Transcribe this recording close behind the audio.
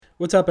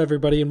What's up,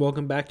 everybody, and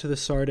welcome back to the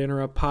Sorry to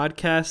Interrupt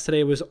podcast.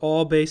 Today was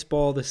all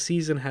baseball. The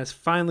season has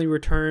finally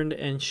returned,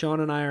 and Sean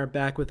and I are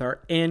back with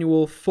our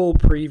annual full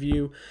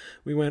preview.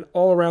 We went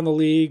all around the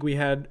league. We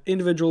had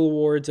individual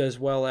awards as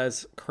well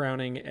as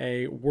crowning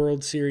a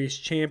World Series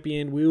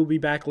champion. We will be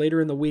back later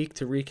in the week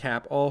to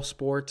recap all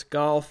sports,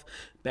 golf,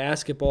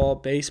 basketball,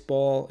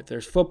 baseball. If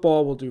there's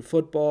football, we'll do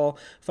football.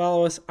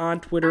 Follow us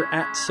on Twitter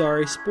at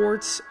Sorry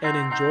Sports, and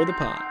enjoy the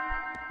pod.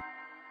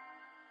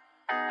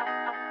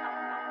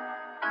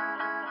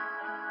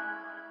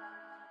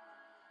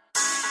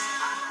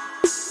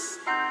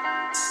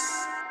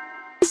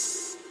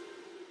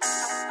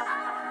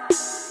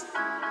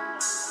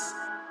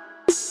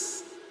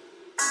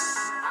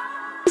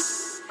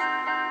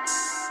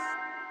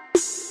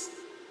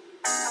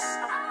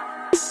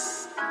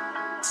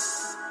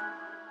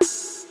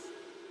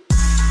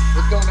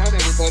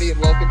 And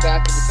welcome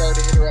back to the Sorry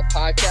to Interrupt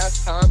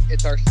podcast. Tom,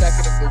 it's our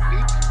second of the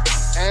week,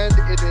 and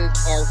it is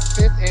our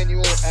fifth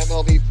annual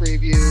MLB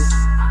preview.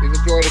 We've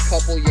enjoyed a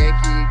couple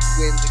Yankee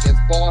wins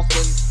against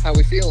Boston. How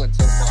we feeling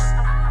so far?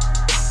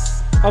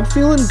 I'm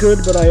feeling good,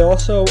 but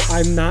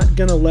I'm not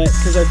going to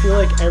because I feel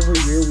like every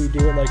year we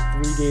do it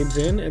like 3 games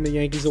in, and the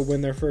Yankees will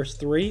win their first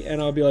 3,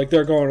 and I'll be like,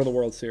 they're going to the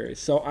World Series.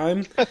 So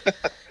I'm,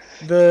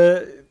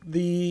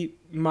 the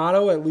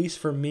motto, at least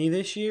for me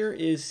this year,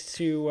 is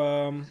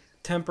to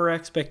temper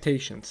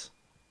expectations.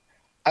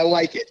 I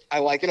like it. I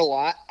like it a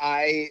lot.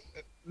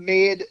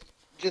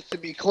 Just to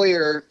be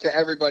clear to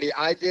everybody,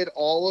 I did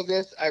all of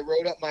this. I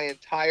wrote up my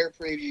entire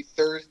preview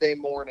Thursday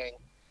morning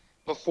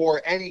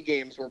before any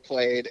games were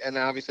played, and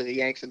obviously the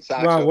Yanks and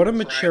Sox. Wow, what a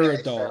mature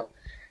adult. So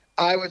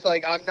I was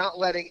like, I'm not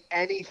letting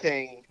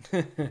anything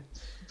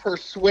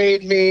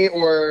persuade me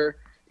or,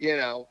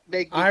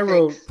 make me I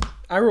wrote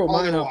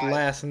mine otherwise. up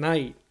last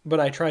night, but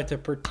I tried to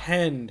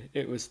pretend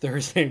it was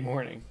Thursday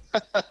morning.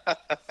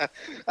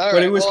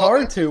 But it was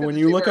hard to when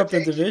you look up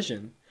the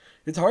division.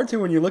 It's hard to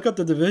when you look up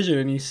the division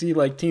and you see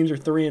like teams are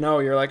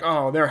 3-0. You're like,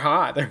 oh, they're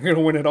hot. They're going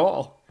to win it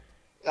all.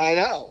 I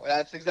know.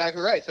 That's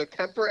exactly right. So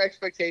temper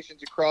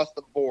expectations across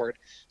the board.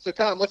 So,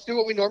 Tom, let's do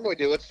what we normally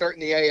do. Let's start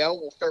in the AL.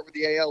 We'll start with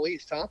the AL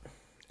East, huh?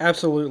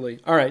 Absolutely.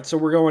 All right, so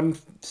we're going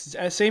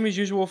same as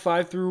usual,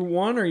 5 through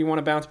 1, or you want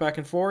to bounce back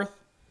and forth?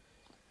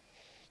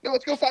 No,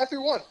 let's go 5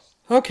 through 1.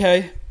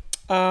 Okay.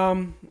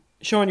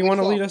 Sean, you want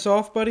to lead us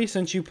off, buddy,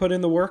 since you put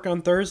in the work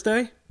on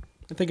Thursday?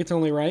 I think it's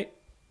only right.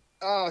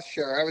 Oh,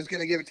 sure. I was going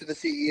to give it to the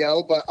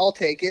CEO, but I'll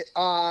take it.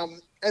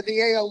 At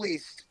the AL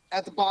East,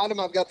 at the bottom,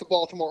 I've got the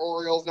Baltimore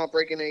Orioles, not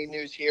breaking any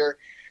news here.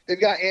 They've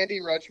got Andy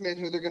Rutschman,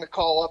 who they're going to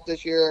call up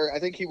this year. I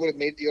think he would have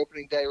made the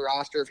opening day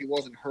roster if he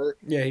wasn't hurt.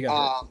 Yeah, he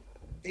got hurt.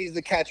 He's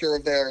the catcher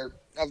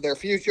of their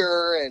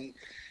future, and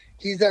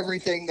he's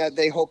everything that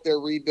they hope their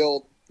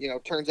rebuild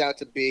turns out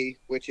to be,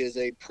 which is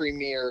a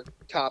premier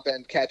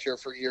top-end catcher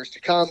for years to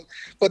come.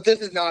 But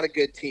this is not a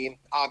good team,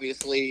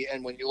 obviously,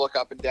 and when you look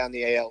up and down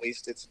the AL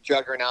East, it's a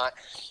juggernaut.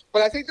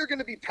 But I think they're going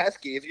to be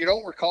pesky. If you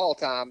don't recall,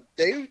 Tom,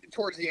 they,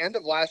 towards the end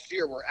of last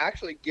year, were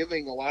actually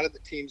giving a lot of the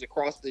teams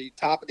across the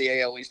top of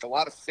the AL East a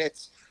lot of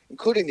fits,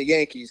 including the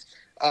Yankees.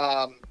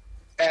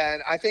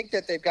 And I think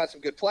that they've got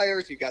some good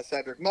players. You've got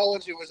Cedric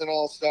Mullins, who was an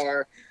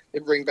all-star. They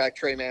bring back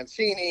Trey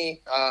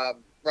Mancini.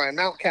 Ryan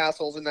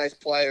Mountcastle's a nice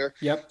player.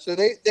 Yep. So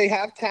they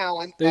have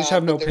talent. They just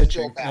have no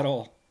pitching at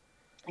all.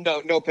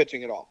 No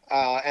pitching at all.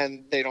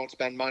 And they don't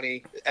spend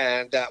money,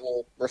 and that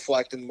will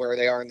reflect in where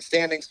they are in the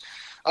standings.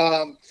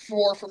 4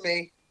 for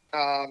me.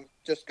 I'll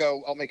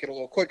make it a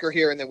little quicker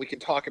here, and then we can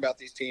talk about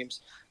these teams.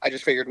 I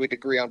just figured we'd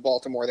agree on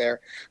Baltimore there.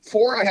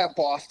 4, I have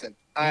Boston.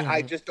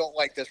 I just don't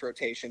like this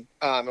rotation,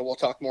 and we'll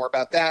talk more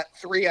about that.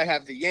 3, I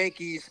have the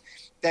Yankees.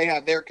 They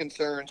have their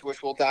concerns,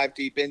 which we'll dive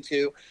deep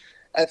into.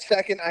 At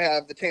second, I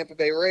have the Tampa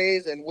Bay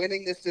Rays, and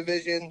winning this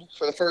division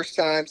for the first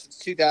time since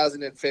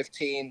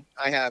 2015,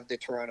 I have the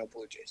Toronto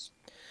Blue Jays.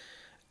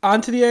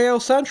 On to the AL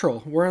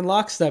Central. We're in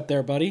lockstep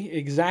there, buddy.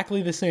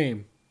 Exactly the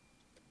same.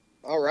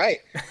 All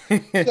right.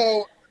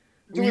 So,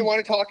 do we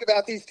want to talk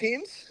about these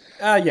teams?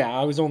 Yeah,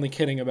 I was only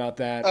kidding about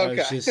that. Okay. I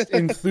was just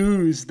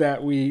enthused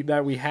that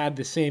we had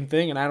the same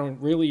thing, and I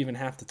don't really even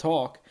have to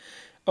talk.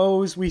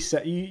 As we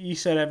said, you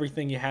said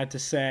everything you had to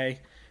say.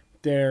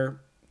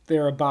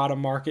 They're a bottom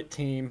market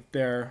team.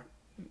 They're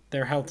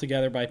held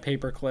together by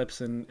paper clips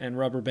and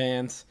rubber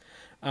bands,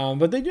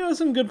 but they do have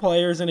some good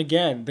players. And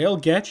again, they'll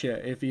get you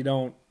if you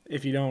don't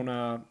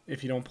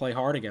play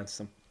hard against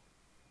them.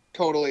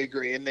 Totally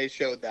agree, and they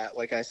showed that.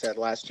 Like I said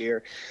last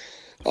year,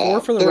 4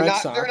 for the Red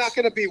Sox. They're not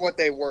going to be what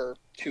they were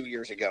 2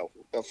 years ago,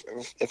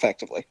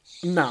 effectively.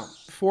 No,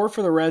 4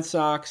 for the Red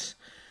Sox.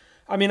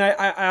 I mean, I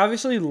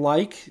obviously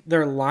like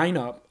their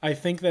lineup. I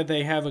think that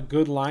they have a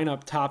good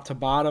lineup top to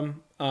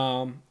bottom.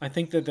 I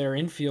think that their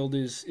infield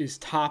is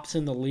tops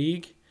in the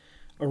league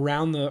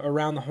around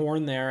the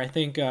horn there. I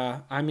think.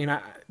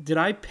 Did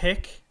I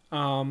pick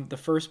the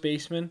first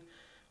baseman?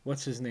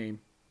 What's his name?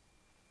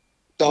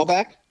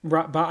 Dahlbeck?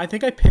 I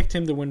think I picked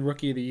him to win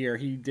Rookie of the Year.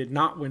 He did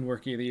not win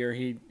Rookie of the Year.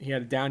 He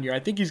had a down year. I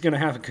think he's going to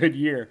have a good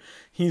year.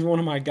 He's one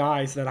of my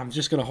guys that I'm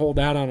just going to hold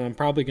out on. I'm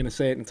probably going to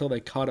say it until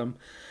they cut him.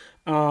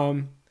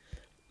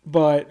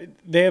 But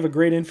they have a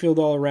great infield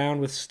all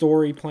around with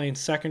Story playing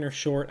second or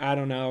short. I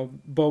don't know.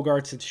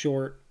 Bogarts at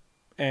short.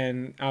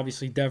 And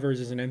obviously Devers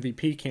is an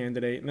MVP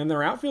candidate. And then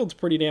their outfield's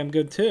pretty damn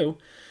good too.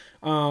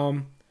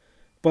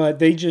 But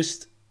they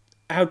just,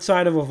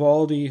 outside of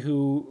Evaldi,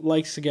 who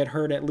likes to get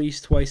hurt at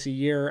least twice a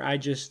year, I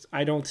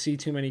don't see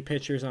too many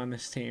pitchers on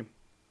this team.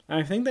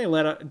 I think they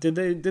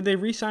did they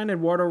re-sign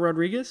Eduardo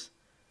Rodriguez?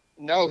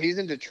 No, he's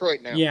in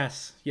Detroit now.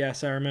 Yes,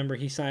 I remember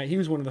he signed. He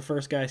was one of the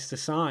first guys to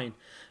sign.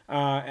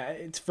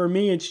 It's for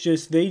me. It's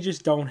just they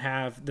just don't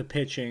have the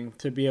pitching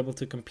to be able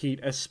to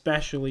compete,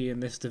 especially in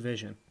this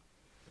division.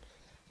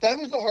 That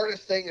was the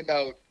hardest thing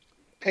about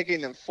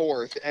picking them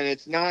fourth, and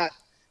it's not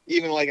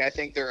even like I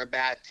think they're a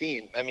bad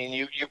team. I mean,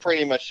 you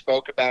pretty much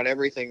spoke about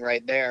everything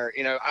right there.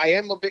 You know, I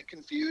am a bit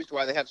confused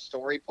why they have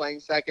Story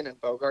playing second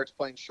and Bogarts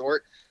playing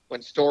short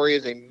when Story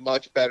is a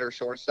much better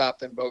shortstop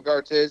than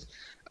Bogarts is.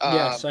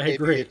 Yes, I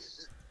agree.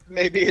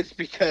 Maybe it's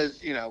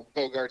because, you know,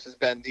 Bogarts has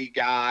been the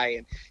guy,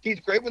 and he's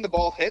great when the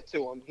ball hit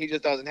to him. He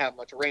just doesn't have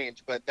much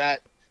range. But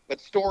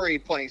Story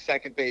playing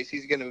second base,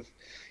 he's gonna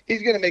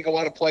make a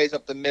lot of plays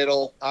up the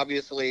middle.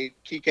 Obviously,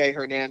 Kike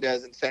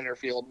Hernandez in center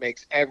field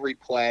makes every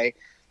play.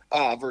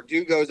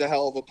 Verdugo's a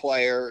hell of a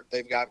player.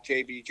 They've got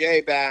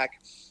JBJ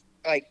back.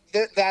 Like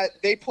that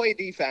they play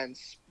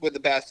defense with the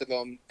best of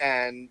them,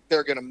 and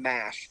they're gonna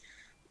mash.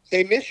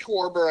 They miss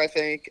Schwarber, I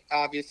think,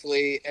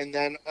 obviously, and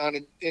then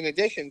in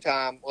addition,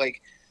 Tom,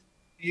 like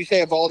you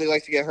say, Evaldi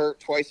likes to get hurt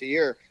twice a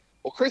year.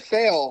 Well, Chris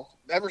Sale,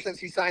 ever since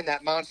he signed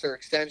that monster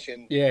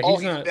extension,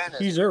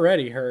 he's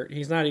already hurt.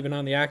 He's not even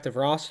on the active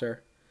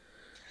roster.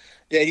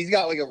 Yeah, he's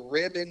got like a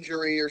rib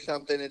injury or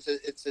something. It's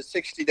a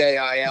 60-day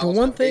IL.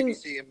 Maybe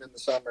see him in the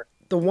summer.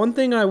 The one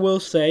thing I will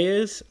say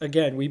is,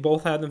 again, we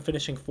both had them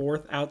finishing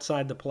fourth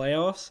outside the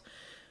playoffs.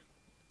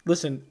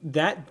 Listen,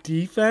 that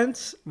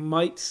defense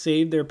might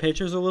save their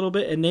pitchers a little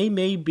bit, and they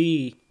may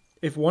be,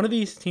 if one of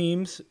these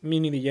teams,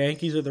 meaning the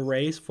Yankees or the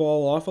Rays,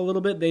 fall off a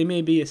little bit, they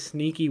may be a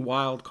sneaky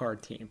wild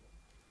card team.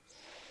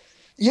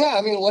 Yeah,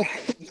 I mean,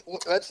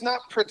 let's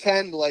not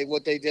pretend like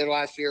what they did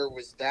last year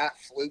was that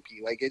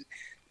fluky.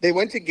 They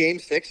went to Game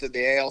 6 of the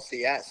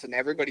ALCS, and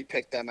everybody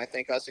picked them, I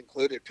think us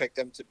included, picked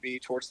them to be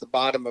towards the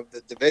bottom of the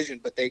division,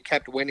 but they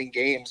kept winning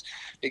games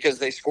because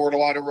they scored a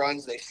lot of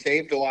runs, they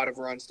saved a lot of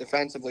runs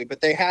defensively,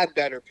 but they had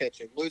better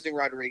pitching. Losing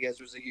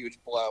Rodriguez was a huge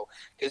blow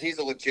because he's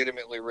a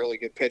legitimately really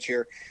good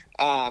pitcher.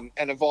 And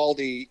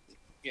Evaldi,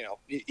 you know,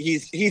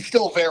 he's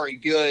still very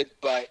good,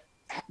 but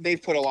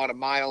they've put a lot of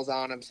miles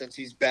on him since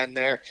he's been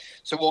there.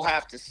 So we'll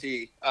have to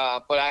see.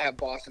 But I have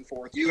Boston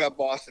fourth. You have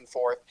Boston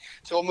fourth.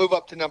 So we'll move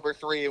up to number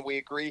 3, and we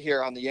agree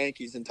here on the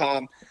Yankees. And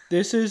Tom,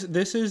 this goes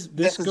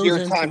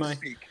your time to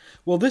speak.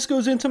 Well, this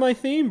goes into my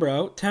theme,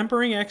 bro.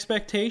 Tempering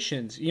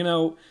expectations. You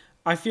know,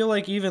 I feel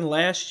like even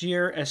last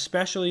year,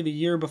 especially the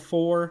year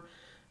before,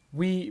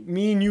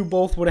 me and you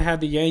both would have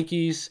had the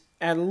Yankees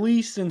at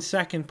least in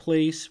second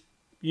place.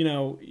 You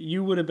know,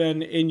 you would have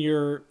been in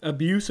your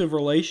abusive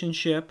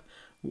relationship,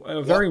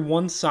 a very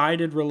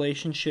one-sided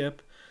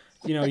relationship.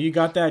 You know, you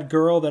got that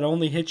girl that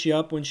only hits you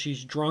up when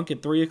she's drunk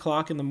at 3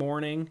 o'clock in the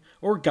morning,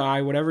 or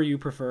guy, whatever you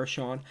prefer,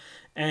 Sean.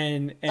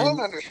 And I don't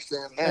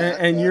understand that.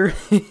 And you're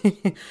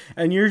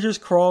and you're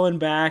just crawling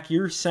back.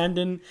 You're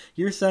sending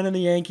the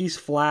Yankees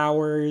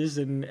flowers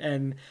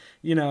and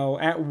you know,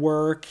 at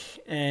work,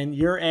 and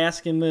you're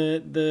asking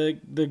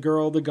the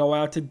girl to go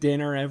out to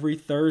dinner every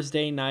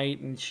Thursday night,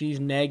 and she's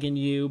negging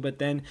you, but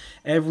then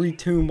every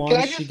 2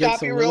 months she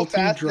gets a little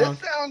too drunk.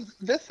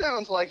 This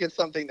sounds like it's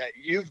something that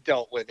you've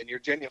dealt with, and you're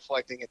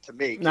genuflecting it to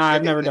me. No,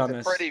 I've never done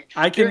this.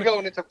 You're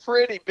going into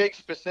pretty big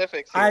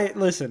specifics here.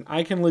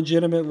 I can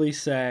legitimately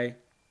say,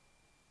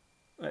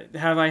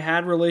 have I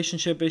had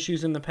relationship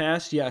issues in the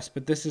past? Yes,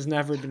 but this has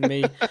never been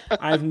me.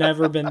 I've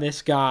never been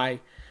this guy.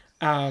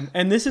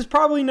 And this has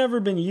probably never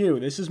been you.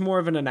 This is more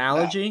of an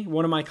analogy,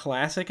 one of my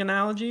classic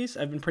analogies.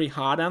 I've been pretty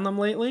hot on them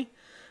lately.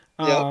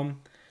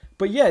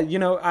 But yeah, you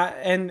know,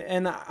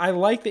 I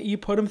like that you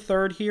put him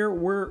third here.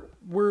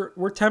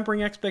 We're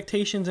tempering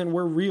expectations and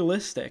we're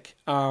realistic.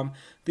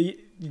 The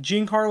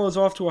Giancarlo's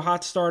off to a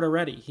hot start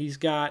already. He's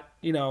got,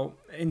 you know,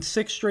 in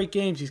 6 straight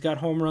games, he's got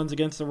home runs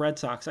against the Red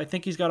Sox. I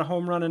think he's got a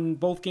home run in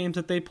both games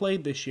that they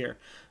played this year,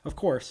 of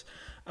course.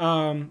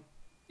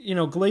 You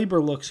know,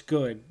 Glaber looks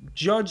good.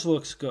 Judge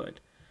looks good.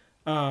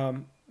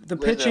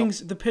 The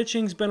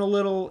pitching's been a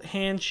little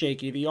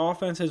handshaky. The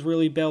offense has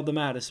really bailed them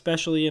out,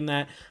 especially in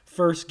that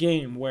first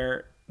game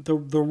where the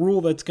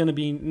rule that's going to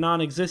be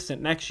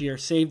non-existent next year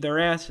saved their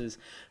asses.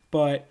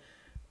 But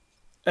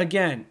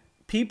again,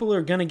 people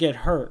are going to get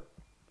hurt.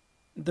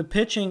 The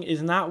pitching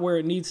is not where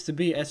it needs to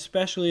be,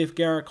 especially if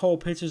Garrett Cole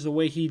pitches the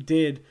way he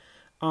did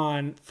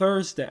on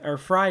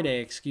Friday,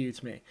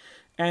 excuse me.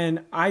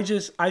 And I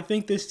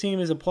think this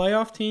team is a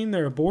playoff team.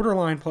 They're a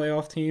borderline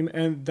playoff team,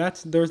 and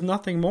there's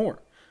nothing more.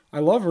 I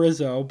love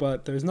Rizzo,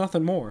 but there's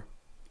nothing more.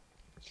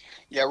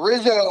 Yeah,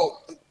 Rizzo,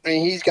 I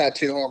mean, he's got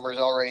 2 homers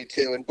already,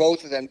 too, and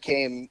both of them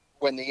came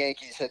when the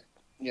Yankees had,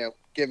 you know,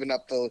 given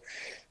up the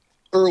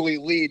early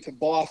lead to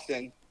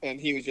Boston. and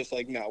he was just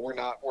like, no, we're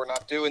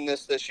not doing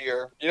this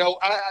year. You know,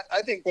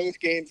 I think both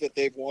games that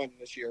they've won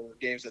this year were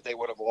games that they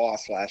would have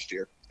lost last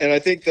year, and I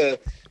think they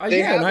Yeah, and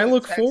have I an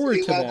look forward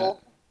intensity to that.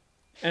 level.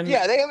 And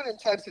Yeah, they have an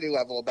intensity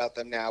level about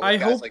them now I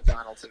with guys hope, like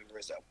Donaldson and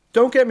Rizzo.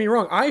 don't get me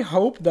wrong, I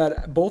hope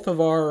that both of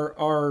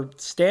our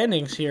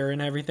standings here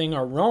and everything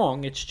are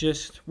wrong. It's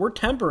just we're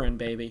tempering,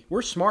 baby.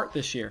 We're smart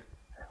this year.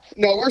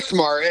 No, we're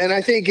smart, and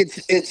I think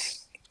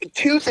it's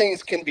two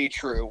things can be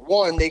true.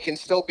 One, they can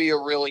still be a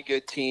really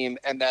good team,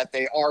 and that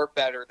they are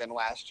better than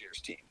last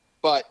year's team.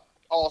 But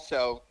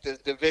also, the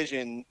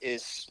division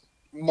is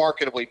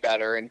marketably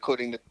better,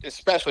 including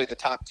especially the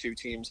top two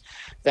teams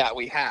that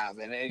we have.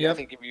 And I Yep.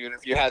 think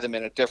if you had them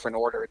in a different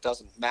order, it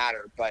doesn't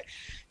matter. But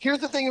here's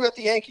the thing about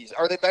the Yankees: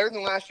 are they better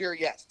than last year?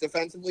 Yes.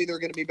 Defensively, they're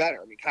going to be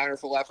better. I mean, Kiner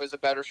Falefa is a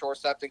better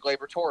shortstop than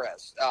Gleyber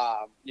Torres.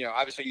 You know,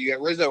 obviously, you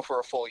get Rizzo for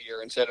a full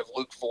year instead of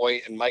Luke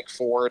Voigt and Mike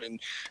Ford. And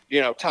you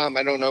know, Tom,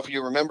 I don't know if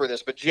you remember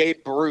this, but Jay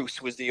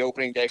Bruce was the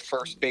opening day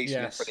first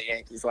baseman for Yes. the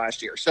Yankees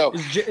last year. So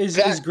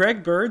Is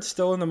Greg Bird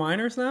still in the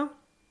minors now?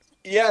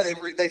 yeah,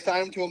 they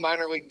signed him to a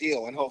minor league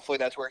deal, and hopefully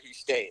that's where he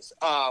stays.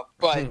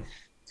 But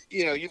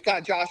you know, you've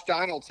got Josh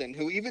Donaldson,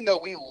 who, even though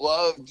we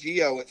love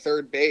Gio at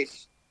third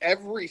base,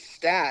 every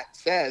stat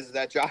says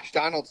that Josh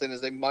Donaldson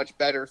is a much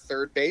better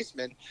third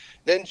baseman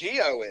than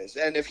Gio is.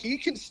 And if he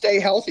can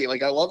stay healthy,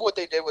 like I love what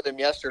they did with him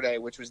yesterday,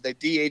 which was they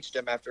DH'd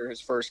him after his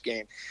first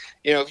game.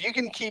 You know, if you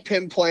can keep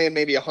him playing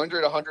maybe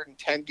 100,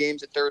 110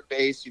 games at third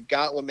base, you've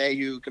got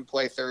LeMahieu who can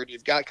play third,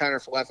 you've got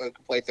Kiner Falefa who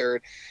can play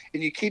third,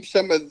 and you keep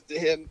some of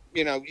him,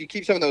 you know, you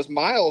keep some of those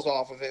miles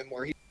off of him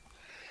where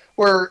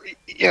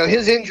you know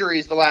his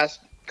injuries the last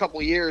couple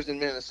of years in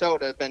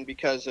Minnesota have been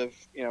because of,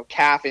 you know,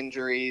 calf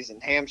injuries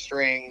and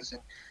hamstrings,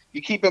 and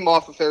you keep him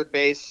off of third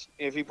base.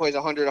 If he plays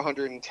 100,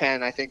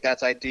 110, I think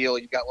that's ideal.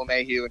 You've got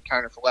LeMahieu and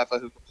Kiner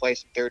Falefa who can play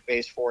some third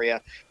base for you.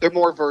 They're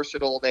more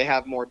versatile. They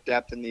have more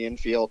depth in the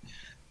infield.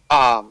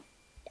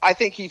 I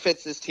think he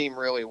fits this team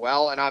really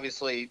well, and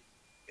obviously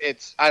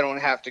I don't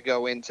have to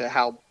go into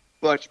how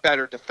much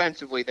better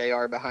defensively they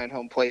are behind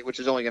home plate, which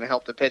is only going to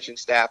help the pitching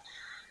staff.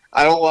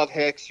 I don't love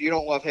Hicks. You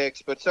don't love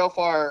Hicks. But so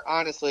far,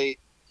 honestly,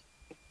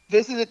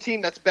 this is a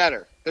team that's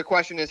better. The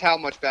question is how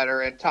much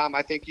better. And, Tom,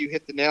 I think you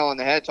hit the nail on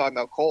the head talking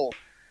about Cole.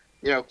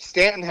 You know,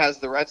 Stanton has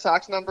the Red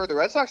Sox number. The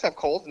Red Sox have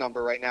Cole's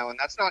number right now, and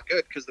that's not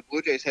good because the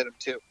Blue Jays hit him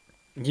too.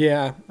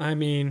 Yeah, I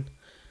mean,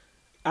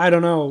 I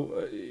don't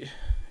know.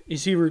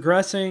 Is he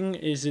regressing?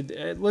 Is it?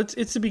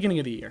 It's the beginning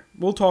of the year.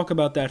 We'll talk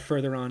about that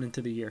further on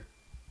into the year.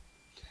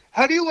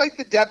 How do you like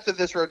the depth of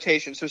this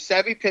rotation? So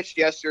Sevy pitched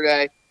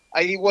yesterday.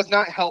 He was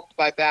not helped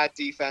by bad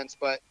defense,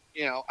 but,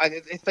 you know,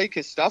 I think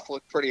his stuff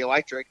looked pretty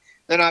electric.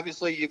 Then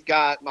obviously you've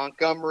got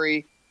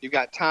Montgomery, you've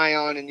got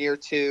Tyon in year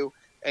two,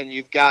 and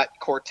you've got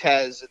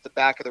Cortez at the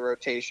back of the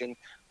rotation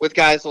with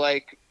guys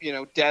like, you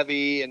know,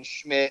 Devi and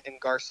Schmidt and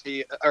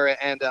Garcia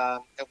and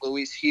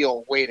Luis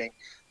Heel waiting.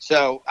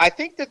 So I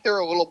think that they're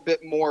a little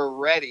bit more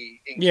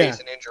ready in case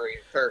an injury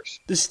occurs.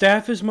 The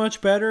staff is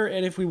much better,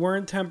 and if we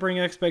weren't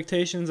tempering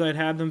expectations, I'd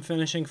have them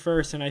finishing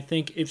first. And I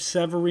think if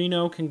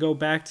Severino can go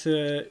back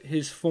to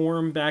his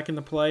form back in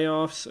the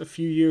playoffs a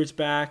few years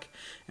back,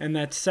 and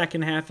that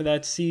second half of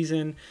that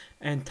season,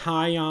 and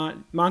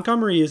Tyon,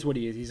 Montgomery is what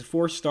he is. He's a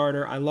fourth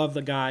starter. I love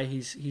the guy.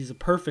 He's a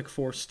perfect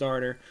fourth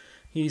starter.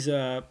 He's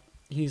a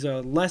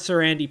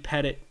lesser Andy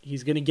Pettit.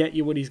 He's going to get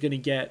you what he's going to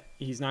get.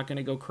 He's not going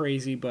to go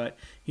crazy, but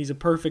he's a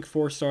perfect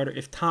four-starter.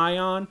 If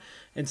Tyon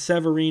and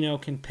Severino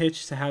can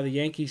pitch to how the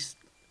Yankees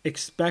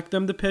expect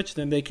them to pitch,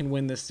 then they can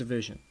win this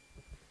division.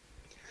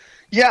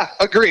 Yeah,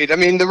 agreed. I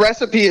mean, the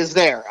recipe is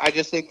there. I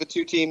just think the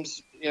two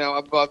teams, you know,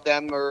 above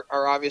them are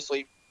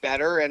obviously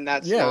better, and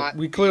that's not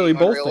we clearly both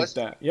think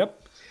unrealistic. that.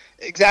 Yep.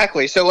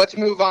 Exactly. So let's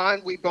move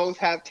on. We both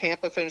have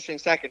Tampa finishing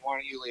second. Why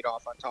don't you lead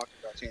off on talking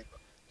about Tampa?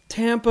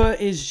 Tampa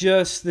is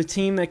just the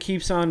team that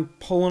keeps on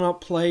pulling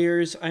up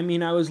players. I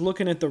mean, I was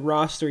looking at the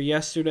roster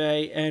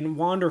yesterday, and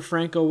Wander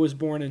Franco was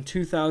born in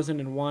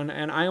 2001,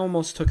 and I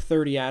almost took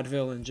 30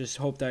 Advil and just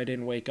hoped I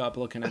didn't wake up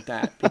looking at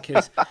that,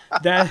 because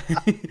that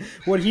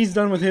what he's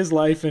done with his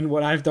life and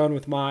what I've done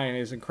with mine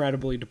is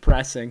incredibly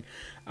depressing.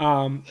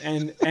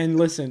 And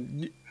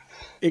listen,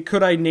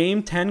 could I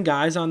name 10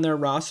 guys on their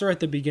roster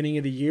at the beginning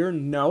of the year?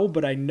 No,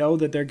 but I know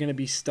that they're going to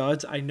be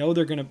studs. I know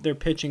their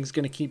pitching is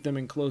going to keep them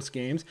in close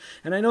games,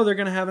 and I know they're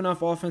going to have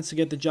enough offense to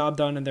get the job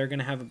done, and they're going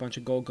to have a bunch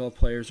of gold glove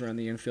players around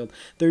the infield.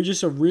 They're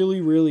just a really,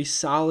 really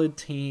solid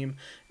team,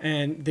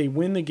 and they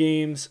win the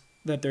games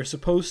that they're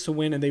supposed to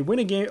win, and they win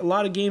a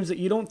lot of games that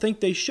you don't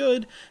think they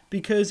should,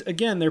 because,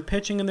 again, their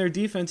pitching and their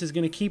defense is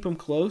going to keep them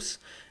close,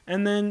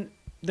 and then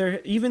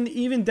they're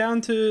even down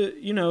to,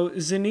 you know,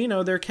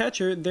 Zunino, their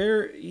catcher.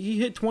 He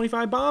hit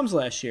 25 bombs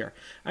last year.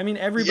 I mean,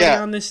 everybody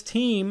on this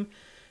team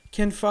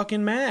can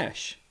fucking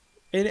mash,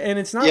 and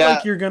it's not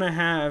like you're gonna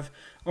have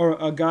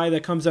a guy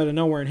that comes out of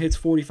nowhere and hits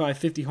 45,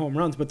 50 home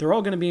runs, but they're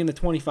all gonna be in the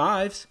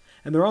 25s,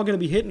 and they're all gonna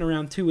be hitting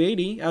around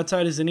 280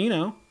 outside of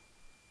Zunino.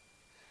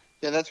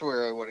 Yeah, that's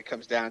what it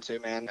comes down to,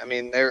 man. I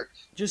mean, they're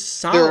just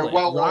solid. They're a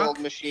well-oiled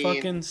machine.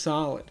 Fucking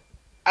solid.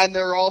 And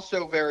they're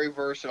also very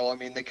versatile. I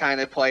mean, the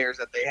kind of players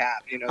that they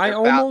have, I their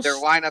almost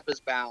lineup is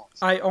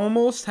balanced. I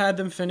almost had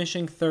them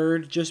finishing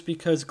third just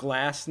because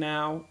Glass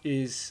now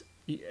is.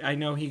 I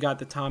know he got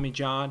the Tommy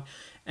John,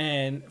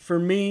 and for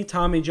me,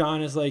 Tommy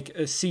John is like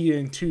a see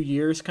in 2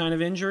 years kind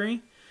of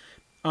injury.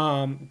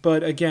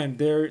 But again,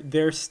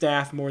 their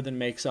staff more than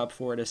makes up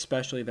for it,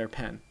 especially their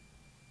pen.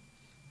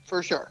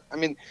 For sure. I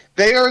mean,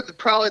 they are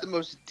probably the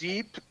most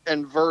deep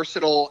and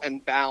versatile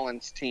and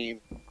balanced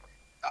team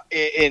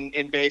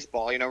in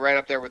baseball, right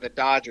up there with the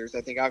Dodgers.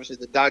 I think obviously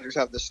the Dodgers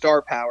have the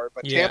star power,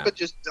 but Yeah. Tampa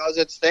just does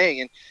its thing.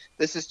 And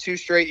this is 2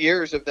 straight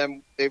years of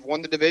them. They've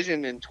won the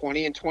division in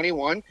 20 and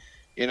 21.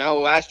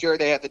 Last year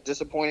they had the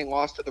disappointing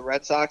loss to the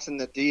Red Sox in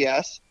the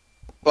DS,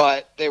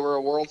 but they were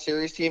a World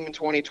Series team in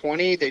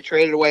 2020. They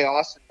traded away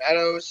Austin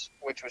Meadows,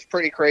 which was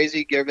pretty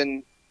crazy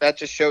given that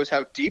just shows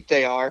how deep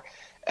they are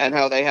and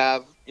how they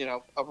have,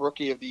 a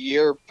Rookie of the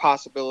Year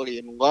possibility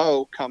in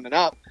Lowe coming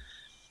up.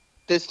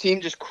 This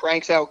team just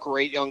cranks out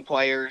great young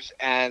players,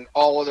 and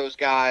all of those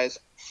guys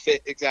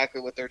fit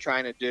exactly what they're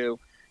trying to do.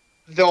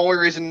 The only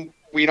reason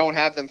we don't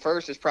have them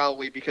first is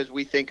probably because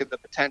we think of the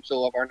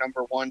potential of our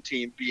number 1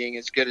 team being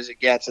as good as it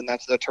gets, and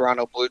that's the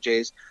Toronto Blue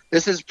Jays.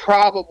 This is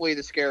probably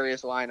the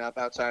scariest lineup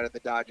outside of the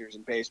Dodgers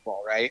in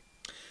baseball, right?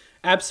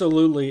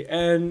 Absolutely.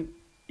 And,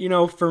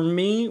 for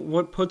me,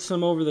 what puts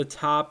them over the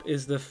top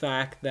is the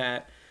fact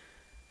that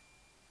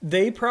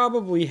they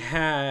probably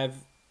have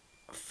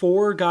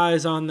 4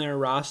 guys on their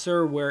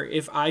roster where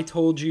if I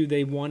told you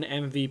they won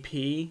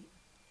MVP,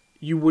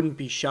 you wouldn't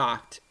be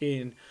shocked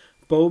in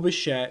Bo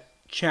Bichette,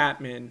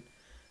 Chapman,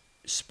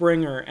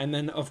 Springer, and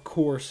then, of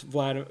course,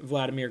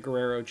 Vladimir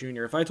Guerrero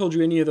Jr. If I told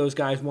you any of those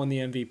guys won the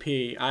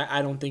MVP,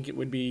 I don't think it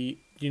would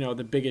be,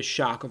 the biggest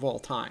shock of all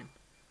time.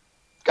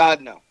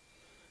 God, no.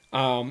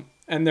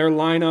 And their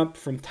lineup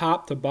from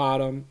top to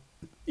bottom,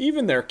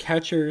 even their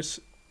catchers,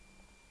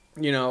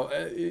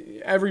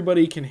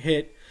 everybody can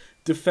hit.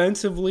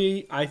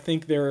 Defensively, I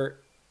think they're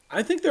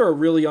a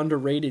really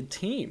underrated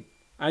team.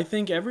 I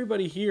think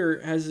everybody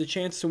here has the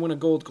chance to win a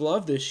Gold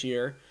Glove this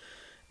year.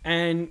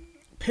 And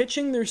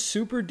pitching, they're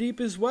super deep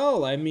as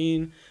well. I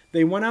mean,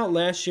 they went out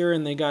last year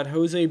and they got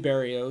Jose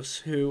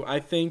Berrios, who I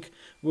think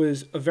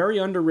was a very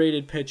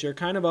underrated pitcher,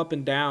 kind of up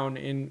and down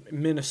in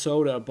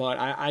Minnesota, but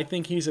I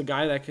think he's a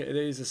guy that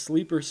is a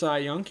sleeper Cy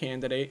Young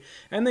candidate.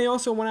 And they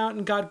also went out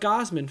and got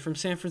Gausman from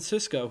San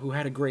Francisco, who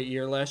had a great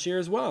year last year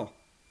as well.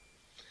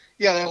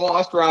 Yeah, they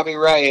lost Robbie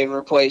Ray and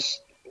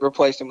replaced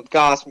him with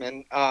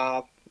Gausman.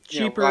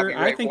 Cheaper,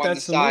 I think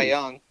that's the Cy move.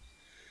 Young.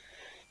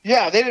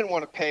 Yeah, they didn't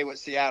want to pay what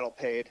Seattle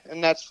paid,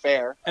 and that's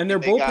fair. And their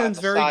bullpen's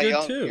very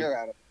good too.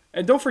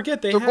 And don't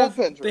forget they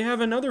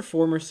have another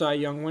former Cy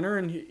Young winner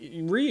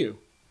in Ryu,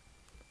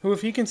 who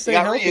if he can stay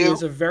healthy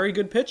is a very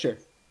good pitcher.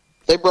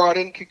 They brought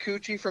in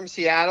Kikuchi from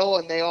Seattle,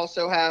 and they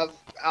also have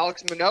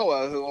Alex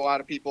Manoah, who a lot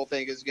of people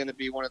think is going to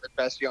be one of the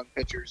best young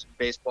pitchers in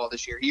baseball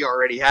this year. He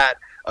already had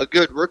a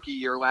good rookie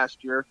year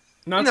last year.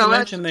 Not to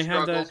mention they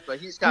have that. But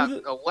he's got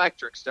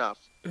electric stuff.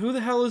 Who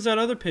the hell is that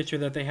other pitcher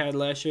that they had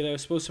last year that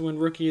was supposed to win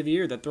Rookie of the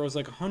Year that throws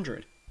like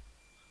 100?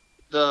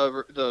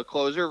 The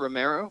closer,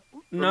 Romano,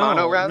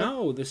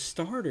 No, the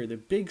starter, the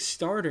big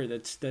starter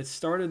that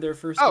started their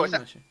first game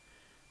last year.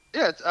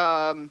 Yeah, it's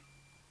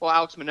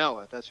Alex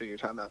Manoah. That's who you're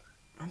talking about.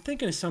 I'm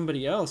thinking of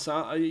somebody else.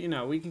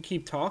 We can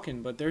keep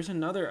talking, but there's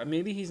another.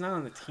 Maybe he's not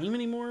on the team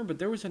anymore, but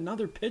there was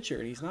another pitcher,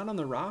 and he's not on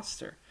the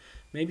roster.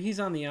 Maybe he's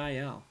on the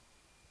IL.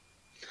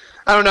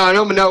 I don't know. I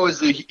know Manoah's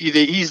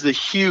he's the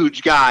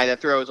huge guy that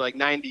throws like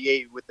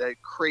 98 with a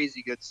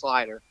crazy good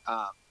slider,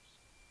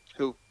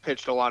 who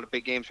pitched a lot of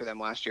big games for them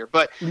last year.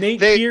 But Nate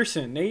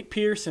Pearson.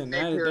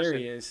 There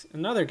he is.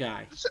 Another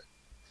guy.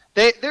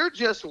 They're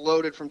just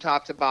loaded from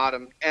top to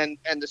bottom, and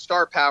the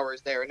star power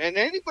is there. And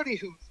anybody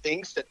who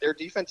thinks that their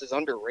defense is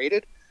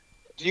underrated,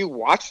 do you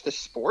watch the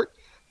sport?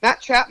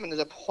 Matt Chapman is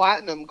a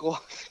platinum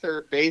glove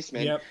third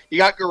baseman. Yep. You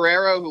got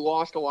Guerrero, who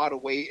lost a lot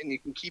of weight, and you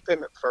can keep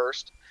him at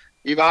first.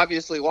 You've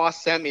obviously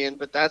lost Semien,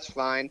 but that's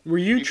fine. Were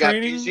you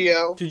training?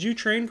 Did you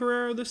train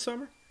Guerrero this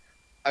summer?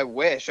 I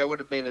wish. I would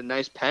have made a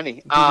nice penny.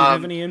 Did you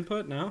have any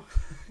input? No?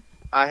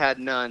 I had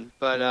none,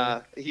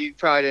 but he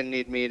probably didn't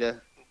need me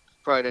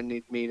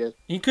to.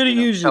 He could have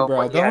used you,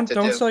 bro.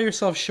 Don't sell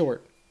yourself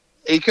short.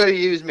 He could have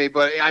used me,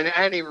 but on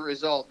any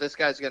result, this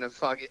guy's going to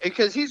fuck it.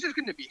 Because he's just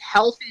going to be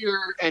healthier,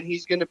 and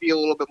he's going to be a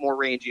little bit more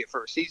rangy at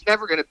first. He's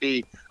never going to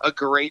be a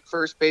great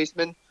first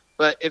baseman,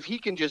 but if he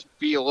can just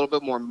be a little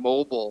bit more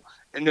mobile,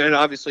 and then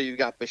obviously you've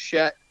got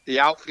Bichette. The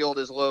outfield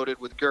is loaded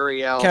with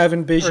Gurriel.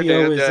 Kevin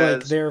Biggio is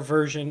like their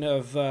version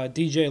of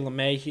DJ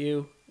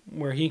LeMahieu,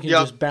 where he can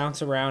just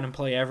bounce around and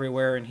play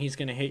everywhere, and he's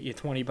going to hit you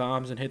 20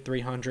 bombs and hit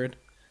 300.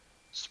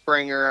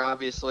 Springer,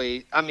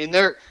 obviously. I mean,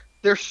 they're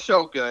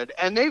so good,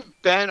 and they've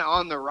been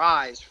on the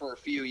rise for a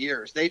few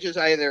years. They just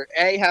either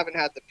haven't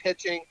had the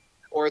pitching,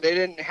 or they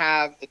didn't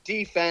have the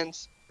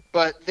defense,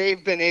 but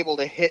they've been able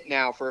to hit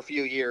now for a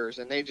few years,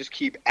 and they just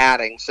keep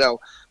adding. So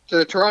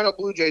the Toronto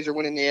Blue Jays are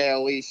winning the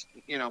AL East,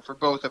 for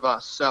both of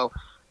us. So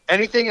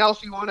Anything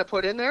else you want to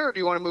put in there, or do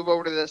you want to move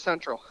over to the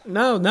Central?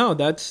 No,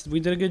 we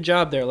did a good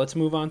job there. Let's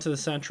move on to the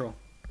Central.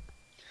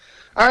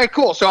 All right,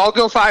 cool. So I'll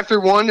go 5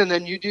 through 1, and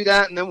then you do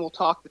that, and then we'll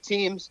talk the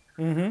teams.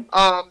 Mm-hmm.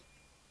 I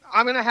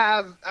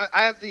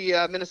have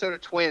the Minnesota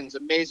Twins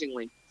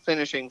amazingly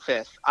finishing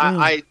 5th.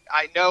 I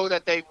know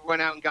that they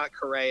went out and got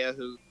Correa,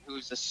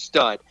 who's a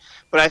stud,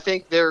 but I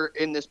think they're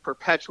in this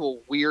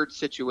perpetual weird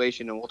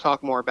situation, and we'll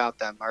talk more about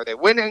them. Are they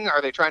winning?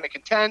 Are they trying to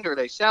contend? Are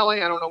they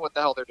selling? I don't know what the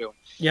hell they're doing.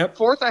 Yep.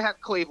 4th, I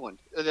have Cleveland.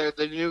 They're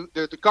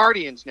the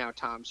Guardians now,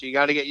 Tom. So you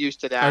got to get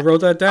used to that. I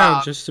wrote that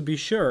down just to be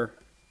sure.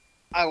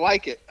 I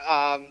like it.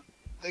 I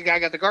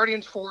got the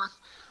Guardians 4th.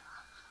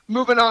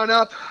 Moving on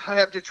up, I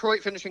have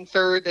Detroit finishing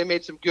 3rd. They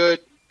made some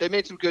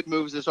good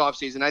moves this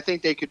offseason. I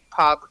think they could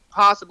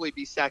possibly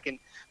be 2nd.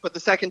 But the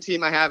 2nd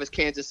team I have is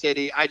Kansas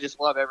City. I just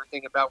love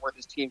everything about where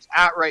this team's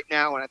at right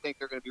now, and I think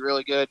they're going to be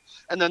really good.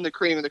 And then the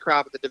cream of the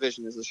crop of the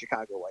division is the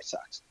Chicago White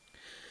Sox.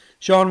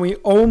 Sean, we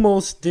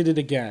almost did it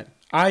again.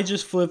 I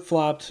just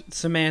flip-flopped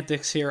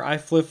semantics here. I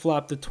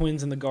flip-flopped the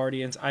Twins and the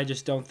Guardians. I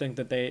just don't think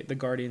that the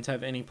Guardians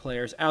have any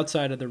players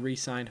outside of the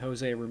re-signed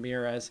Jose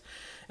Ramirez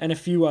and a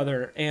few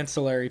other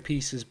ancillary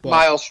pieces. But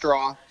Miles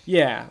Straw.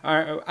 Yeah,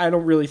 I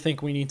don't really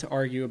think we need to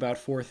argue about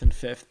 4th and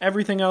 5th.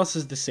 Everything else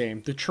is the same.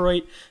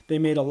 Detroit, they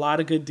made a lot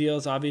of good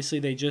deals. Obviously,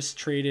 they just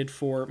traded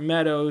for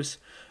Meadows.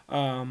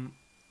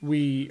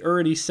 We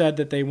already said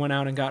that they went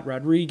out and got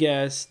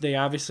Rodriguez. They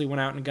obviously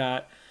went out and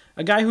got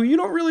a guy who you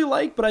don't really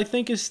like, but I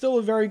think is still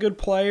a very good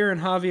player,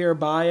 in Javier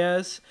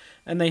Baez.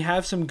 And they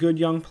have some good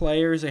young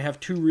players. They have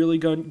 2 really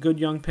good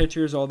young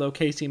pitchers, although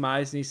Casey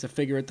Mize needs to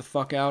figure it the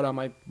fuck out on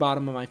my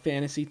bottom of my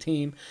fantasy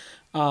team.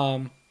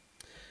 I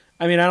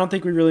don't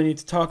think we really need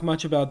to talk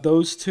much about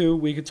those 2.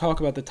 We could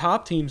talk about the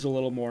top teams a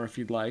little more if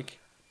you'd like.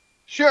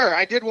 Sure.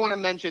 I did want to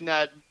mention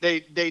that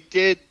they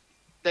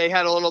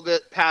had a little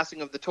bit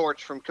passing of the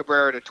torch from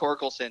Cabrera to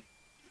Torkelson.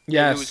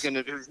 Yes.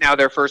 Who's now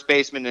their first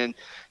baseman, and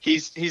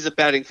he's a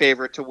betting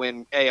favorite to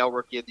win AL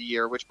Rookie of the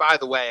Year, which, by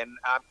the way, and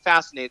I'm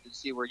fascinated to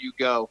see where you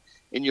go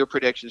in your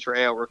predictions for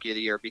AL Rookie of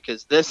the Year,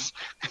 because this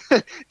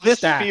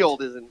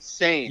field is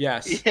insane.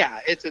 Yes. Yeah,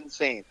 it's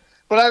insane.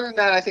 But other than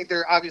that, I think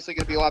they're obviously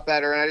going to be a lot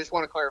better, and I just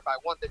want to clarify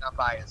one thing on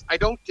Baez. I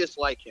don't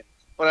dislike him,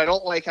 but I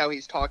don't like how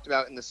he's talked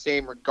about in the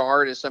same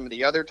regard as some of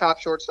the other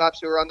top shortstops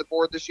who are on the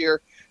board this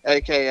year,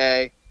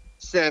 a.k.a.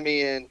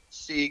 Semien,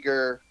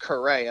 Seager,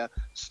 Correa,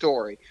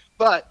 Story.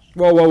 But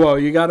whoa!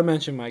 You got to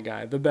mention my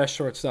guy, the best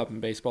shortstop in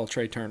baseball,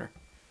 Trey Turner.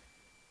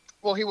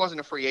 Well, he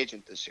wasn't a free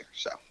agent this year,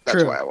 so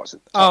that's why I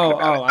wasn't.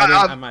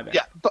 My bad.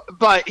 Yeah,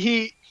 but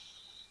he's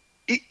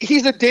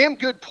a damn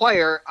good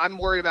player. I'm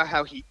worried about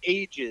how he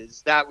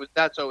ages.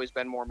 That's always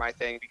been more my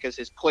thing, because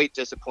his plate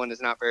discipline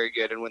is not very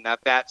good, and when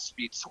that bat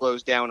speed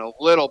slows down a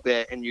little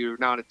bit, and you're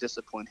not a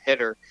disciplined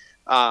hitter,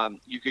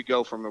 you could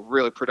go from a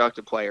really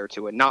productive player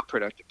to a not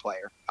productive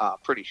player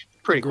pretty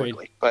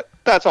quickly. But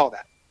that's all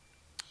that.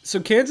 So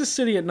Kansas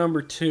City at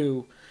number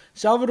 2.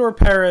 Salvador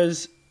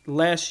Perez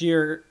last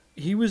year,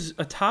 he was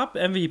atop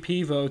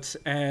MVP votes,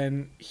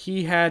 and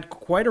he had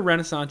quite a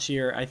renaissance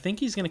year. I think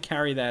he's going to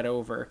carry that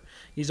over.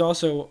 He's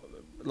also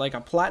like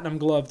a platinum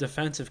glove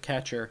defensive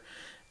catcher.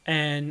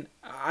 And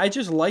I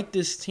just like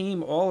this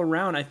team all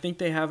around. I think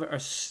they have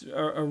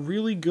a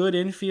really good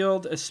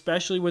infield,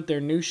 especially with their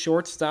new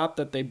shortstop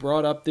that they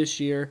brought up this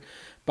year,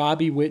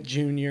 Bobby Witt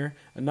Jr.,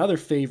 another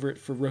favorite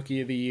for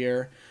Rookie of the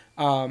Year.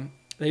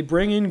 They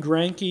bring in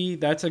Greinke.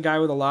 That's a guy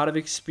with a lot of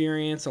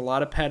experience, a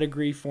lot of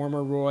pedigree,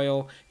 former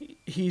Royal.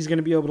 He's going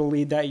to be able to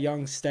lead that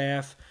young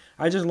staff.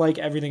 I just like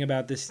everything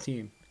about this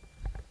team.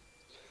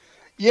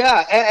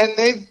 Yeah,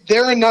 and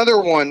they're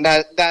another one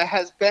that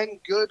has been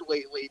good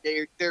lately.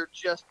 They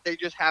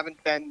just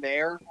haven't been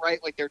there, right?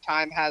 Like their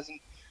time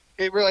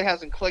really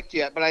hasn't clicked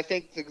yet. But I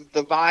think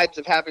the vibes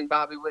of having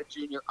Bobby Witt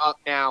Jr. up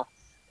now,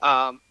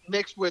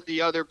 mixed with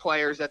the other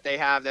players that they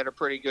have that are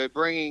pretty good,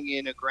 bringing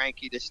in a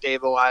Greinke to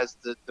stabilize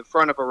the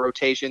front of a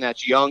rotation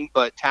that's young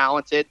but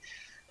talented.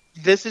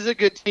 This is a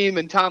good team,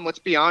 and Tom, let's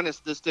be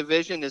honest, this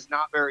division is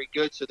not very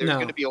good, so there's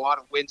going to be a lot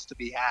of wins to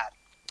be had.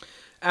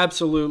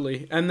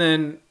 Absolutely. And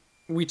then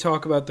we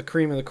talk about the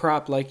cream of the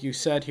crop, like you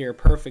said here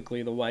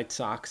perfectly, the White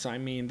Sox. I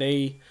mean,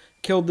 they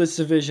killed this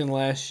division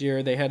last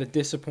year. They had a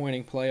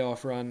disappointing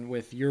playoff run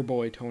with your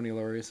boy, Tony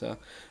La Russa.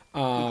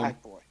 My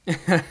boy.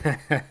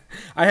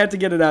 I had to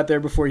get it out there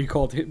before you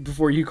called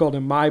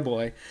him my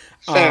boy.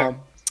 And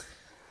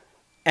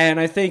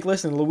I think,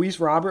 listen, Luis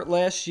Robert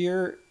last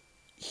year,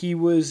 he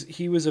was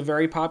a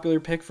very popular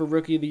pick for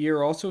Rookie of the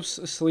Year, also a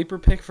sleeper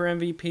pick for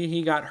MVP.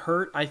 He got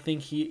hurt. I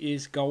think he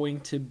is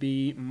going to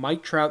be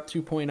Mike Trout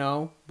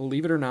 2.0,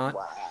 believe it or not.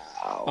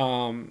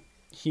 Wow.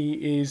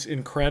 He is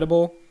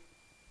incredible.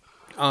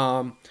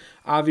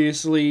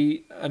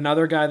 Obviously,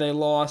 another guy they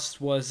lost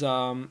was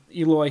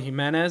Eloy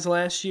Jimenez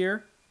last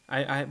year.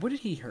 What did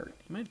he hurt?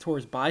 He might have tore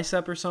his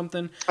bicep or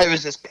something. It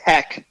was his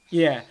pec.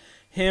 Yeah.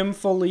 him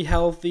fully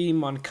healthy,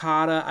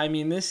 Moncada. I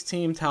mean, this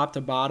team top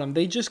to bottom.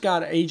 They just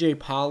got A.J.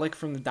 Pollock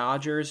from the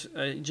Dodgers,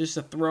 just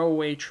a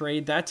throwaway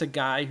trade. That's a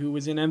guy who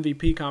was in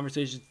MVP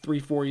conversations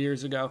 3-4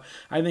 years ago.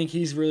 I think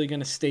he's really going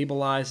to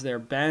stabilize their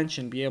bench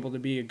and be able to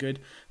be a good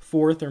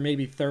fourth or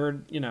maybe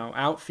third,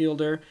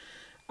 outfielder.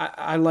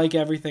 I like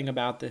everything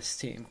about this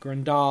team.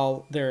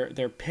 Grandal,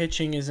 their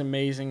pitching is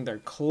amazing. Their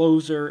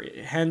closer,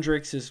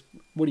 Hendricks, is,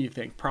 what do you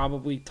think?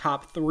 Probably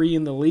top 3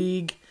 in the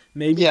league,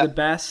 maybe the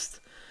best.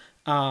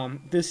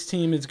 This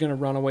team is going to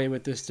run away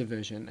with this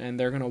division, and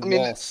they're going to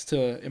waltz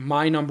to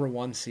my number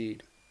 1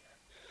 seed.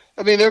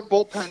 I mean, their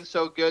bullpen's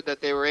so good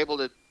that they were able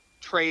to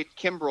trade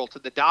Kimbrel to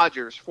the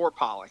Dodgers for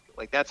Pollock.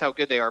 Like, that's how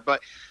good they are.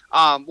 But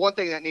one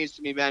thing that needs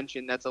to be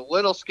mentioned that's a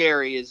little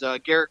scary is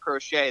Garrett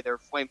Crochet, their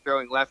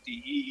flame-throwing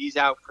lefty. He's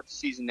out for the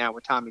season now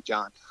with Tommy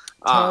John.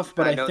 Tough,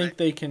 but I think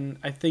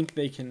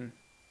they can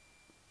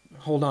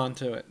hold on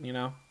to it,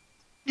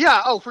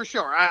 Yeah, for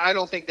sure. I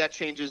don't think that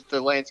changes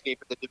the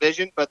landscape of the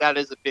division, but that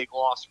is a big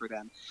loss for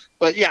them.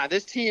 But, yeah,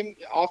 this team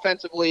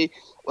offensively,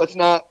 let's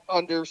not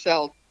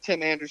undersell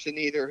Tim Anderson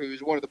either,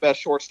 who's one of the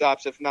best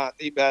shortstops, if not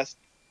the best,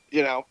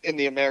 in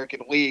the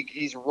American League.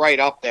 He's right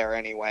up there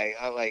anyway.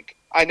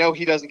 I know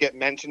he doesn't get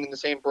mentioned in the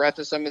same breath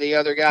as some of the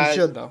other guys.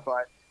 He should, though.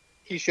 But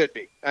he should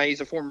be.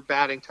 He's a former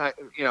batting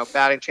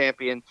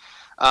champion.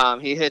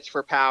 He hits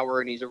for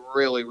power, and he's a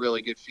really,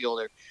 really good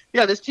fielder.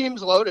 Yeah, this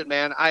team's loaded,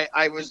 man.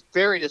 I was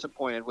very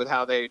disappointed with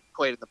how they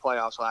played in the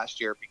playoffs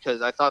last year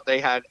because I thought they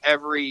had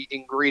every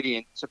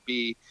ingredient to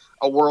be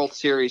a World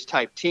Series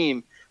type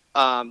team.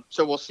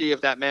 So we'll see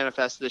if that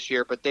manifests this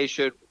year, but they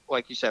should,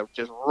 like you said,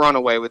 just run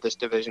away with this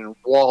division and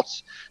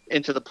waltz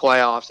into the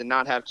playoffs and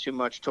not have too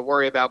much to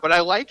worry about. But I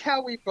like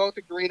how we both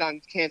agreed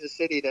on Kansas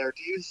City there.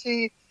 Do you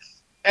see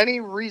any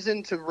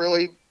reason to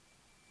really,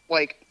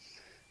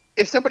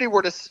 if somebody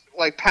were to,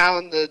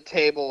 pound the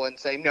table and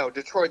say, no,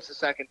 Detroit's the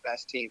second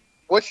best team,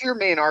 what's your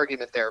main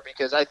argument there?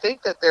 Because I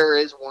think that there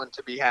is one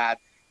to be had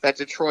that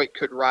Detroit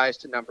could rise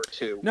to number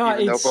 2,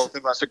 even though both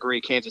of us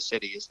agree Kansas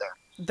City is there.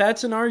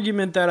 That's an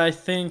argument that I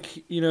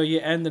think, you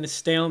end in a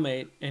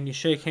stalemate and you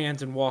shake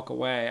hands and walk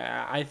away.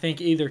 I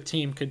think either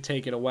team could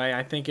take it away.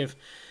 I think if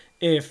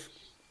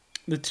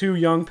the 2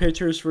 young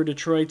pitchers for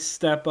Detroit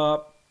step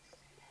up,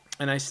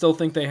 and I still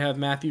think they have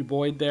Matthew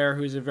Boyd there,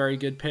 who's a very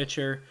good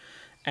pitcher,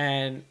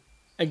 and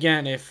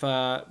again, if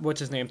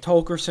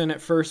Tolkerson at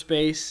first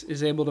base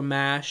is able to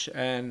mash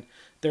and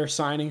their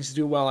signings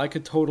do well, I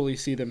could totally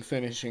see them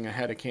finishing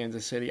ahead of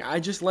Kansas City. I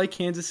just like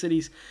Kansas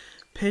City's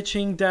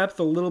pitching depth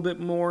a little bit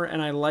more,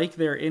 and I like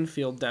their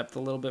infield depth a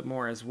little bit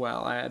more as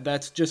well.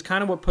 That's just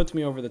kind of what puts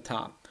me over the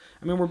top.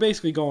 I mean, we're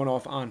basically going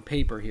off on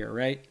paper here,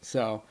 right?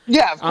 So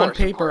yeah, of course, on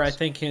paper, I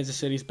think Kansas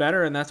City's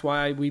better, and that's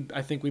why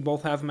I think we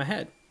both have them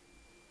ahead.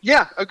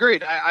 Yeah,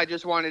 agreed. I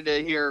just wanted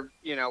to hear,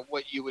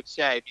 what you would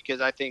say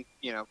because I think,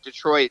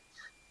 Detroit,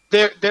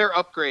 their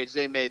upgrades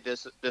they made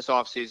this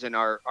offseason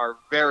are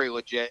very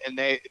legit, and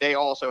they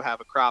also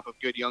have a crop of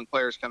good young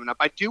players coming up.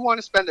 I do want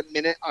to spend a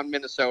minute on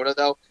Minnesota,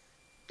 though,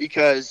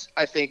 because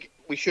I think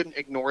we shouldn't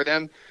ignore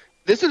them.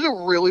 This is a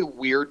really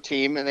weird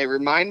team, and they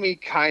remind me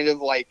kind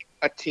of like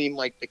a team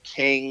like the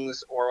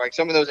Kings or like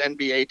some of those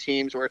NBA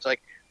teams where it's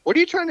like, what are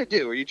you trying to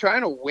do? Are you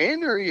trying to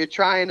win, or are you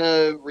trying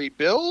to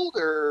rebuild,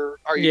 or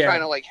are you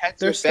trying to head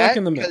to They're stuck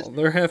in the middle.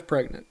 They're half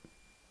pregnant.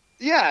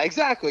 Yeah,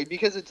 exactly.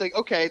 Because it's like,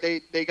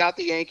 okay, they got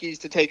the Yankees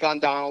to take on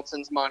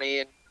Donaldson's money,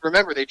 and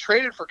remember they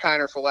traded for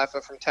Kiner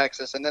Falefa from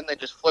Texas, and then they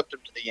just flipped him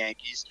to the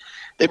Yankees.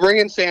 They bring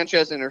in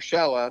Sanchez and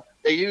Urshela.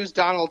 They use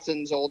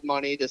Donaldson's old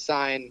money to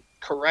sign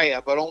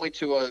Correa, but only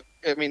to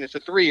it's a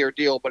 3-year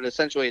deal, but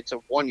essentially it's a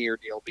 1-year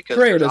deal because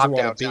Correa doesn't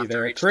want to be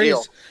there.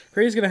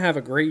 Correa's going to have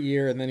a great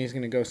year, and then he's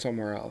going to go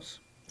somewhere else.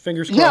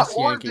 Fingers crossed,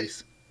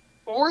 Yankees.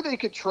 Or they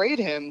could trade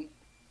him,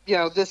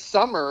 this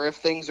summer if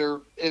things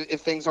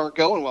aren't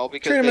going well.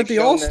 Because trade him at the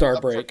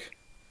All-Star break.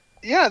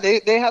 Yeah,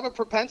 they have a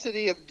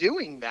propensity of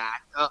doing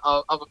that,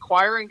 of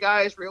acquiring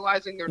guys,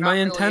 realizing they're not. My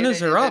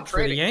antennas are up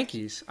for the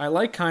Yankees. I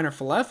like Kiner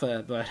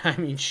Falefa, but I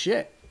mean,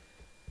 shit.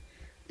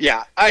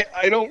 Yeah,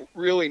 I don't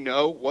really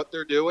know what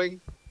they're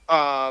doing.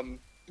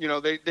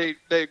 They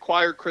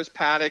acquired Chris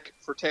Paddock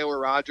for Taylor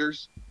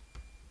Rogers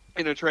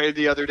in a trade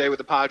the other day with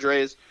the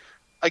Padres.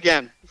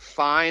 Again,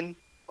 fine.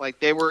 Like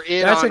they were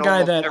in. That's on a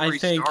guy that every I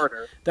think.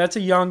 Starter. That's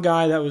a young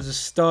guy that was a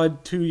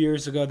stud 2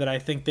 years ago that I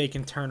think they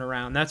can turn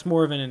around. That's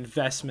more of an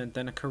investment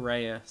than a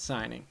Correa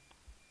signing.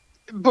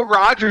 But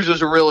Rogers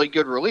is a really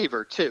good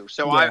reliever too,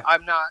 so yeah.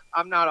 I'm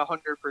not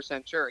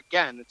 100% sure.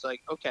 Again, it's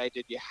like, okay,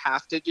 did you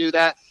have to do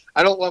that?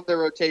 I don't love their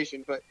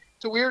rotation, but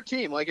it's a weird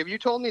team. Like if you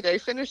told me they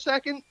finished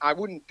second, I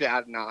wouldn't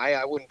bat an eye.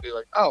 I wouldn't be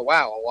like, oh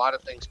wow, a lot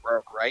of things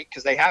broke, right?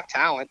 Because they have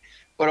talent.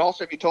 But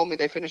also, if you told me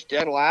they finished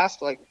dead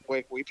last, like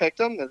we picked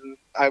them, then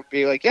I'd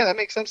be like, yeah, that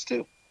makes sense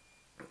too.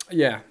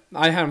 Yeah,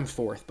 I had them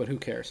fourth, but who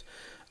cares?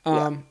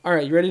 All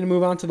right, you ready to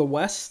move on to the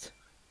West?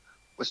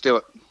 Let's do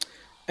it.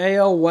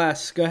 AL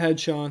West. Go ahead,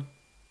 Sean.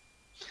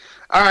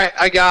 All right,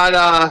 I got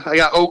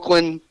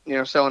Oakland,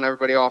 selling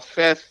everybody off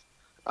fifth.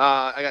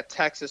 I got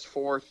Texas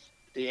fourth,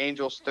 the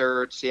Angels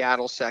third,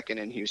 Seattle second,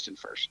 and Houston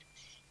first.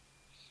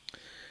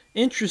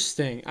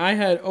 Interesting. I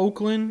had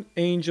Oakland,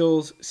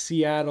 Angels,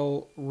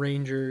 Seattle,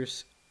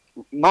 Rangers,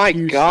 My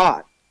Houston.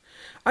 God.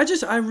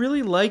 I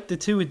really like the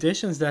two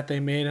additions that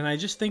they made, and I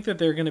just think that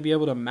they're going to be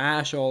able to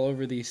mash all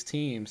over these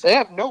teams. They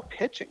have no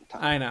pitching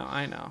time.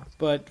 I know.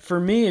 But for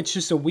me, it's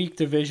just a weak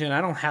division. I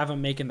don't have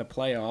them making the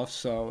playoffs.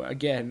 So,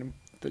 again,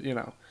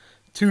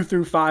 2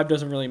 through 5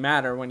 doesn't really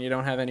matter when you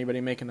don't have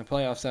anybody making the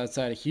playoffs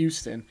outside of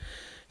Houston.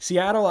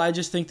 Seattle, I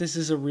just think this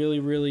is a really,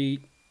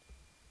 really.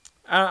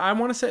 I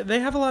want to say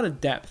they have a lot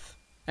of depth.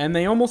 And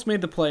they almost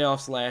made the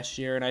playoffs last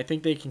year, and I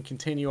think they can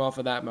continue off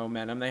of that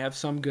momentum. They have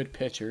some good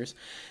pitchers.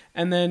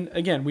 And then,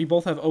 again, we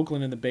both have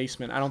Oakland in the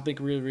basement. I don't think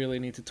we really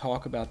need to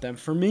talk about them.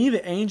 For me,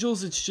 the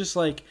Angels, it's just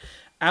like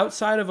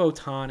outside of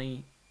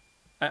Ohtani,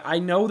 I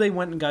know they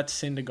went and got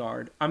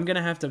Syndergaard. I'm going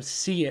to have to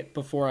see it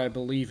before I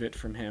believe it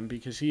from him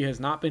because he has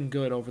not been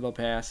good over the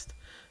past,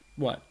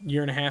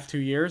 year and a half, 2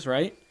 years,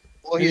 right?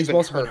 Well, And he's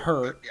also been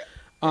hurt.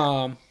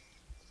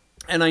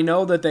 And I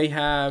know that they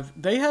have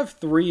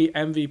 3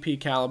 MVP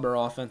caliber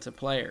offensive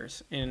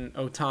players in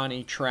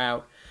Ohtani,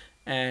 Trout,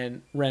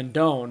 and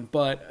Rendon,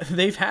 but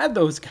they've had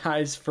those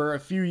guys for a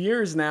few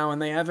years now, and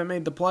they haven't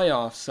made the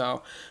playoffs.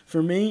 So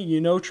for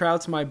me,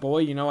 Trout's my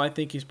boy. I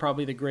think he's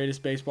probably the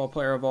greatest baseball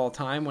player of all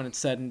time when it's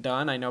said and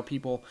done. I know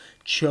people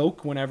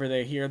choke whenever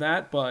they hear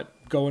that, but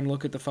go and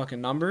look at the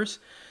fucking numbers.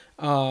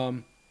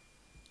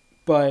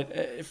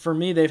 But for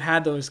me, they've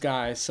had those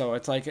guys, so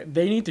it's like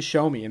they need to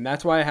show me, and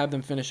that's why I have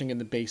them finishing in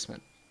the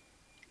basement.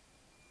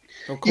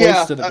 Or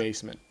close to the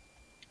basement.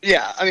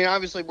 Yeah, I mean,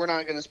 obviously, we're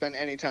not going to spend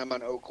any time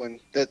on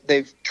Oakland. That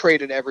they've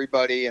traded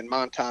everybody, and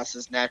Montas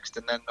is next,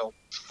 and then they'll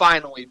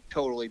finally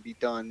totally be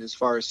done as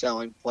far as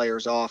selling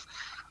players off.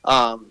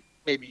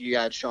 Maybe you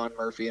add Sean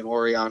Murphy and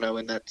Laureano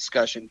in that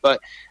discussion, but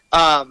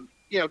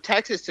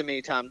Texas to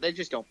me, Tom, they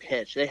just don't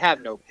pitch. They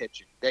have no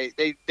pitching.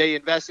 They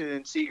invested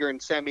in Seager and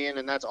Semien,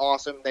 and that's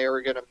awesome. They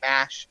were going to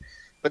mash,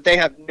 but they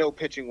have no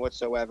pitching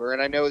whatsoever.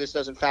 And I know this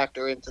doesn't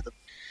factor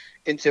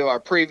into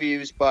our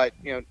previews, but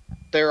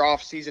their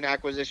off-season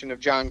acquisition of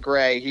John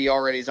Gray, he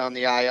already is on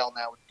the IL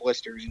now with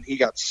blisters, and he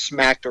got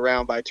smacked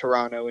around by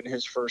Toronto in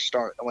his first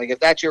start. I'm like, if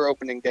that's your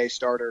opening day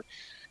starter,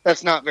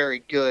 that's not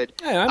very good.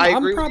 Yeah,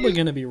 I'm probably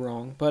going to be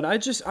wrong, but I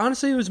just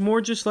honestly it was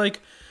more just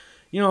like,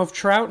 if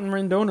Trout and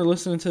Rendon are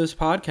listening to this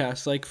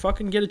podcast, like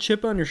fucking get a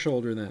chip on your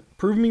shoulder then.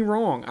 Prove me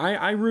wrong.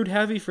 I root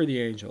heavy for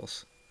the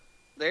Angels.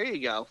 There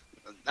you go.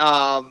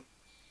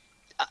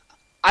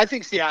 I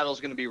think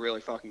Seattle's going to be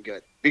really fucking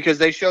good because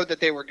they showed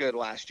that they were good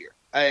last year.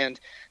 And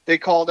they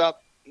called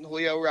up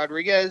Julio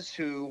Rodriguez,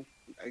 who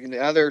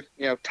another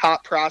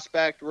top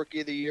prospect,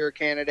 rookie of the year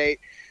candidate.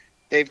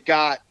 They've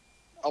got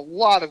a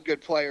lot of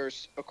good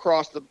players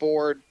across the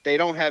board. They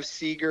don't have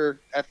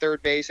Seager at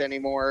third base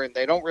anymore, and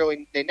they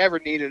never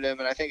needed him.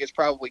 And I think it's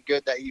probably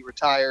good that he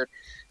retired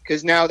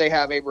because now they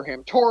have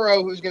Abraham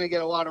Toro, who's going to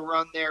get a lot of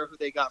run there, who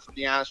they got from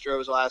the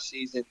Astros last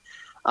season.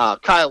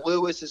 Kyle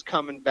Lewis is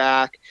coming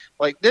back.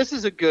 Like, this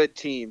is a good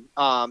team.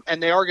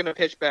 And they are going to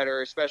pitch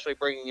better, especially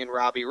bringing in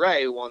Robbie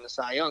Ray, who won the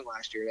Cy Young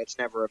last year. That's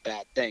never a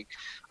bad thing.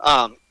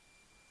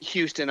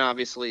 Houston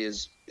obviously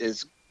is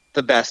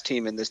the best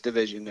team in this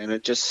division, and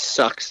it just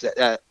sucks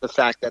that the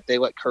fact that they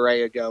let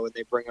Correa go and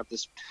they bring up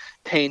this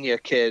Pena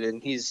kid,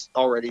 and he's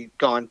already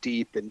gone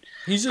deep, and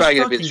he's probably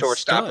going to be the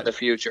shortstop of the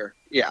future.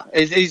 Yeah,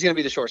 he's going to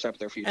be the shortstop of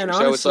their future. And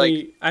honestly, so it's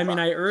like, I mean,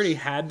 I already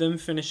had them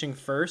finishing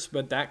first,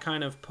 but that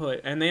kind of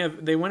and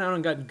they went out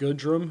and got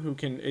Goodrum, who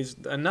is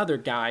another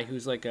guy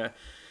who's like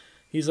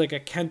he's like a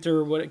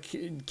Kenter,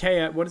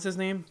 what is his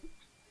name?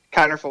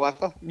 Kiner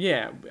Falefa?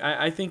 Yeah,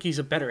 I think he's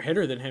a better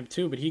hitter than him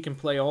too, but he can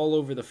play all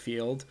over the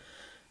field.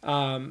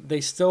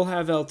 They still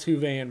have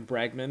Altuve and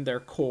Bregman,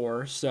 their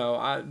core.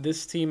 So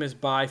this team is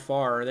by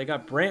far. They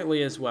got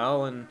Brantley as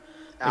well, and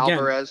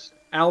again,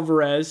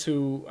 Alvarez,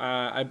 who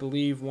I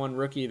believe won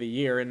Rookie of the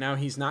Year, and now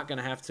he's not going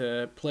to have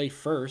to play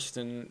first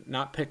and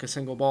not pick a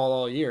single ball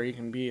all year. He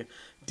can be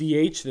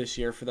DH this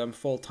year for them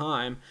full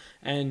time.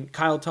 And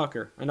Kyle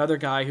Tucker, another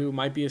guy who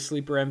might be a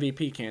sleeper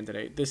MVP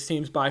candidate. This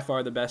team's by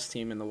far the best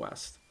team in the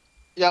West.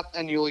 Yep,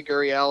 and Yuli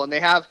Gurriel, and they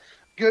have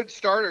good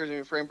starters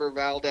in Framber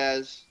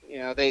Valdez.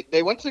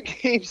 They went to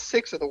Game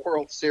 6 of the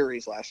World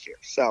Series last year.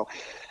 So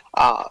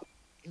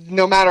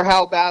no matter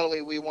how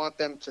badly we want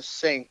them to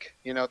sink,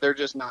 they're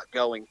just not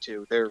going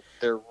to.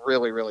 They're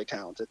really, really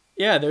talented.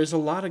 Yeah, there's a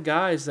lot of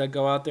guys that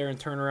go out there and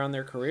turn around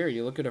their career.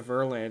 You look at a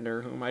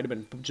Verlander, who might have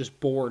been just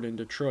bored in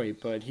Detroit,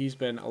 but he's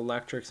been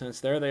electric since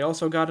there. They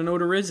also got an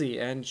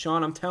Odorizzi. And,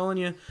 Sean, I'm telling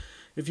you,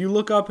 if you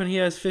look up and he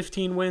has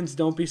 15 wins,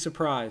 don't be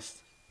surprised.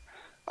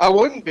 I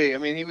wouldn't be. I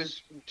mean, he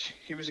was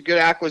a good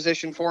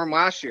acquisition for him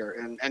last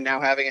year, and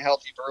now having a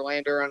healthy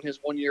Verlander on his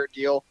 1-year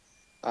deal,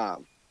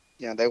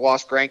 they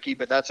lost Greinke,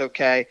 but that's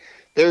okay.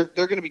 They're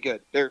going to be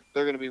good. They're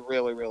going to be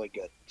really, really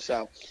good.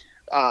 So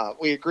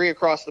we agree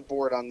across the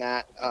board on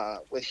that.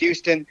 With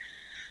Houston,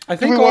 I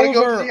think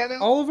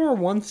all of our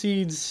 1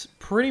 seeds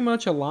pretty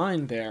much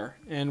aligned there,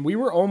 and we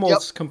were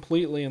almost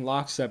completely in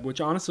lockstep. Which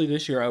honestly,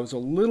 this year I was a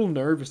little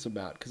nervous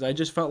about because I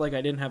just felt like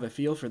I didn't have a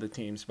feel for the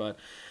teams, but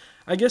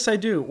I guess I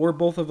do, or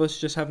both of us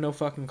just have no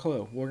fucking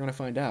clue. We're going to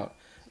find out.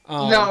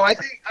 No, I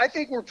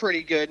think we're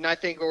pretty good, and I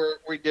think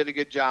we did a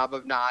good job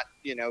of not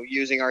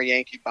using our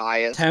Yankee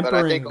bias. But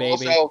I think Tempering,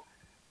 baby. also,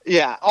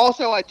 yeah,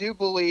 also I do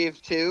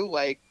believe too,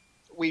 like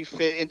we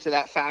fit into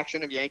that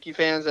faction of Yankee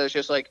fans that's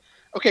just like,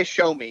 okay,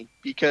 show me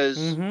because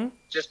Mm-hmm.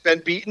 just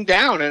been beaten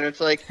down, and it's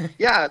like,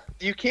 yeah,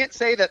 you can't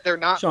say that they're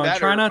not Sean, try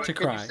better, not to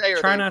but can you cry. say are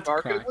Try they not to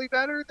cry. marketably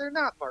better? They're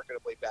not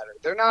marketably better.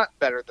 They're not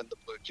better than the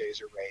Blue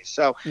Jays or Rays.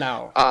 So,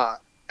 No.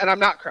 and I'm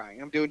not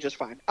crying. I'm doing just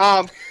fine.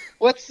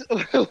 Let's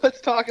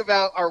let's talk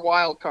about our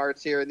wild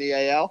cards here in the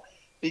AL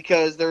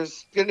because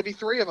there's going to be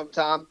three of them,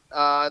 Tom.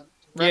 Yeah,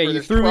 Remember, you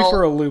there's threw me 12.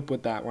 for a loop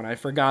with that one. I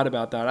forgot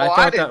about that. I Oh, I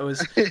thought that didn't.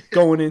 was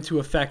going into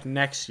effect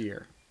next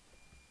year.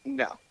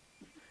 No.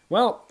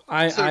 Well, So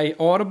I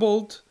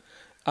audibled.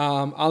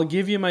 I'll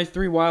give you my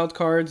 3 wild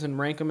cards and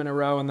rank them in a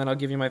row, and then I'll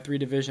give you my 3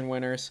 division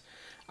winners.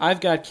 I've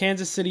got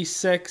Kansas City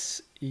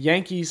 6,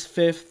 Yankees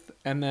 5th,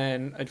 and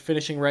then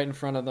finishing right in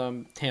front of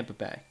them, Tampa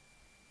Bay.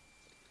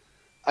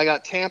 I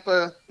got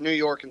Tampa, New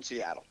York, and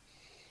Seattle.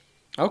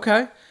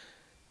 Okay.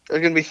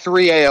 There's going to be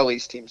 3 AL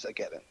East teams that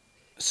get it.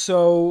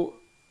 So,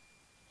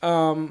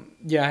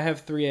 yeah, I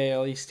have 3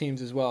 AL East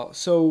teams as well.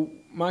 So,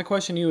 my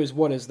question to you is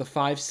what is the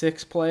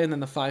 5-6 play, and then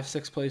the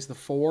 5-6 plays the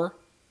 4?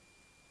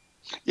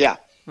 Yeah.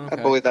 I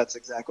Okay. believe that's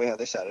exactly how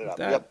they set it up.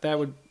 Yep. That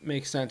would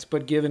make sense,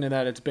 but given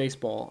that it's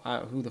baseball,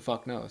 who the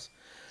fuck knows?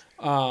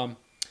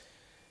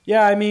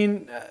 Yeah, I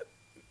mean,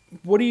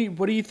 what do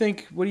you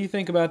think? What do you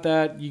think about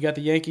that? You got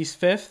the Yankees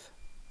 5th.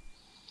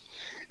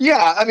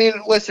 Yeah, I mean,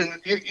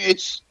 listen,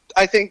 it's.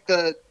 I think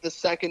the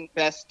second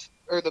best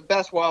or the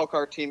best wild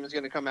card team is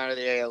going to come out of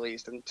the AL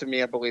East, and to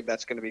me, I believe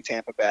that's going to be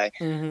Tampa Bay.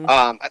 Mm-hmm.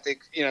 I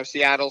think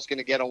Seattle's going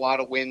to get a lot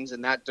of wins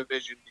in that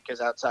division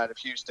because outside of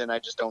Houston, I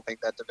just don't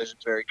think that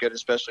division's very good.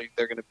 Especially if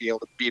they're going to be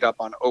able to beat up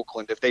on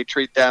Oakland. If they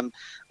treat them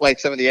like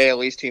some of the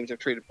AL East teams have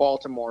treated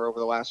Baltimore over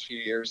the last few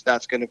years,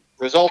 that's going to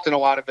result in a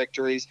lot of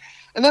victories.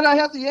 And then I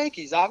have the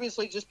Yankees,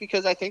 obviously, just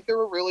because I think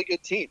they're a really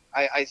good team.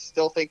 I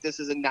still think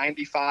this is a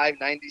 95,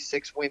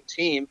 96 win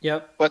team.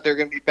 Yep. But they're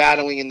going to be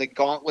battling in the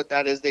gauntlet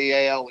that is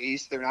the AL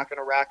East. They're not going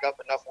to rack up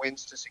enough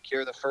wins to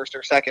secure the first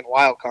or second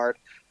wild card,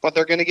 but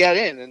they're going to get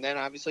in. And then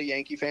obviously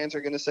Yankee fans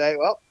are going to say,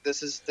 "Well,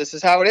 this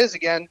is how it is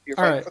again. You're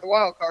fighting for the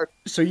wild card."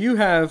 So you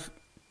have,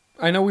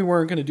 I know we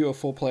weren't going to do a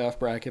full playoff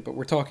bracket, but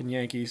we're talking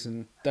Yankees,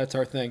 and that's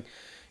our thing.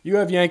 You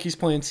have Yankees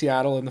playing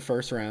Seattle in the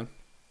first round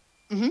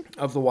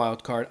of the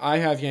wild card. I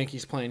have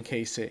Yankees playing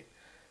KC.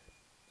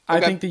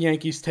 I think the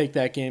Yankees take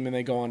that game and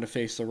they go on to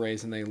face the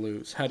Rays and they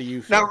lose. How do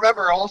you feel? Now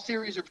remember, all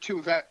series are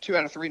two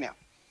out of 3 now.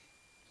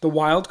 The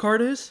wild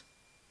card is?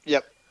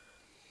 Yep.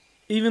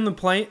 Even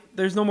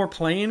there's no more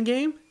play-in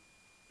game?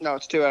 No,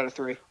 it's 2 out of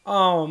 3.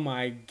 Oh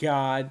my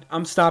God!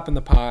 I'm stopping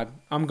the pod.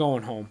 I'm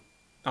going home.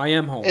 I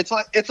am home. It's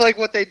like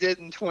what they did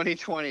in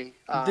 2020.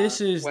 This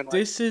is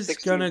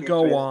gonna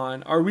go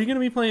on. Are we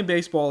gonna be playing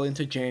baseball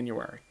into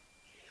January?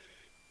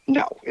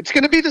 No, it's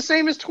gonna be the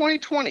same as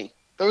 2020.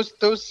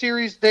 Those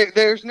series,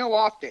 there's no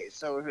off days,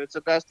 so if it's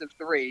a best of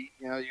 3,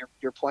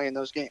 you're playing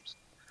those games,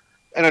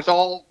 and it's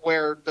all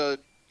where the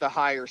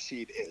higher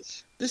seed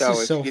is. This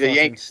is so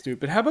fucking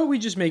stupid. How about we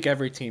just make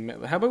every team?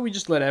 How about we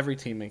just let every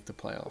team make the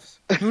playoffs?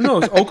 Who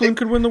knows? Oakland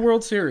could win the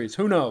World Series.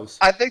 Who knows?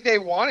 I think they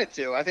wanted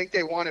to. I think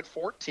they wanted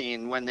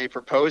 14 when they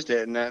proposed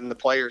it, and then the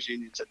players'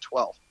 union said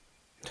 12.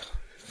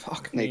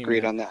 Fuck and they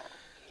agreed on that.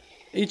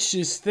 It's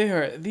just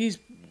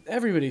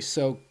everybody's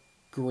so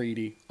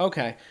greedy.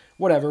 Okay,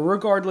 whatever.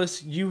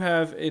 Regardless, you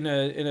have in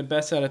a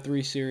best out of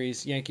 3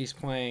 series, Yankees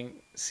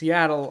playing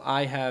Seattle.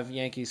 I have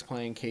Yankees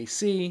playing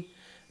KC.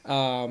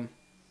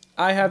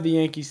 I have the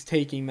Yankees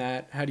taking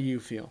that. How do you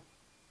feel?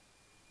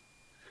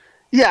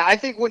 Yeah, I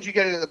think once you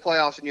get into the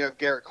playoffs and you have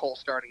Garrett Cole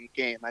starting a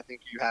game, I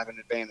think you have an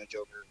advantage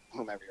over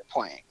whomever you're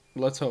playing.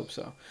 Let's hope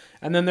so.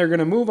 And then they're going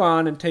to move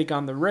on and take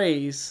on the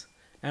Rays,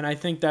 and I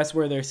think that's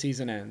where their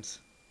season ends.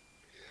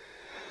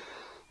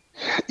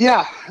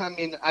 Yeah, I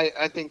mean,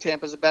 I think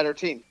Tampa's a better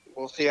team.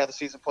 We'll see how the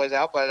season plays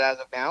out, but as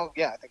of now,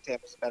 yeah, I think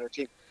Tampa's a better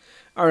team.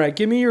 All right,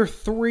 give me your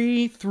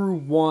 3 through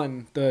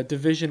 1, the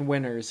division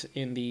winners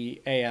in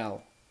the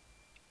AL.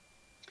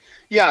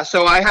 Yeah,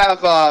 so I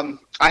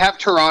have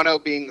Toronto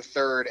being the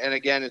 3rd, and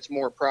again, it's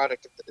more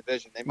product of the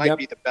division. They might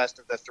be the best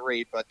of the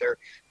 3, but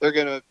they're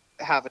going to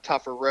have a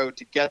tougher road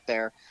to get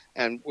there,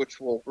 and which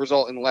will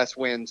result in less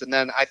wins. And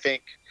then I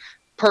think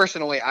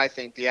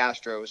the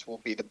Astros will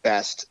be the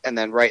best, and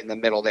then right in the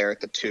middle there at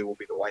the 2 will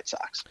be the White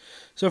Sox.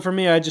 So for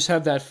me, I just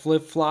have that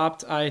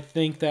flip-flopped. I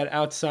think that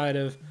outside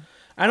of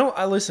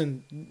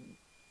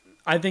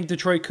I think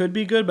Detroit could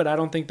be good, but I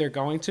don't think they're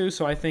going to.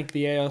 So I think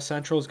the AL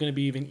Central is going to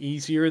be even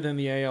easier than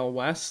the AL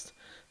West.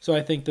 So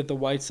I think that the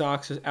White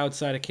Sox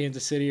outside of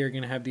Kansas City are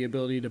going to have the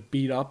ability to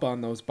beat up on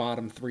those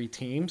bottom 3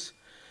 teams.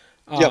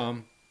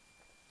 Yep.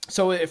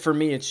 So for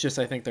me, it's just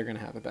I think they're going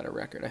to have a better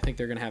record. I think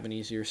they're going to have an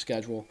easier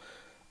schedule.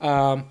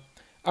 All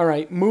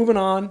right, moving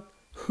on.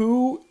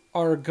 Who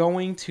are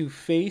going to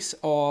face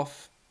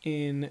off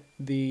in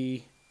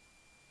the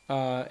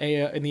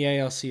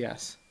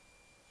ALCS?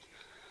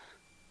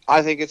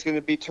 I think it's going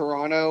to be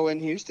Toronto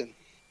and Houston.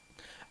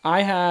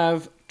 I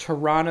have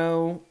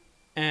Toronto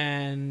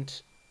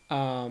and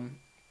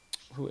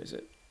who is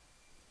it?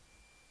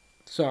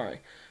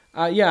 Sorry.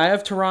 Yeah, I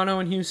have Toronto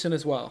and Houston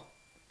as well.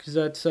 Because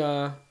that's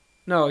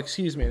no,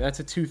 excuse me, that's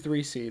a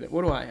 2-3 seed.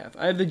 What do I have?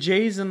 I have the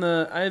Jays and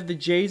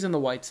the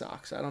White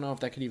Sox. I don't know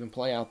if that could even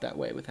play out that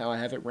way with how I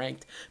have it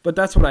ranked, but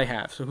that's what I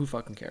have. So who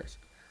fucking cares?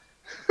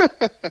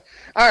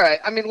 All right.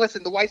 I mean,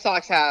 listen, the White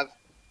Sox have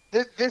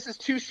this is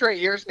 2 straight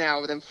years now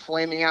with them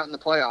flaming out in the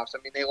playoffs.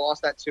 I mean, they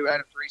lost that 2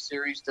 out of 3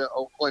 series to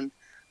Oakland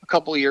a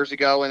couple of years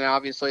ago, and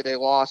obviously they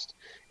lost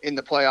in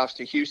the playoffs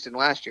to Houston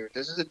last year.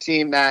 This is a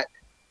team that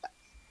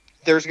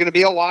there's going to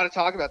be a lot of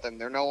talk about them.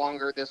 They're no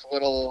longer this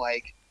little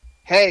like,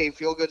 hey,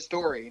 feel good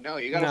story. No,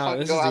 you got to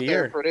fucking go out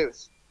there and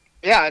produce.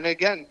 Yeah, and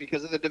again,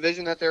 because of the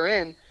division that they're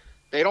in,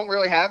 they don't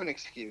really have an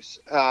excuse.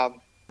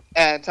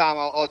 And Tom,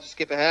 I'll just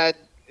skip ahead.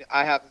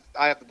 I have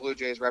the Blue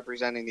Jays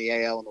representing the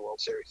AL in the World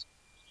Series.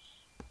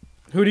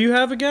 Who do you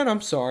have again?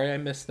 I'm sorry, I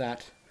missed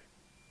that.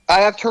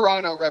 I have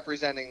Toronto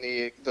representing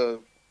the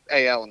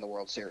AL in the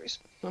World Series.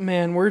 Oh,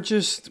 man,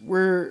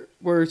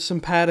 we're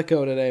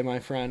simpatico today, my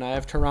friend. I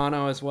have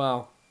Toronto as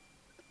well.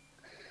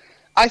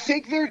 I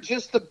think they're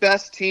just the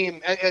best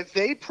team. If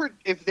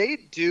they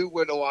do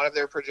what a lot of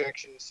their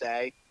projections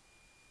say,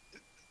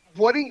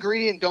 what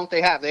ingredient don't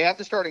they have? They have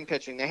the starting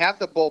pitching. They have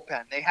the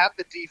bullpen. They have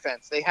the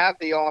defense. They have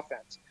the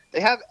offense.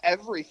 They have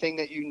everything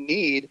that you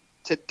need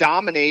to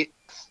dominate.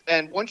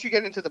 And once you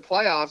get into the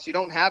playoffs, you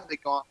don't have the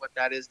gauntlet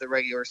that is the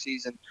regular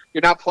season.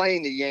 You're not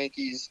playing the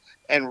Yankees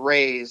and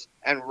Rays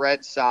and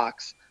Red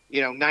Sox,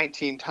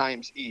 19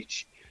 times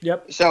each.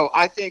 Yep. So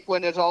I think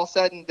when it's all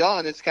said and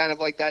done, it's kind of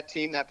like that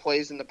team that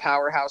plays in the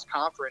powerhouse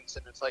conference,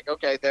 and it's like,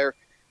 okay,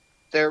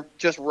 they're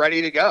just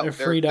ready to go. They're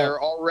freed up.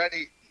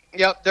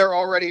 They're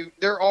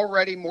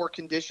already more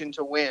conditioned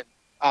to win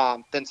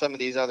than some of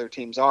these other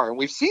teams are, and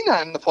we've seen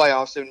that in the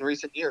playoffs in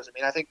recent years. I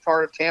mean, I think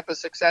part of Tampa's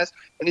success,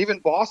 and even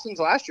Boston's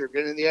last year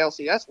getting in the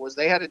ALCS, was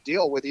they had to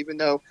deal with, even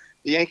though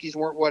the Yankees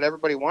weren't what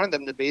everybody wanted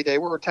them to be, they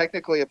were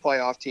technically a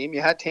playoff team.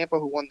 You had Tampa,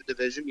 who won the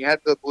division. You had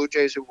the Blue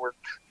Jays, who were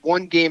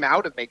 1 game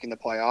out of making the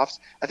playoffs.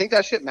 I think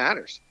that shit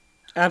matters.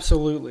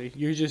 Absolutely.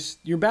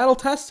 You're battle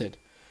tested.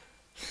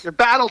 You're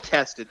battle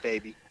tested,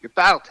 baby. You're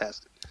battle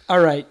tested.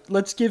 All right,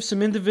 let's give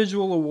some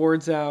individual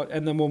awards out,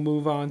 and then we'll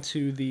move on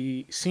to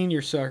the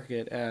senior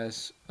circuit,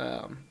 as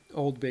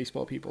old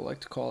baseball people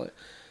like to call it.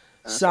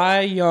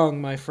 Cy Young,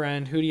 my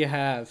friend, who do you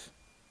have?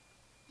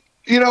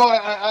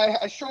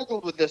 I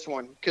struggled with this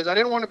one because I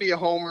didn't want to be a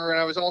homer, and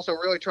I was also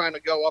really trying to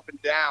go up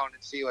and down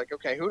and see, like,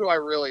 okay, who do I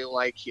really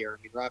like here?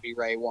 I mean, Robbie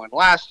Ray won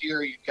last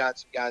year. You've got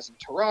some guys in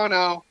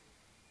Toronto.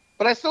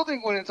 But I still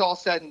think when it's all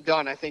said and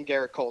done, I think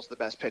Garrett Cole's the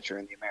best pitcher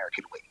in the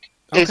American League.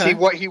 Okay. Is he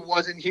what he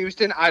was in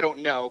Houston? I don't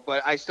know.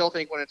 But I still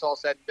think when it's all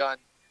said and done,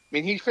 I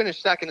mean, he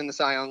finished second in the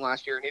Cy Young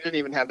last year, and he didn't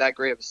even have that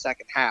great of a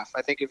second half.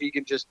 I think if he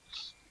can just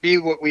be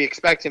what we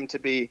expect him to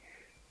be,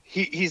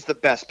 he's the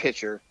best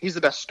pitcher. He's the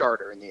best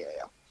starter in the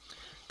AL.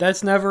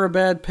 That's never a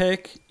bad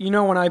pick.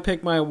 When I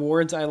pick my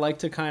awards, I like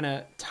to kind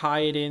of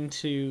tie it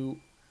into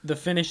the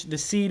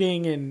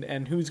seeding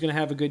and who's going to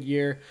have a good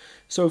year.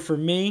 So for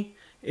me,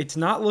 it's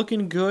not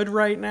looking good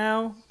right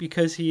now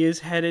because he is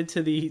headed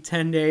to the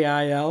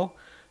 10-day IL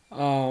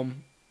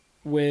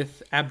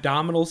with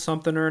abdominal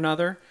something or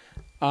another.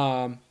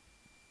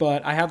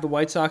 But I have the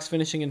White Sox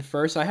finishing in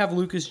first. I have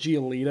Lucas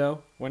Giolito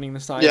winning the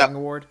Cy Young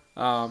Award.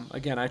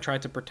 Again, I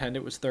tried to pretend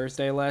it was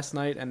Thursday last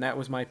night, and that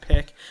was my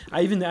pick.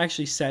 I even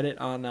actually said it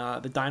on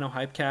the Dino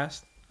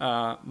Hypecast.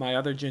 My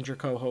other Ginger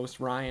co-host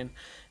Ryan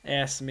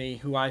asked me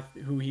who I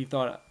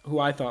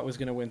thought was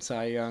going to win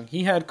Cy Young.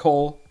 He had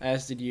Cole,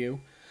 as did you,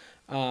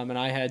 and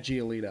I had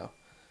Giolito.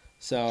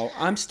 So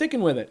I'm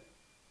sticking with it.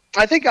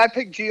 I think I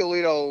picked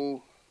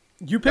Giolito.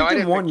 You picked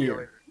him 1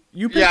 year.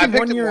 You picked him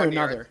 1 year or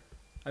another,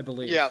 I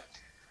believe.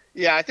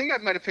 Yeah, I think I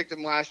might have picked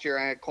him last year.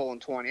 I had Cole in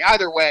 20.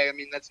 Either way, I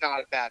mean, that's not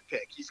a bad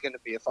pick. He's going to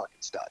be a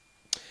fucking stud.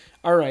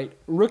 All right,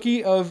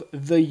 Rookie of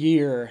the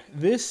Year.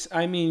 This,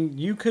 I mean,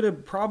 you could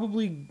have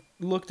probably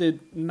looked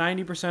at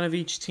 90% of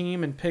each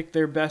team and picked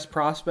their best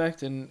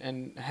prospect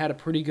and had a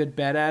pretty good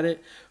bet at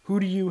it.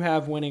 Who do you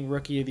have winning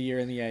Rookie of the Year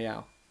in the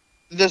AL?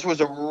 This was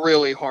a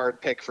really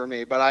hard pick for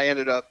me, but I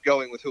ended up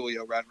going with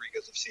Julio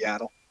Rodriguez of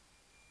Seattle.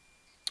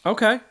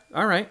 Okay,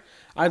 all right.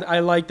 I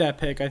like that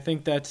pick. I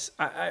think that's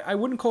I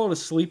wouldn't call it a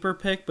sleeper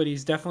pick, but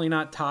he's definitely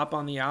not top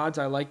on the odds.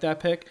 I like that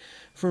pick.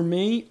 For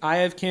me, I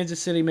have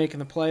Kansas City making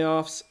the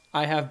playoffs.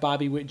 I have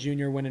Bobby Witt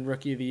Jr. winning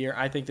Rookie of the Year.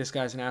 I think this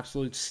guy's an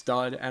absolute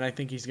stud, and I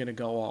think he's going to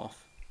go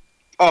off.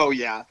 Oh,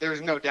 yeah.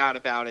 There's no doubt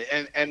about it.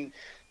 And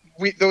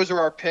those are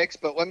our picks,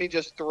 but let me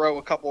just throw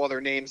a couple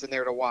other names in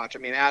there to watch. I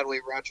mean, Adley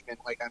Rutschman,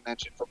 like I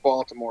mentioned, for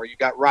Baltimore. You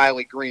got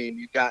Riley Green.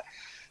 You've got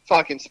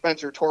fucking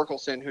Spencer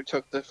Torkelson, who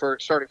took the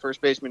starting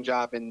first baseman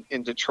job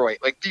in Detroit.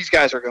 Like, these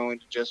guys are going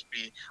to just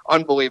be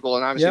unbelievable.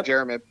 And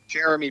obviously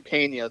Jeremy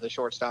Pena, the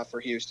shortstop for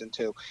Houston,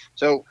 too.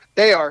 So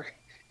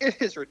it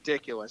is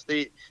ridiculous.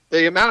 The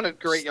amount of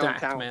great young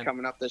talent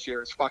coming up this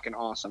year is fucking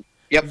awesome.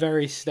 Yep.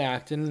 Very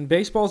stacked. And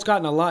baseball's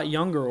gotten a lot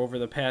younger over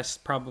the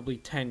past probably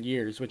 10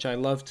 years, which I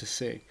love to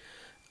see.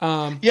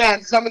 Yeah,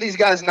 and some of these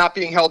guys not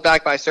being held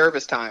back by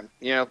service time.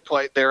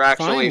 They're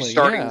actually Finally,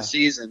 starting yeah. the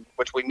season,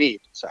 which we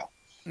need. So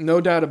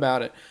No doubt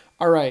about it.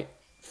 All right.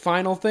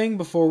 Final thing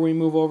before we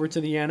move over to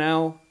the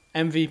NL,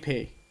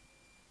 MVP.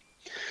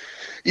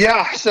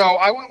 yeah, so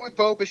I went with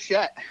Bo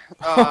Bichette.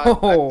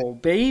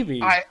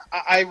 Baby.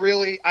 I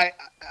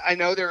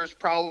know there's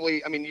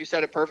probably, I mean, you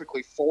said it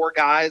perfectly, 4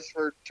 guys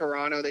for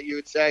Toronto that you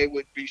would say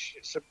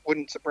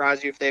wouldn't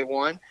surprise you if they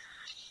won.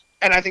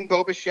 And I think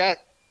Bo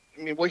Bichette,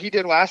 I mean, what he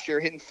did last year,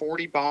 hitting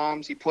 40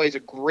 bombs, he plays a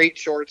great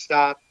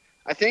shortstop.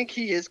 I think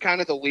he is kind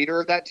of the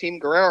leader of that team.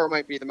 Guerrero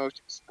might be the most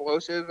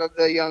explosive of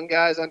the young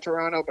guys on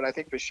Toronto, but I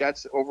think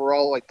Bichette's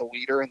overall like the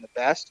leader and the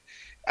best.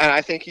 And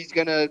I think he's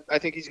gonna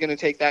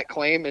take that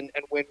claim and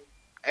win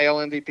AL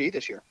MVP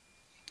this year.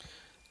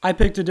 I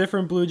picked a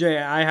different Blue Jay.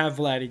 I have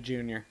Vladdy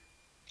Jr.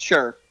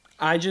 Sure.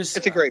 It's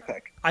a great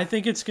pick. I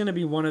think it's going to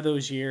be one of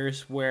those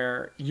years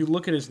where you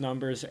look at his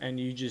numbers and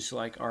you just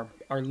like are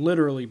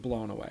literally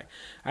blown away.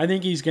 I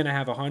think he's going to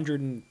have 100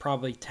 and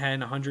probably 10,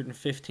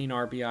 115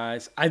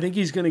 RBIs. I think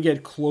he's going to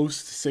get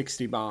close to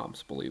 60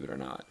 bombs, believe it or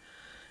not.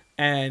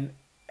 And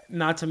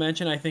not to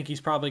mention, I think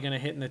he's probably going to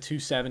hit in the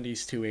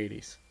 270s,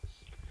 280s.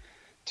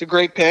 It's a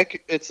great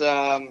pick. It's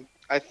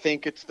I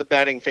think it's the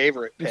betting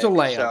favorite pick. It's a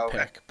layup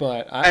pick,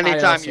 but I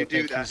also think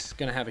he's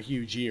going to have a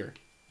huge year.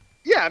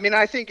 Yeah, I mean,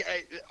 I think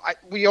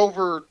we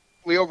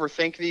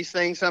overthink these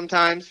things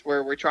sometimes,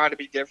 where we try to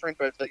be different.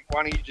 But it's like,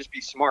 why don't you just be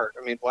smart?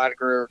 I mean,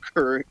 Vladimir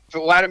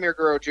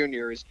Guerrero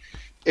Jr. is,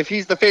 if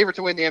he's the favorite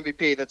to win the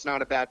MVP, that's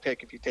not a bad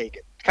pick if you take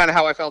it. It's kind of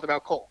how I felt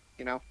about Cole,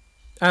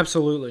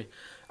 Absolutely.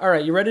 All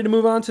right, you ready to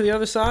move on to the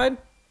other side?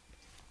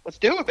 Let's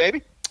do it,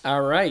 baby.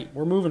 All right,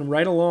 we're moving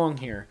right along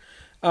here.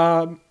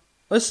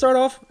 Let's start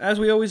off, as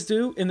we always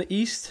do, in the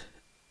East,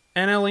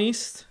 NL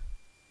East.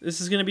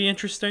 This is going to be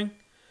interesting.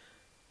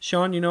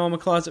 Sean, you know I'm a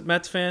closet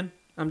Mets fan.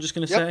 I'm just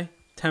going to say,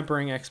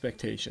 tempering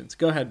expectations.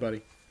 Go ahead,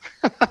 buddy.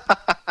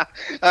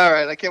 All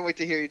right, I can't wait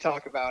to hear you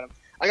talk about them.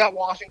 I got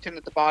Washington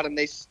at the bottom.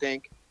 They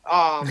stink.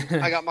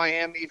 I got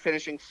Miami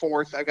finishing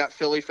 4th. I've got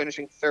Philly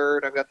finishing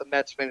 3rd. I've got the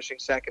Mets finishing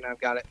 2nd. I've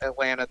got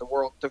Atlanta,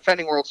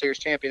 defending World Series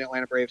champion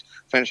Atlanta Braves,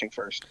 finishing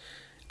 1st.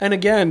 And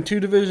again,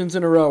 2 divisions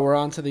in a row. We're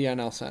on to the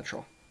NL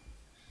Central.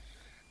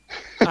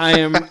 I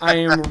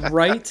am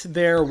right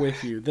there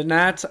with you. The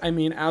Nats, I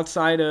mean,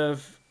 outside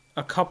of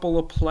a couple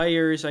of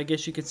players, I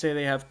guess you could say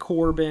they have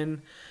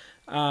Corbin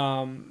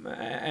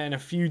and a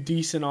few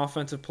decent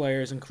offensive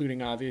players,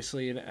 including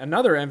obviously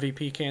another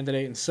MVP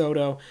candidate in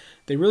Soto.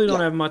 They really don't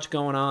have much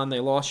going on. They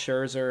lost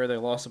Scherzer. They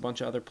lost a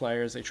bunch of other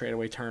players. They traded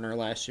away Turner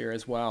last year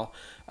as well.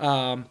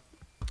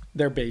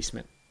 Their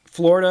basement.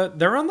 Florida,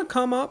 they're on the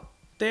come up.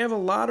 They have a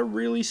lot of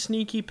really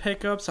sneaky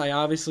pickups. I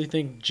obviously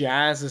think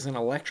Jazz is an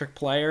electric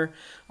player,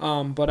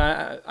 but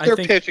I think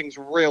their pitching's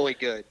really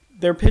good.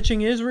 Their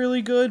pitching is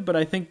really good, but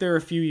I think they're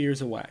a few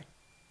years away.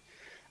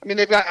 I mean,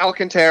 they've got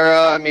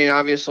Alcantara. I mean,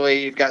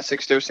 obviously, you've got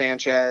Sixto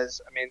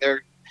Sanchez. I mean,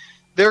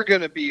 they're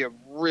going to be a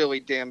really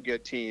damn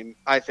good team,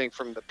 I think,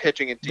 from the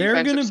pitching and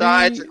defensive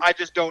sides. I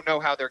just don't know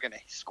how they're going to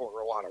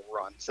score a lot of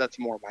runs. That's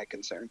more my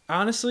concern.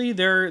 Honestly,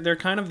 they're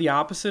kind of the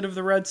opposite of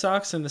the Red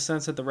Sox in the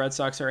sense that the Red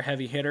Sox are a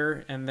heavy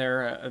hitter and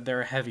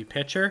they're a heavy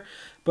pitcher,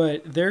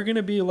 but they're going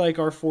to be like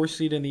our 4th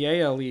seed in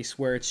the AL East,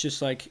 where it's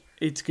just like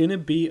it's going to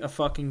be a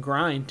fucking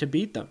grind to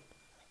beat them.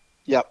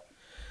 Yep.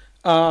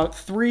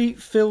 3,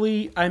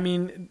 Philly, I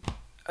mean,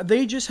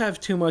 they just have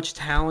too much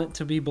talent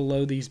to be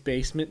below these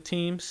basement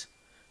teams.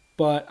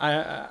 But,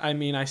 I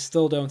mean, I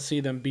still don't see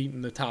them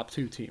beating the top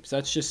 2 teams.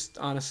 That's just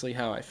honestly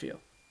how I feel.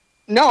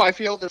 No, I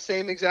feel the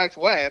same exact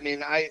way. I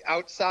mean,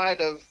 outside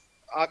of,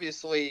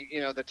 obviously,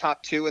 the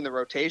top 2 in the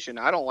rotation,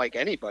 I don't like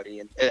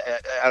anybody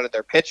out of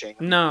their pitching.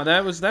 No,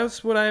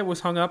 that's what I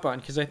was hung up on,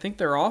 because I think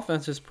their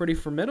offense is pretty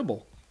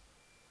formidable.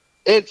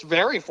 It's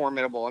very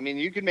formidable. I mean,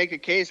 you could make a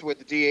case with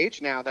the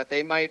DH now that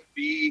they might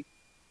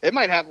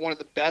have one of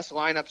the best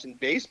lineups in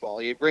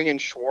baseball. You bring in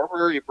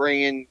Schwarber, you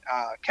bring in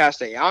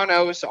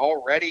Castellanos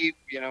already,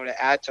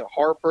 to add to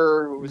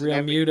Harper, who was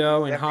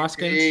Realmuto and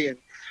Hoskins.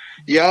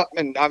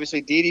 And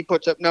obviously Didi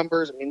puts up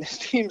numbers. I mean, this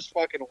team's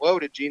fucking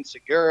loaded. Gene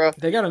Segura.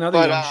 They got another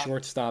young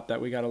shortstop that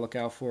we got to look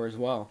out for as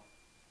well.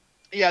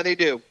 Yeah, they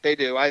do.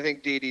 I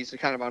think Didi's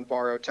kind of on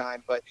borrowed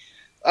time, but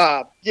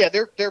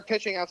their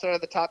pitching outside of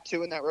the top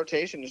 2 in that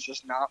rotation is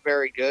just not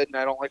very good, and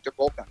I don't like their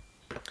bullpen.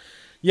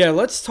 Yeah,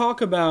 let's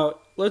talk about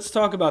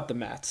the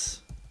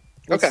Mets.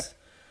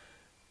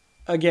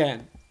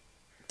 Again,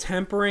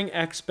 tempering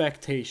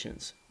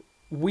expectations.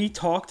 We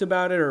talked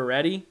about it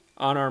already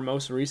on our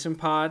most recent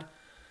pod.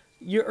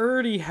 You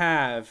already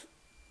have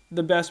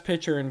the best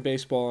pitcher in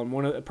baseball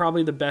and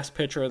probably the best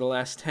pitcher of the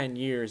last 10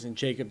 years in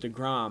Jacob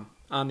deGrom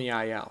on the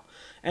IL.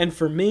 And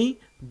for me,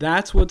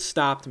 that's what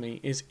stopped me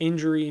is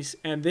injuries,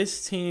 and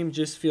this team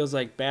just feels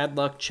like bad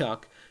luck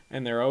Chuck,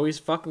 and they're always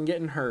fucking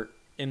getting hurt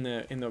in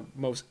the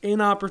most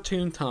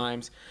inopportune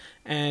times.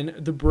 And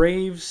the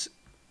Braves,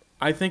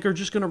 I think, are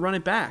just going to run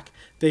it back.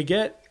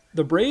 The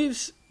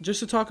Braves,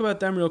 just to talk about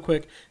them real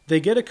quick, they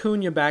get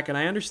Acuna back, and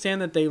I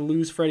understand that they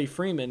lose Freddie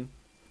Freeman,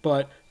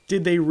 but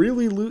did they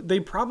really lose? They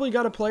probably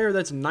got a player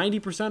that's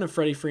 90% of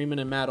Freddie Freeman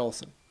and Matt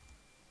Olson.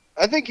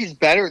 I think he's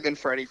better than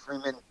Freddie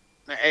Freeman.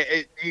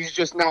 He's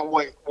just not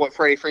what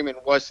Freddie Freeman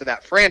was to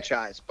that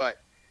franchise. But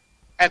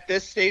at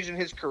this stage in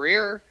his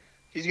career,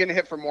 he's going to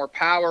hit for more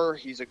power.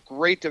 He's a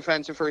great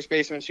defensive first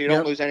baseman, so you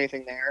don't lose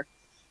anything there.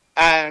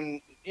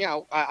 And,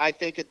 I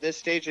think at this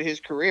stage of his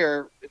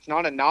career, it's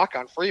not a knock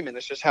on Freeman.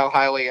 It's just how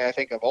highly I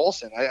think of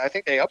Olson. I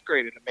think they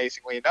upgraded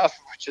amazingly enough,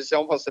 which is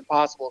almost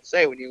impossible to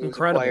say when you lose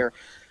a player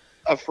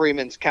of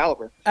Freeman's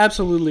caliber.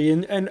 Absolutely.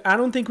 And I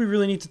don't think we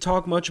really need to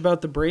talk much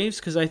about the Braves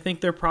because I think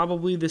they're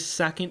probably the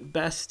second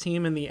best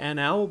team in the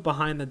NL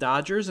behind the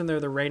Dodgers, and they're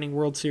the reigning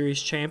World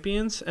Series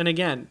champions. And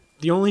again,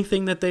 the only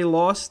thing that they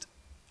lost,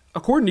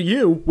 according to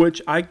you,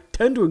 which I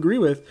tend to agree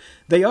with,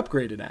 they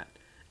upgraded at.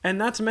 And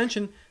not to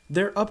mention,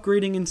 they're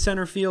upgrading in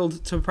center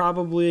field to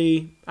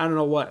probably,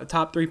 a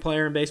top 3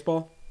 player in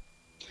baseball.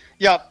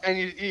 Yeah,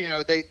 and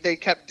they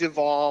kept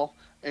Duvall,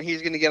 and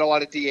he's going to get a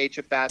lot of DH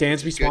at bats.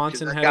 Dansby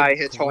Swanson had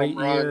a great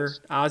year.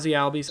 Ozzie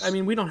Albies. I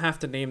mean, we don't have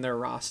to name their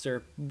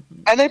roster.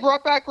 And they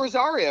brought back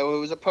Rosario,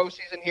 who was a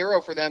postseason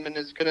hero for them and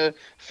is going to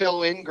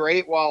fill in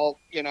great while,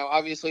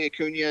 obviously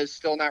Acuna is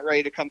still not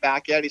ready to come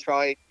back yet. He's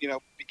probably,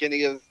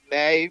 beginning of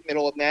May,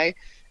 middle of May.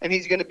 And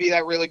he's going to be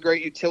that really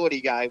great utility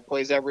guy who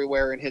plays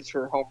everywhere and hits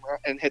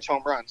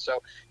home runs.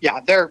 So, yeah,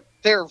 they're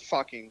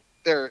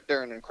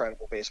an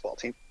incredible baseball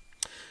team.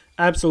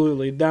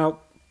 Absolutely.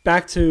 Now,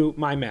 back to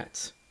my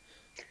Mets.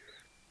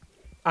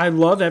 I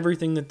love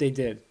everything that they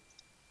did.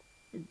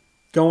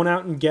 Going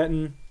out and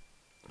getting...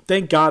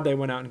 Thank God they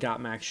went out and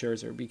got Max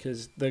Scherzer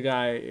because the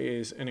guy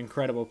is an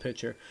incredible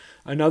pitcher.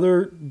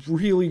 Another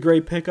really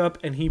great pickup,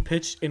 and he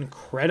pitched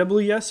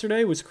incredibly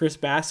yesterday, was Chris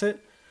Bassett.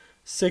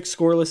 6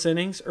 scoreless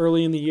innings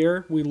early in the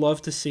year. We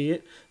love to see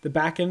it. The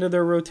back end of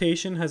their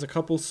rotation has a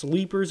couple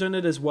sleepers in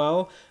it as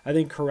well. I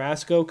think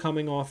Carrasco,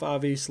 coming off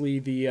obviously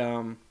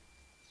the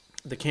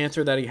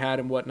cancer that he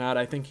had and whatnot,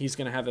 I think he's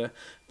going to have a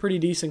pretty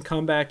decent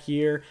comeback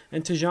year.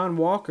 And Tejan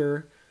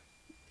Walker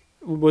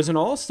was an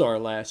all-star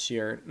last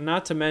year.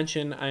 Not to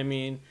mention, I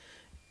mean,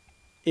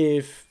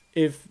 if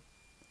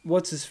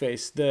what's his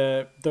face?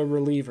 The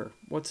reliever.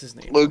 What's his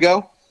name?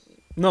 Lugo?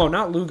 No,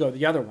 not Lugo.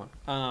 The other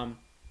one.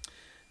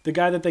 The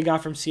guy that they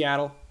got from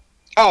Seattle.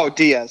 Oh,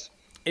 Diaz.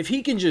 If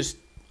he can just...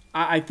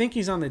 I think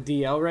he's on the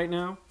DL right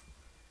now.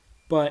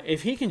 But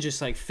if he can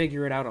just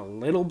figure it out a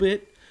little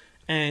bit,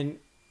 and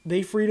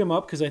they freed him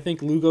up because I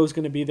think Lugo's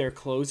going to be their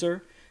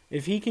closer.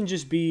 If he can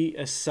just be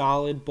a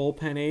solid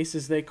bullpen ace,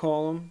 as they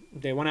call him,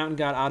 they went out and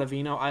got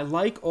Ottavino. I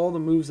like all the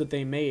moves that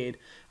they made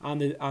on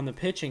the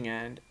pitching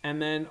end. And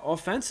then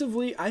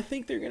offensively, I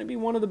think they're going to be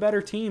one of the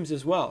better teams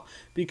as well.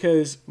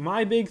 Because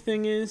my big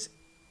thing is,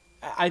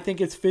 I think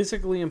it's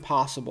physically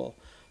impossible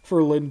for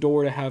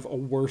Lindor to have a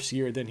worse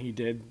year than he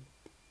did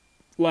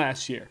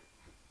last year.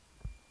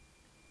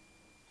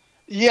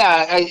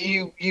 Yeah,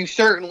 you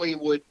certainly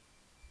would.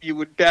 You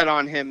would bet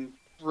on him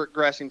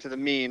regressing to the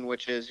mean,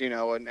 which is an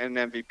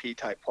MVP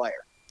type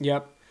player.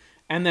 Yep,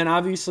 and then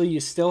obviously you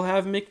still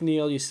have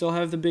McNeil. You still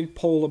have the big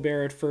polar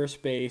bear at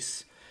first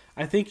base.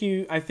 I think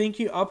you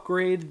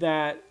upgrade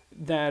that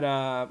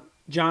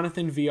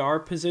Jonathan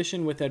VR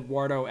position with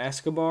Eduardo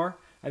Escobar.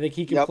 I think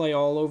he can play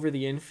all over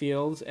the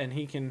infield, and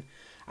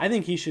I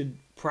think he should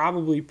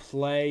probably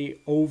play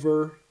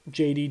over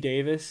J.D.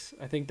 Davis.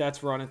 I think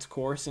that's run its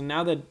course. And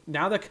now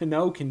that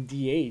Cano can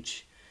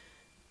DH,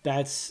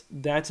 that's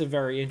a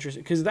very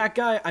interesting... Because that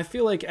guy, I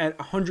feel like at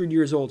 100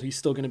 years old, he's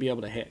still going to be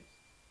able to hit.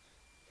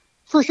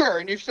 For sure,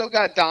 and you've still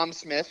got Dom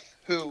Smith,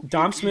 who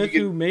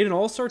made an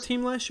all-star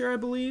team last year, I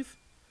believe.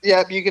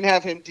 Yeah, you can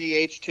have him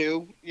DH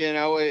too,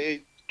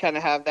 kind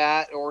of have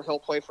that, or he'll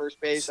play first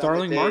base.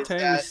 Starling Marte,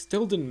 we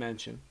still didn't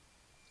mention.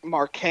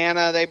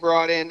 Marcana they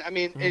brought in. I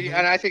mean,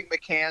 and I think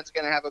McCann's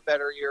going to have a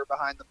better year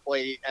behind the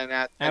plate and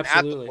at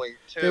the plate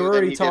too. They were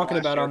already talking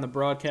about on the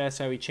broadcast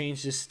how he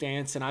changed his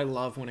stance, and I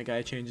love when a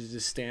guy changes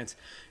his stance.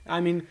 I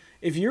mean,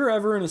 if you're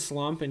ever in a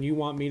slump and you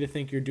want me to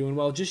think you're doing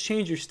well, just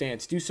change your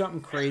stance. Do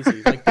something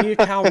crazy. Be a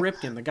Cal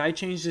Ripken. The guy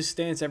changed his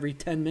stance every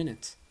 10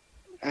 minutes.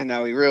 I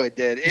know, he really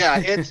did. Yeah,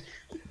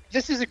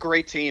 this is a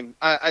great team.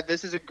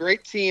 This is a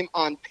great team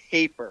on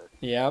paper.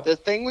 Yeah. The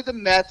thing with the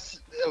Mets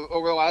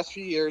over the last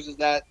few years is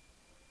that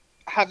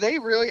have they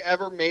really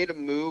ever made a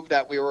move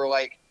that we were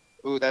like,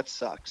 ooh, that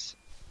sucks?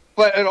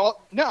 But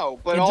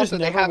also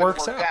they haven't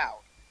worked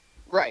out.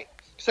 Right.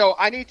 So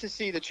I need to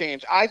see the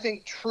change. I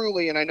think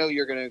truly, and I know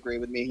you're going to agree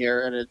with me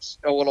here, and it's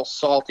a little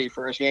salty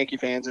for us Yankee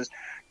fans, is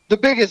the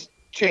biggest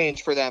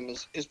change for them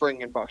is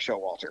bringing in Buck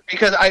Showalter.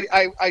 Because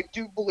I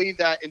do believe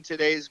that in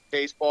today's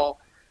baseball,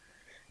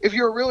 if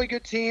you're a really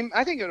good team,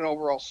 I think in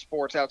overall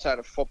sports outside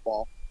of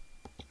football,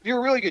 if you're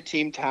a really good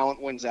team,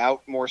 talent wins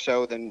out more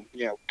so than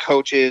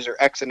coaches or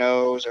X and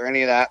O's or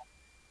any of that.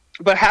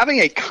 But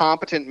having a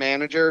competent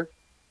manager,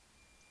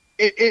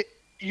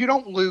 you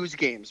don't lose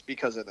games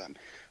because of them.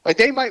 Like,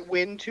 they might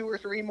win 2 or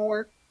 3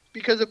 more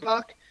because of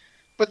Buck,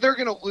 but they're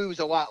going to lose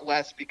a lot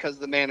less because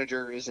the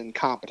manager is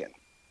incompetent.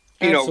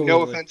 No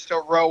Absolutely. offense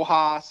to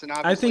Rojas, and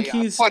I think obviously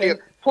he's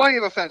plenty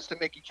of offense to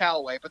Mickey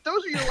Callaway, but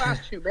those are your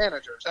last two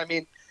managers. I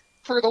mean,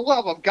 for the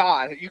love of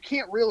God, you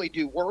can't really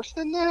do worse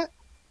than that.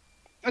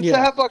 And to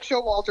yeah. have Buck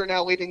Showalter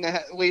now leading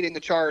the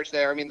charge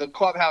there, I mean, the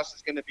clubhouse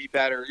is going to be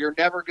better. You're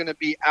never going to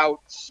be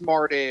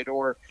outsmarted,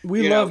 or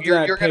We loved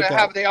that you're going to pickup.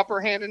 have the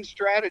upper hand in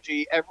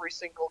strategy every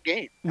single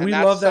game, and We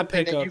that's love that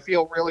something that pickup. you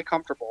feel really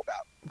comfortable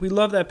about. We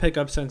love that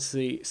pickup since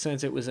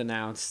it was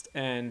announced,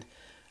 and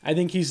I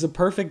think he's the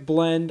perfect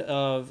blend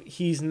of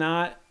he's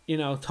not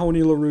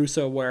Tony La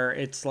Russa where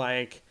it's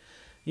like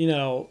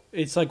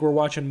it's like we're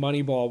watching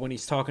Moneyball when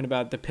he's talking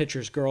about the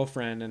pitcher's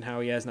girlfriend and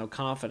how he has no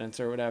confidence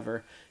or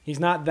whatever. He's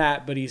not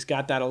that, but he's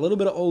got that a little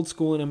bit of old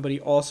school in him, but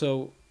he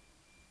also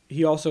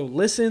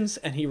listens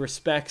and he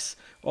respects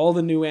all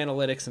the new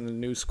analytics and the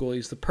new school.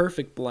 He's the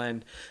perfect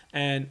blend.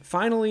 And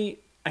finally,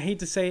 I hate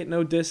to say it,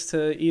 no diss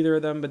to either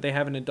of them, but they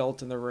have an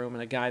adult in the room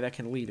and a guy that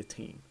can lead a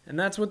team. And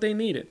that's what they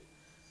needed.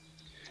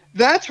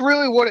 That's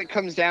really what it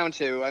comes down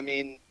to. I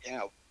mean,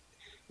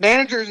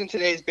 managers in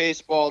today's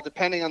baseball,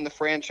 depending on the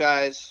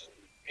franchise,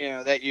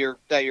 that you're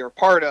a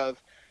part of,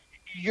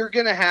 you're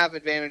going to have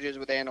advantages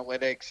with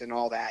analytics and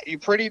all that. You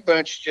pretty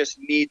much just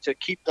need to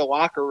keep the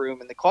locker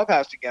room and the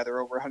clubhouse together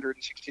over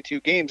 162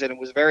 games, and it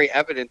was very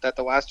evident that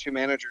the last two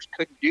managers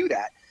couldn't do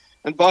that,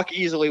 and Buck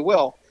easily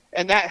will,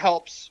 and that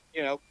helps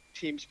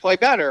teams play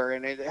better,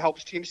 and it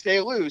helps teams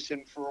stay loose.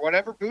 And for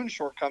whatever Boone's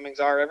shortcomings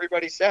are,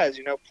 everybody says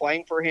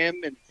playing for him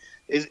and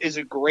is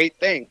a great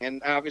thing.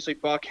 And obviously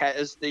Buck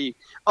has the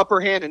upper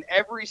hand in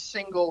every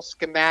single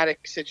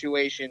schematic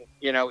situation,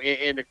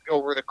 in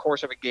over the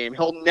course of a game.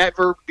 He'll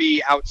never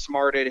be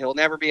outsmarted. He'll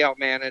never be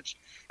outmanaged.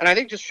 And I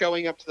think just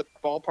showing up to the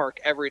ballpark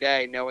every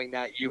day, knowing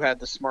that you had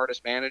the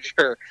smartest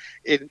manager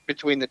in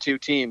between the two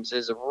teams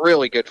is a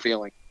really good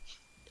feeling.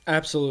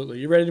 Absolutely.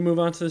 You ready to move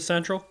on to the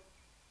Central?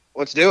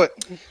 Let's do it.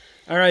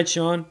 All right,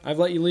 Sean. I've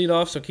let you lead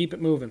off, so keep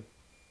it moving.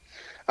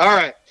 All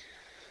right.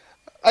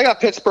 I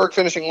got Pittsburgh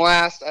finishing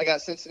last. I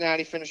got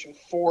Cincinnati finishing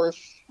fourth.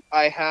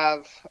 I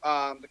have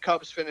the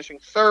Cubs finishing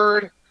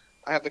third.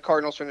 I have the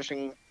Cardinals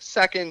finishing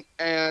second.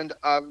 And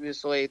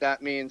obviously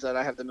that means that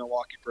I have the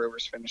Milwaukee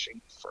Brewers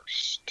finishing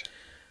first.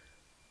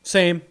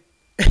 Same.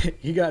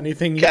 You got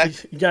anything? Okay.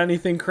 You got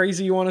anything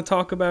crazy you want to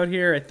talk about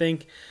here? I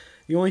think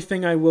the only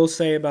thing I will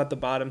say about the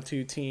bottom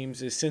two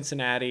teams is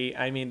Cincinnati.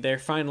 I mean, they're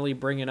finally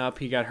bringing up.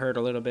 He got hurt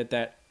a little bit.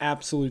 That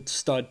absolute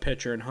stud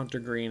pitcher in Hunter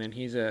Green, and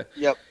he's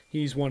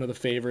one of the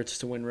favorites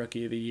to win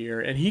Rookie of the Year,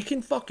 and he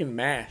can fucking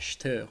mash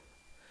too.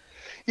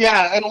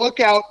 Yeah, and look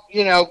out.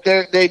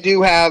 They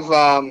do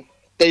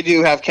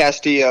have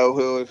Castillo,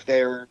 who, if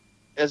they're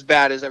as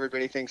bad as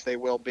everybody thinks they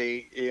will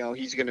be,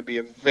 he's going to be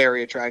a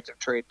very attractive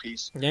trade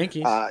piece.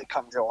 Yankees.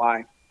 Come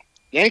July.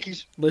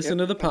 Yankees. Listen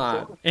to the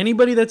pod.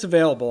 Anybody that's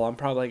available, I'm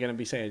probably going to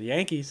be saying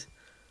Yankees.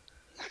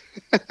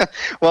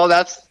 Well,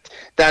 that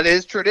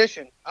is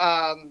tradition.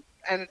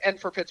 And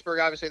for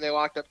Pittsburgh, obviously they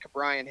locked up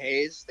Brian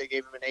Hayes. They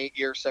gave him an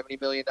 8-year, $70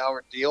 million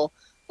deal.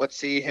 Let's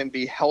see him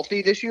be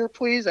healthy this year,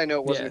 please. I know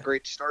it wasn't a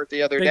great start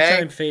the other day. Big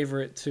time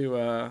favorite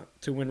to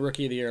win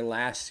Rookie of the Year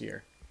last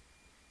year.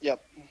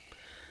 Yep.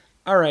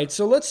 All right,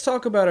 so let's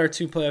talk about our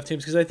two playoff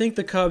teams, because I think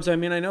the Cubs, I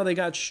mean, I know they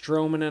got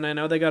Stroman and I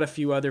know they got a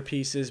few other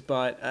pieces,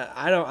 but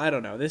I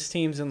don't know. This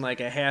team's in like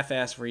a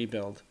half-ass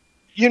rebuild.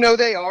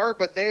 They are,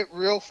 but they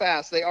real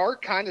fast. They are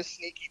kind of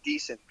sneaky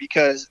decent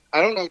because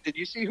I don't know. Did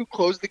you see who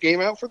closed the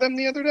game out for them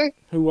the other day?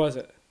 Who was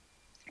it?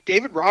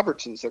 David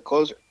Robertson's their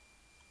closer.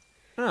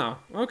 Oh,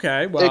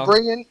 okay. Well,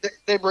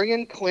 they bring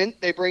in Clint.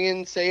 They bring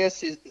in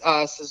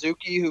Seiya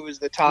Suzuki, who was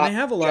the top they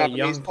have a lot Japanese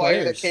of young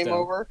player that players came still.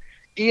 over.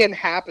 Ian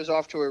Happ is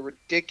off to a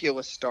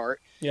ridiculous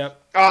start. Yep.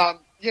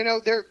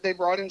 They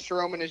brought in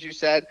Stroman, as you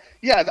said.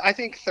 Yeah, I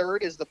think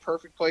third is the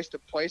perfect place to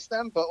place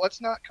them, but let's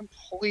not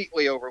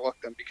completely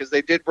overlook them because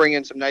they did bring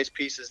in some nice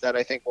pieces that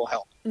I think will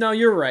help. No,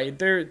 you're right.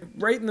 They're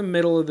right in the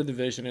middle of the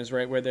division is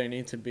right where they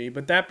need to be.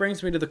 But that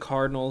brings me to the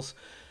Cardinals.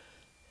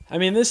 I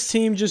mean, this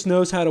team just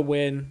knows how to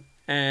win,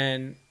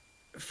 and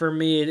for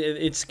me,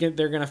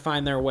 they're going to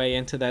find their way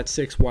into that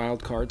 6th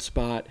wild card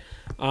spot.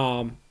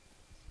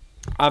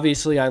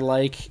 Obviously, I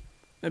like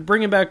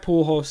bringing back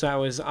Pujols. That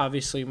was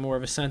obviously more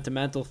of a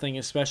sentimental thing,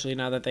 especially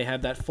now that they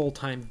have that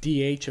full-time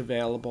DH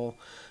available.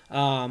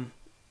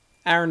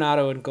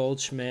 Arenado and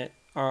Goldschmidt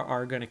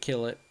are going to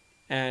kill it.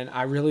 And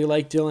I really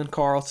like Dylan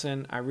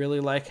Carlson. I really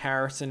like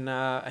Harrison.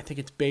 I think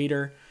it's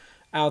Bader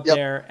out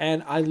there.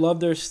 And I love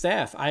their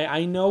staff.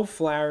 I know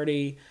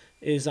Flaherty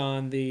is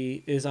on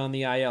the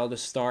IL to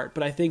start,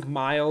 but I think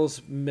Miles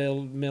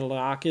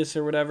Milakis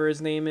or whatever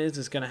his name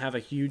is going to have a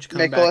huge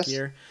comeback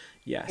year.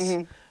 Yes.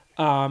 Mm-hmm.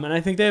 And I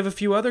think they have a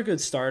few other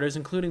good starters,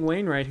 including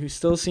Wainwright, who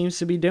still seems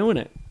to be doing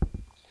it.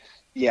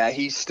 Yeah,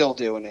 he's still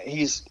doing it.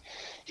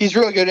 He's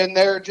really good, and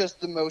they're just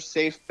the most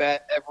safe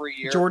bet every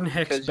year. Jordan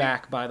Hicks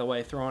back, by the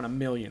way, throwing $1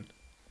 million.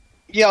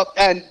 Yep,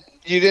 and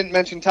you didn't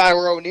mention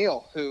Tyler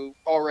O'Neill, who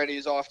already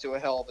is off to a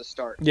hell of a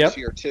start this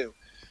year, too.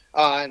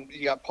 And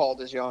you got Paul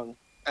DeJong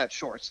at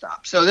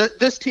shortstop. So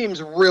this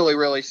team's really,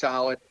 really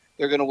solid.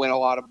 they're going to win a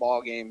lot of ball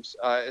games,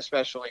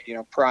 especially,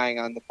 prying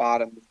on the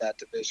bottom of that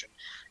division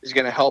is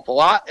going to help a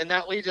lot. And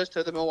that leads us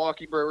to the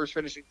Milwaukee Brewers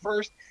finishing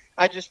first.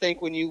 I just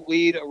think when you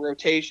lead a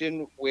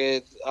rotation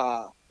with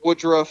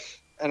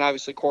Woodruff and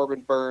obviously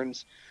Corbin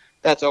Burns,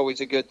 that's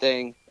always a good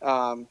thing.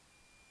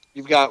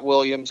 You've got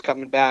Williams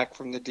coming back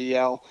from the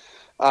DL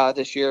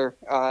this year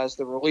as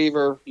the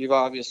reliever. You've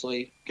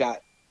obviously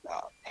got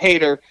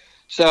Hader.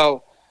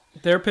 So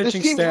their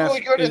pitching staff really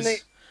good,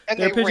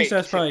 their pitching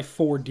staff's probably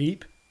 4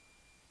 deep.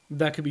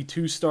 That could be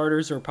 2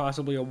 starters or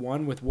possibly a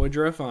 1 with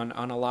Woodruff on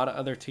a lot of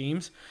other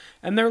teams.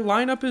 And their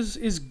lineup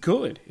is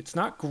good. It's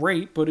not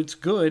great, but it's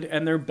good,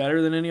 and they're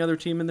better than any other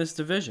team in this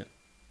division.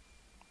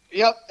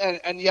 Yep,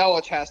 and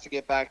Yelich has to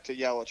get back to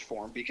Yelich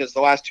form because the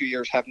last 2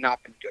 years have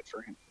not been good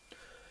for him.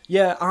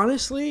 Yeah,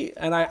 honestly,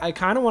 and I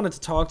kind of wanted to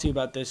talk to you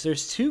about this.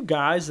 There's 2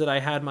 guys that I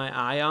had my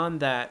eye on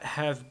that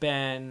have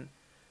been,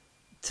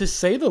 to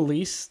say the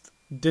least,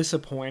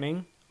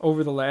 disappointing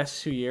over the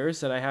last 2 years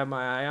that I have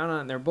my eye on,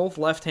 and they're both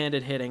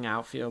left-handed hitting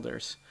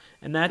outfielders.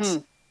 And that's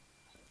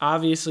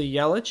obviously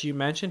Yelich, you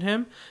mentioned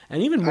him,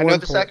 and even more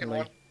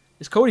importantly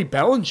is Cody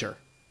Bellinger.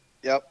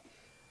 Yep.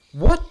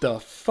 What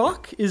the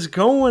fuck is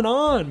going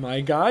on,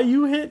 my guy?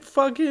 You hit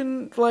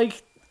fucking,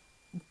 he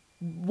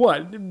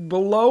might have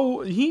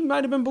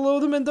been below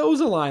the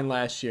Mendoza line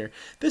last year.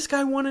 This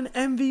guy won an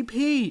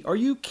MVP. Are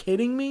you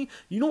kidding me?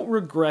 You don't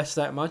regress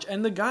that much,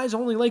 and the guy's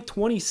only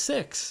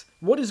 26.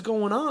 What is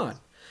going on?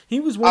 He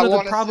was one of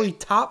the probably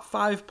top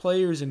 5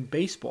 players in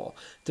baseball,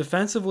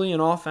 defensively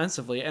and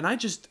offensively. And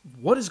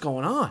what is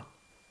going on?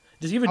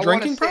 Does he have a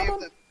drinking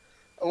problem?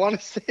 I want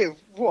to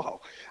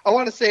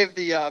save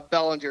the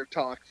Bellinger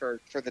talk for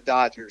the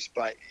Dodgers.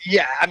 But,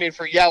 yeah,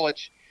 for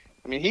Yelich,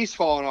 he's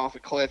fallen off a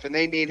cliff, and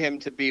they need him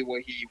to be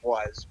what he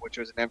was, which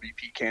was an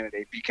MVP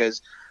candidate,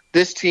 because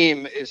this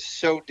team is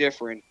so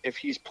different if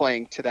he's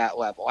playing to that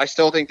level. I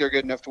still think they're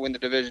good enough to win the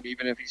division,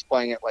 even if he's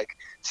playing at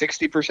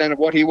 60% of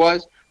what he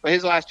was. But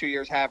his last 2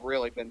 years have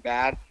really been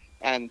bad,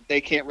 and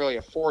they can't really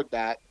afford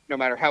that, no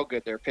matter how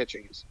good their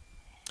pitching is.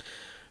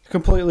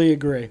 Completely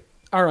agree.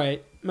 All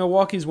right,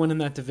 Milwaukee's winning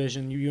that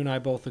division. You and I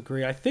both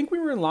agree. I think we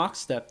were in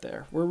lockstep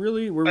there. We're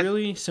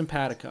really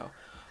simpatico.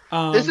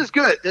 This is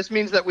good. This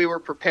means that we were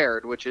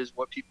prepared, which is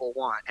what people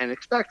want and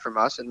expect from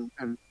us, and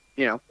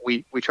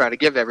we try to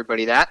give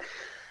everybody that.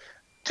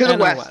 To the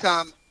West,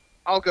 Tom,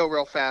 I'll go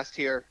real fast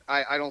here.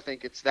 I don't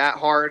think it's that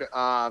hard.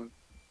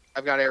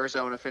 I've got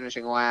Arizona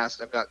finishing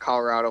last. I've got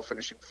Colorado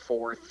finishing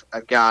 4th.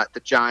 I've got the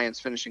Giants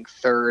finishing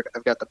 3rd.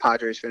 I've got the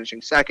Padres finishing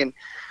 2nd.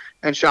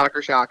 And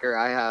shocker, shocker,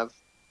 I have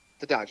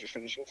the Dodgers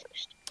finishing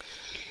 1st.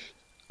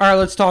 All right,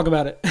 let's talk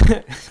about it.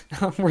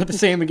 We're the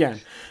same again.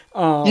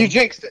 You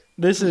jinxed it.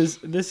 This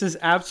is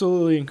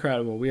absolutely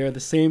incredible. We are the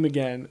same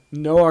again.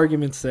 No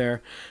arguments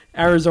there.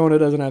 Arizona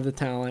doesn't have the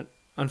talent,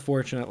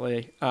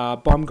 unfortunately.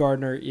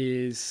 Bumgarner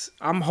is,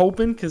 I'm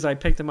hoping, because I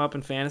picked him up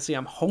in fantasy,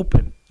 I'm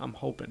hoping.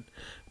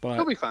 But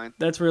he'll be fine.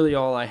 That's really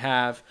all I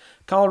have.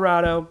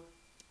 Colorado,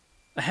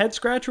 a head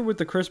scratcher with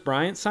the Chris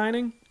Bryant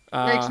signing.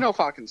 Makes no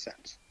fucking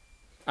sense.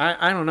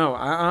 I don't know.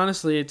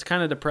 Honestly, it's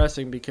kind of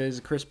depressing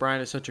because Chris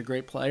Bryant is such a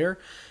great player.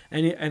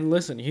 And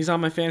listen, he's on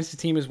my fantasy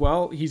team as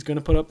well. He's going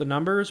to put up the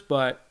numbers,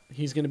 but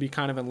he's going to be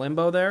kind of in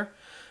limbo there.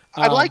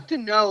 I'd like to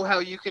know how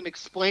you can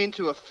explain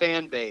to a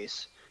fan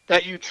base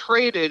that you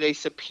traded a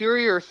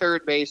superior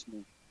third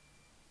baseman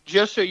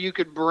just so you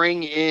could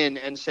bring in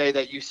and say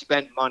that you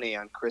spent money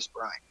on Chris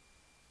Bryant.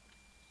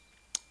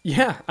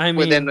 Yeah,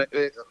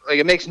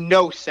 it makes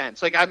no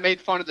sense. I've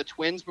made fun of the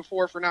Twins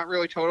before for not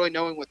really totally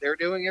knowing what they're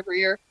doing every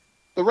year.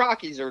 The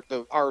Rockies are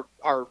the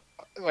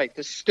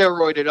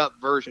steroided up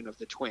version of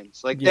the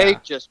Twins. They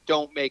just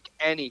don't make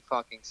any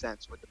fucking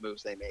sense with the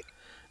moves they make.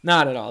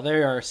 Not at all.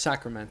 They are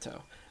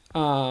Sacramento.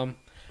 All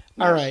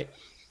right.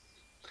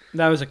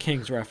 That was a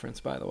Kings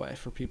reference, by the way,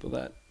 for people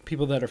that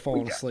are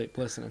falling asleep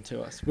listening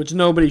to us, which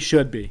nobody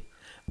should be.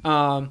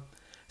 San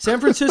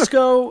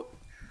Francisco,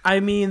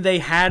 they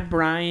had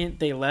Bryant.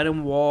 They let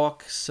him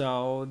walk,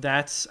 so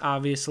that's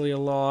obviously a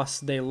loss.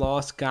 They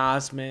lost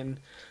Gausman.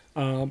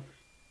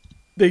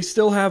 They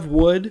still have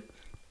Wood,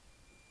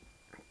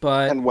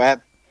 and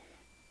Webb.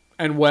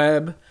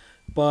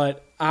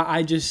 But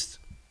I just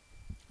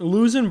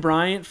losing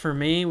Bryant for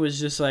me was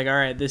just all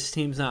right, this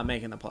team's not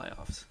making the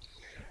playoffs.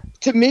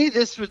 To me,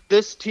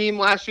 this team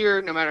last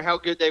year, no matter how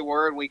good they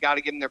were, and we got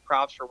to give them their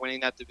props for winning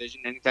that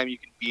division. Anytime you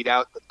can beat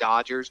out the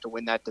Dodgers to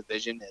win that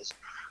division is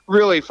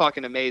really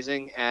fucking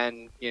amazing.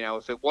 And,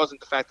 if it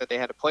wasn't the fact that they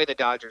had to play the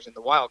Dodgers in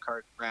the wild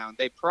card round,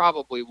 they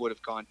probably would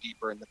have gone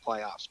deeper in the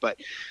playoffs. But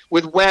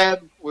with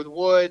Webb, with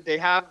Wood, they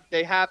have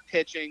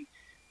pitching.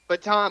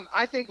 But Tom,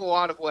 I think a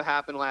lot of what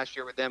happened last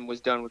year with them was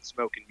done with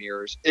smoke and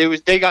mirrors.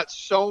 They got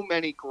so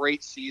many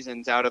great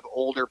seasons out of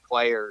older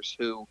players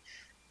who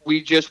we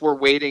just were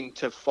waiting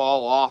to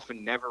fall off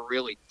and never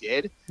really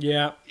did.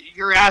 Yeah.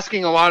 You're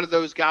asking a lot of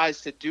those guys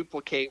to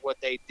duplicate what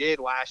they did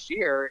last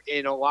year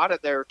in a lot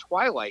of their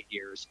twilight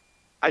years.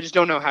 I just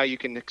don't know how you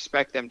can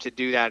expect them to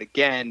do that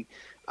again.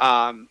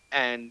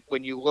 And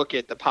when you look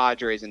at the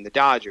Padres and the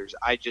Dodgers,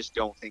 I just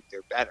don't think they're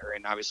better.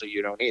 And obviously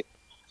you don't either.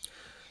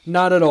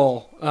 Not at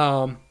all.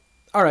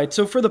 All right,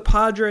 so for the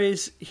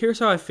Padres, here's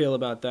how I feel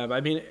about them. I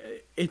mean,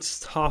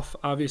 it's tough,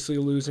 obviously,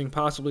 losing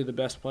possibly the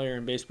best player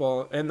in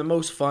baseball and the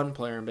most fun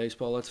player in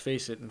baseball, let's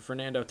face it, and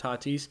Fernando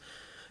Tatis.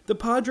 The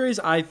Padres,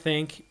 I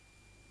think,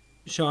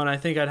 Sean, I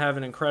think I'd have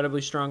an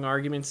incredibly strong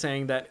argument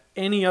saying that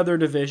any other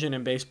division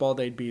in baseball,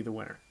 they'd be the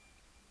winner.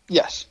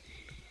 Yes.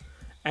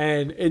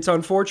 And it's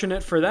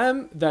unfortunate for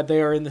them that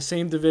they are in the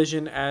same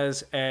division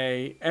as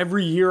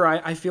every year.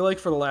 I feel like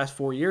for the last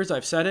 4 years,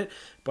 I've said it,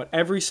 but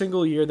every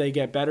single year they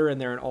get better and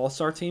they're an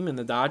all-star team in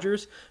the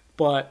Dodgers.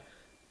 But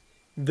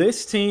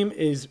this team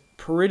is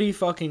pretty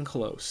fucking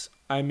close.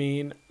 I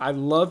mean, I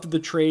loved the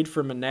trade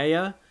for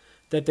Manaea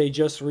that they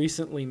just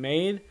recently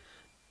made.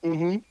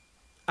 Mm-hmm.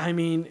 I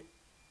mean,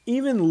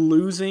 even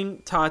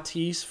losing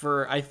Tatis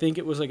for, I think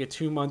it was like a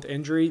 2-month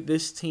injury,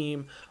 this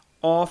team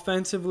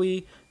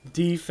offensively,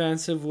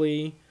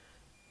 defensively,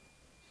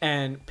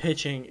 and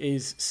pitching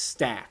is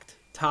stacked,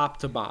 top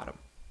to bottom.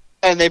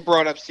 And they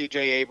brought up C.J.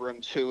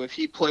 Abrams, who, if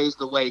he plays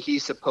the way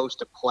he's supposed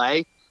to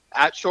play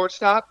at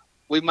shortstop,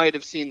 we might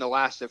have seen the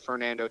last of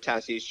Fernando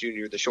Tatis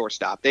Jr., the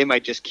shortstop. They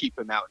might just keep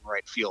him out in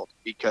right field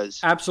because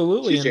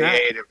absolutely,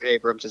 C.J.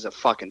 Abrams is a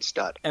fucking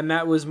stud. And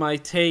that was my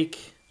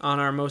take on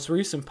our most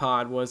recent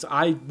pod, was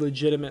I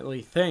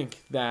legitimately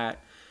think that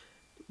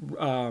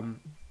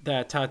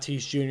that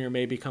Tatis Jr.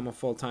 may become a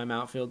full-time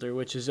outfielder,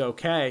 which is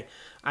okay.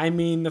 I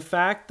mean, the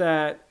fact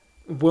that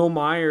Will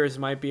Myers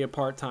might be a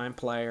part-time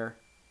player,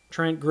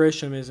 Trent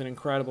Grisham is an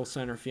incredible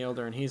center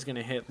fielder, and he's going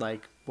to hit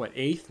like, what,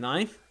 8th,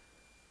 9th?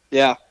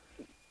 Yeah.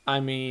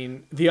 I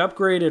mean, the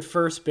upgrade at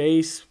first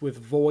base with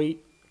Voit,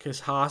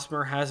 because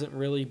Hosmer hasn't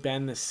really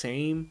been the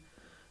same.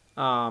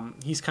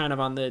 He's kind of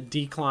on the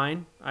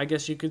decline, I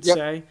guess you could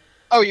say.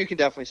 Oh, you can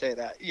definitely say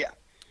that. Yeah.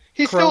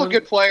 He's still a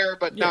good player,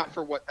 but not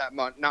for what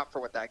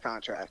that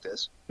contract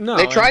is. No,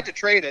 they tried to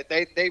trade it.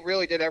 They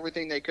really did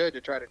everything they could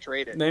to try to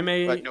trade it. They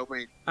may. But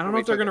nobody. I don't know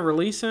if they're going to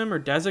release him or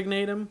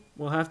designate him.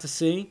 We'll have to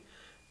see.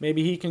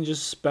 Maybe he can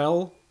just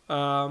spell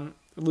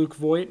Luke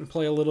Voit and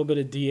play a little bit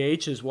of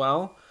DH as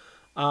well.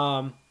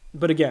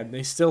 But again,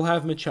 they still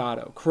have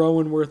Machado.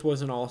 Cronenworth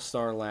was an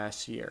all-star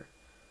last year.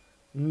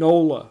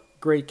 Nola,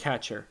 great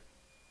catcher.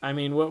 I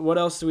mean, what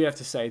else do we have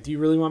to say? Do you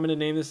really want me to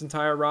name this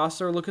entire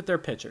roster? Look at their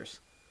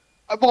pitchers.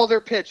 Well,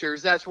 their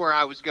pitchers, that's where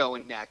I was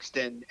going next.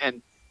 And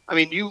I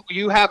mean,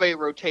 you have a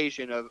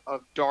rotation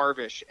of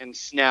Darvish and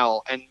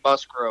Snell and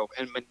Musgrove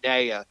and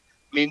Manaea.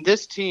 I mean,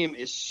 this team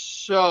is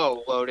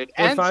so loaded.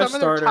 Their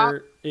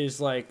five-starter is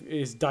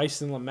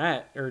Dyson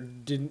Lamet or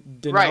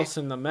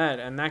Dinelson Lamet,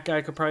 and that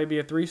guy could probably be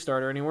a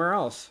 3-starter anywhere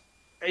else.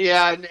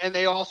 Yeah, and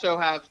they also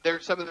have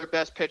some of their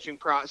best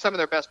some of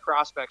their best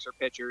prospects are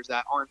pitchers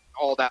that aren't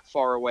all that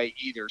far away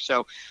either.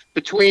 So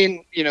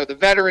between the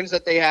veterans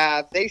that they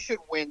have, they should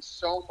win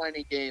so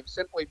many games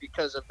simply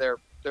because of their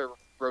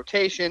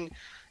rotation.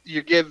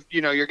 You're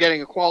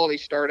getting a quality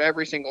start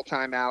every single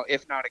time out,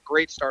 if not a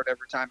great start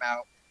every time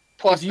out.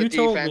 Plus the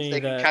defense,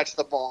 they can catch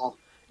the ball.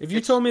 If you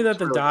told me that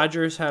the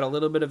Dodgers had a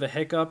little bit of a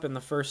hiccup in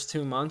the first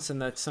 2 months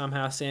and that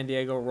somehow San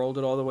Diego rolled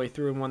it all the way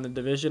through and won the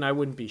division, I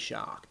wouldn't be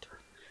shocked.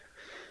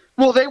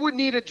 Well, they would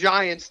need a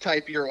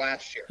Giants-type year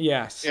last year.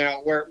 Yes.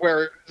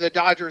 Where the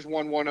Dodgers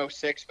won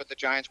 106, but the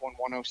Giants won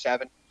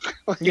 107.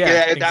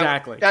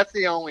 Exactly. That's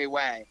the only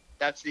way.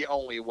 That's the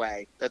only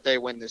way that they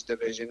win this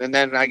division. And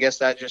then I guess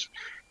that just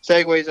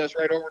segues us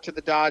right over to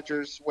the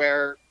Dodgers,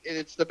 where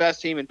it's the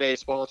best team in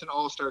baseball. It's an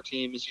all-star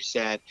team, as you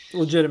said.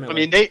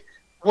 Legitimately. I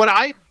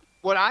mean,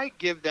 what I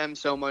give them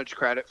so much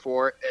credit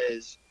for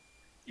is,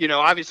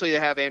 obviously they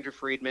have Andrew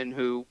Friedman,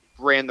 who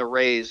ran the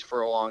Rays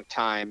for a long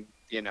time,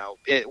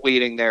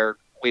 leading their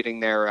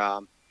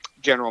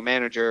general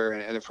manager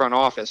and the front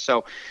office.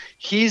 So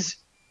he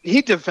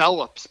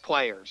develops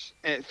players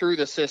through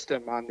the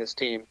system on this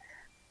team,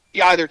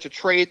 either to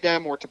trade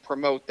them or to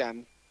promote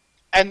them.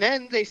 And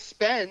then they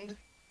spend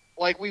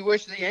like we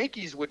wish the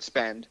Yankees would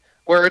spend,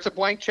 where it's a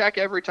blank check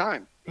every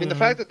time. I mean, the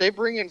fact that they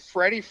bring in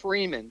Freddie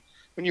Freeman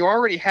when you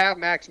already have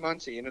Max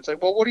Muncy, and it's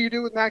like, well, what do you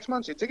do with Max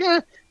Muncy? It's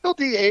like, he'll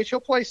DH, he'll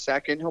play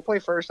second, he'll play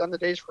first on the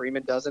days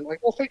Freeman doesn't. Like,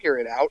 we'll figure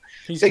it out.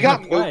 They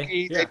got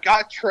Mookie, they've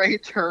got Trey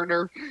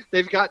Turner,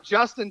 they've got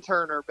Justin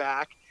Turner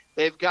back,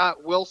 they've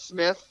got Will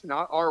Smith,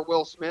 not our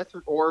Will Smith,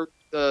 or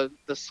the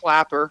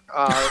slapper,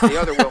 the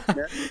other Will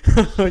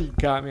Smith. You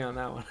got me on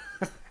that one.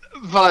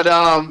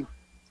 But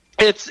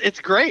it's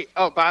great.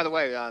 Oh, by the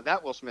way,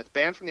 that Will Smith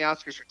banned from the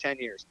Oscars for 10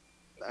 years.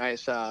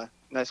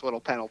 Nice little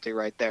penalty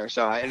right there.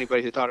 So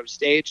anybody who thought it was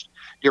staged,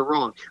 you're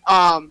wrong.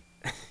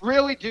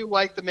 Really do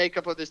like the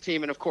makeup of this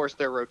team, and of course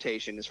their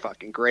rotation is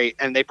fucking great.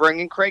 And they bring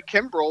in Craig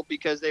Kimbrell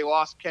because they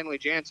lost Kenley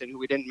Jansen, who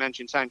we didn't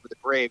mention signed with the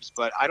Braves,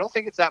 but I don't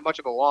think it's that much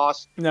of a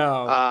loss.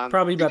 No,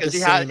 probably about the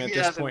same at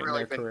this point in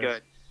their career.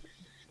 Good.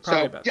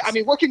 So, I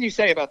mean, what can you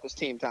say about this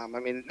team, Tom? I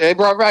mean, they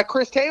brought back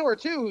Chris Taylor,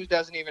 too, who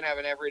doesn't even have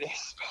an everyday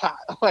spot.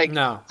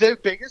 The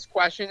biggest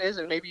question is,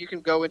 and maybe you can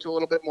go into a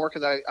little bit more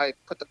because I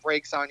put the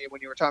brakes on you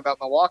when you were talking about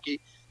Milwaukee,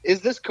 is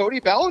this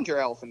Cody Bellinger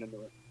elephant in the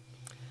room?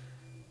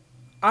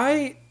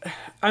 I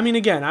mean,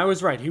 again, I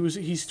was right.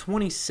 He's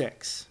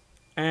 26.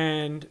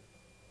 And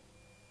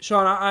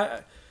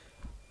Sean,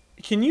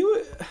 can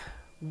you?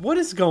 What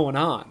is going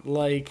on?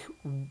 Like,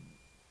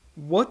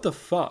 what the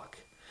fuck?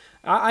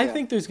 I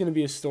think there's going to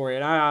be a story,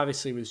 and I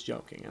obviously was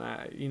joking,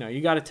 and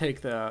you got to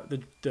take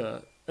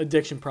the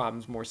addiction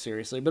problems more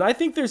seriously. But I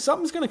think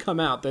something's going to come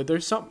out that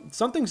there's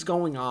something's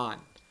going on.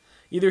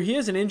 Either he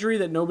has an injury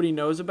that nobody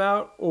knows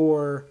about,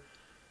 or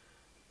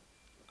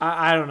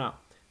I don't know.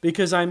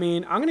 Because I'm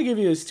going to give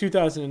you his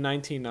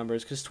 2019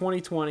 numbers, because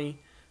 2020,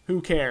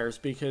 who cares?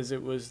 Because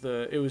it was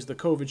the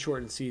COVID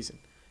shortened season.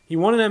 He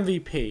won an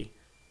MVP,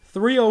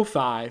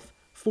 305,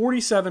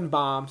 47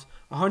 bombs,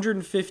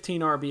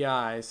 115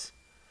 RBIs.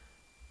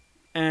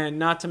 And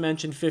not to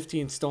mention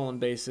 15 stolen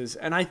bases.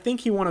 And I think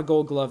he won a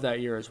Gold Glove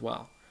that year as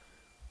well.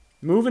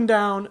 Moving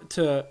down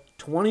to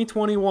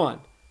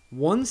 2021,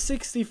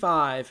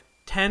 165,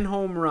 10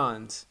 home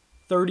runs,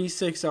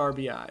 36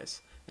 RBIs.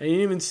 And he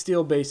didn't even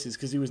steal bases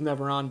because he was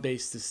never on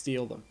base to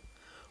steal them.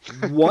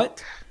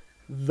 What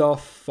the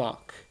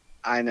fuck?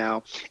 I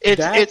know.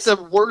 It's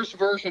a worse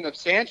version of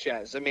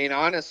Sanchez. I mean,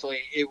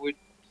 honestly, it would...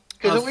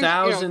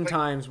 1,000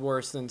 times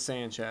worse than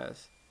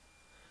Sanchez.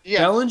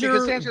 Yeah,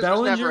 because Sanchez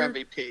was never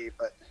MVP,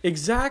 but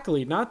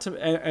exactly. Not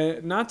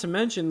to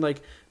mention,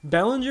 like,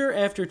 Bellinger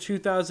after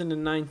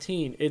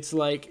 2019. It's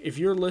like if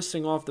you're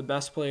listing off the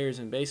best players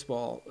in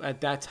baseball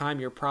at that time,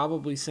 you're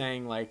probably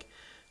saying like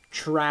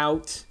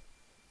Trout.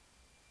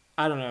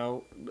 I don't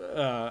know,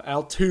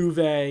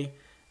 Altuve.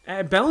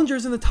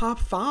 Bellinger's in the top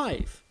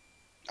 5.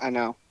 I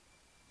know.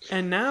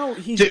 And now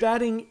he's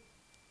batting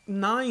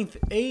 9th,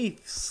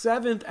 8th,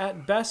 7th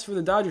at best for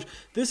the Dodgers.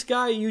 This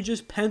guy, you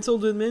just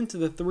penciled him into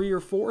the 3 or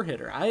 4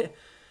 hitter.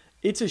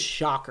 It's a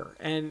shocker,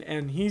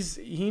 and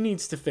he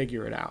needs to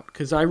figure it out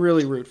because I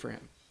really root for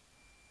him.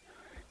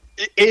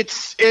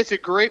 It's a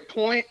great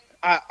point.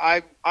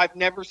 I've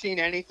never seen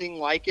anything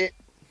like it.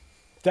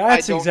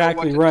 That's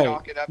exactly right.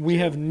 We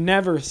have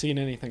never seen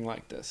anything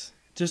like this.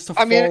 Just to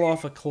fall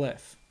off a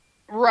cliff.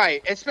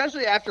 Right,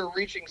 especially after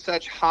reaching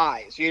such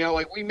highs.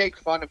 Like we make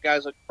fun of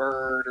guys like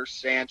Bird or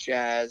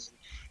Sanchez.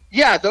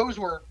 Yeah, those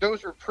were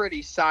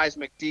pretty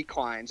seismic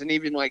declines. And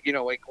even like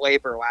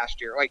Gleyber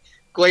last year. Like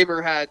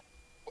Gleyber had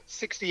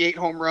 68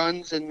 home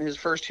runs in his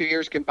first 2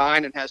 years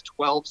combined and has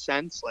 12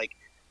 cents. Like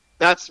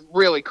that's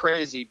really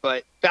crazy.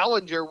 But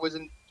Bellinger was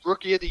in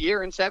Rookie of the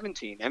Year in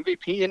 17,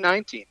 MVP in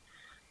 19.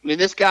 I mean,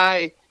 this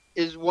guy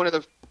is one of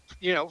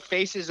the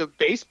faces of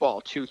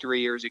baseball 2-3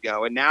 years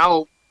ago, and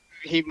now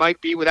he might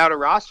be without a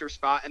roster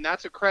spot, and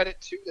that's a credit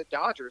to the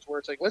Dodgers, where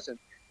it's like, listen,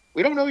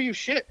 we don't know you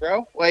shit,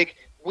 bro. Like,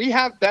 we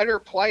have better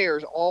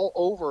players all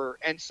over,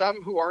 and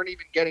some who aren't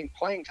even getting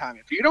playing time.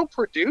 If you don't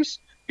produce,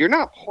 you're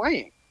not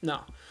playing.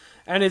 No.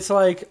 And it's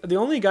like, the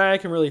only guy I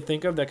can really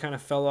think of that kind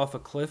of fell off a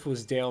cliff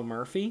was Dale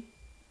Murphy,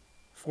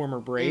 former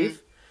Brave.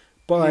 Mm-hmm.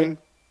 But,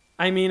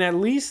 I mean, at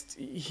least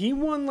he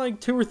won like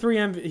 2 or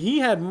 3 he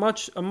had a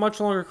much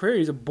longer career.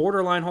 He's a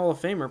borderline Hall of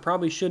Famer.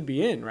 Probably should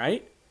be in,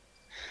 right?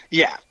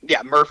 Yeah,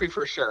 Murphy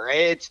for sure.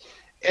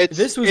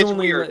 This was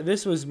weird.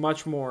 This was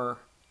much more,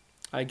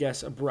 I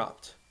guess,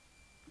 abrupt.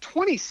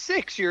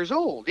 26 years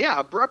old. Yeah,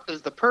 abrupt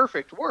is the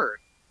perfect word.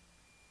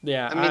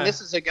 Yeah. I mean,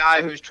 this is a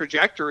guy whose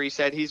trajectory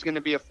said he's going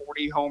to be a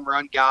 40 home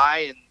run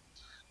guy and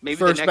maybe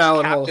first the next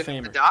ballot captain Hall of Famer.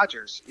 Of the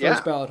Dodgers.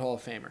 First ballot Hall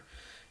of Famer.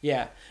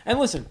 Yeah. And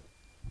listen,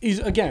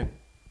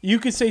 you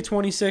could say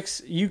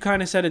 26. You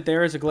kind of said it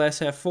there as a glass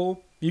half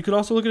full. You could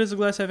also look at it as a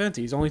glass half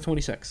empty. He's only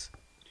 26.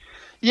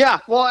 Yeah,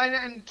 well,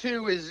 and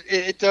two is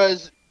it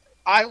does.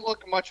 I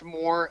look much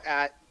more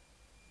at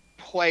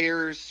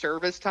players'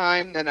 service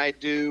time than I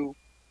do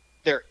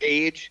their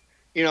age.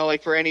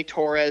 Like for any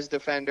Torres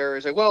defender,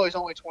 it's like, well, he's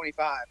only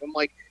 25. I'm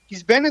like,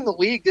 he's been in the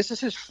league. This is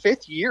his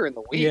 5th year in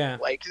the league. Yeah.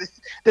 Like,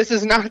 this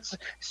is not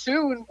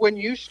soon when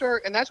you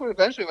start, and that's what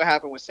eventually what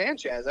happened with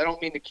Sanchez. I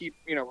don't mean to keep,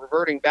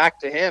 reverting back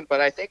to him,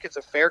 but I think it's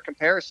a fair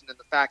comparison in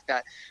the fact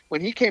that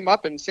when he came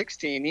up in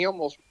 16, he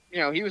almost,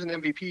 he was an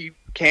MVP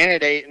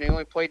candidate and he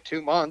only played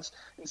 2 months.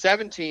 In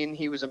 17,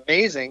 he was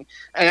amazing.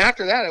 And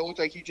after that, it looked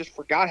like he just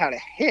forgot how to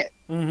hit.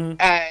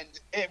 Mm-hmm.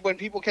 And when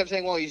people kept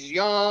saying, well, he's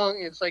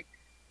young, it's like,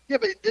 yeah,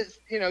 but this,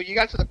 you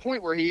got to the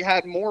point where he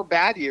had more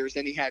bad years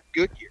than he had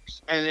good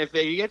years. And if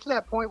you get to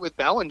that point with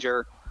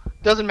Bellinger,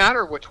 it doesn't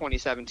matter what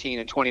 2017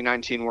 and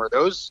 2019 were.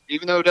 Those,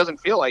 even though it doesn't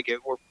feel like it,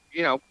 were,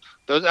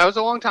 that was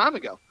a long time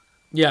ago.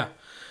 Yeah.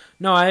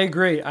 No, I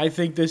agree. I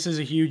think this is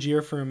a huge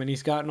year for him, and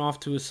he's gotten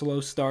off to a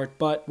slow start.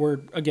 But we're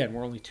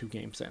only 2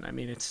 games in. I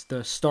mean, it's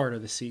the start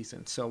of the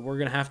season, so we're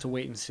gonna have to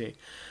wait and see.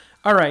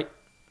 All right,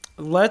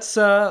 let's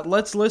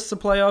list the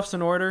playoffs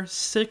in order,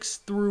 6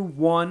 through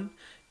 1.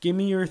 Give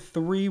me your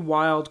 3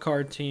 wild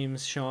card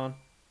teams, Sean.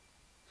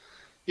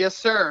 Yes,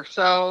 sir.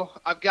 So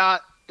I've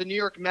got the New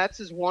York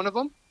Mets as one of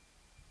them.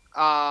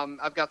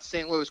 I've got the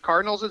St. Louis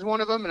Cardinals as one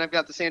of them, and I've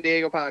got the San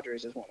Diego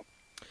Padres as one of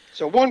them.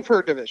 So 1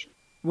 per division.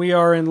 We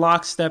are in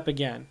lockstep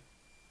again.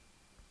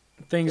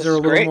 Things are a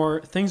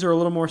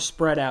little more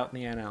spread out in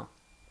the NL.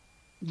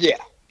 Yeah.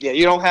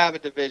 You don't have a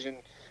division.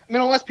 I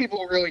mean, unless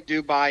people really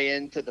do buy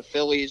into the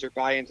Phillies or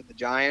buy into the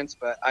Giants,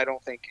 but I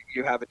don't think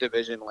you have a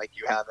division like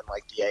you have in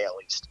like the AL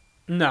East.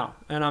 No,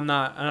 and I'm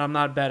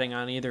not betting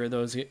on either of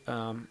those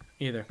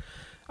either.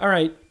 All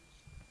right,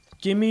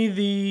 give me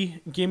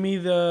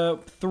the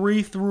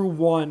 3 through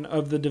 1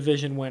 of the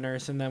division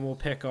winners, and then we'll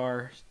pick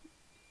our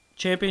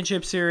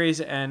championship series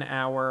and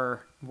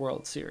our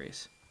World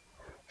Series.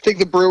 I think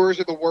the Brewers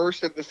are the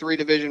worst of the 3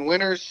 division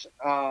winners.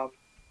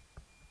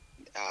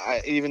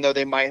 Even though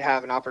they might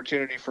have an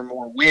opportunity for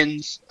more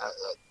wins,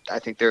 I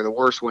think they're the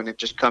worst when it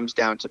just comes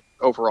down to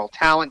overall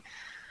talent.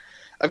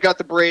 I've got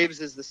the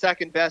Braves as the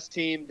second best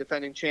team,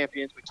 defending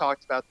champions. We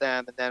talked about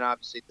them, and then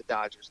obviously the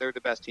Dodgers. They're the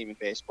best team in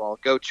baseball.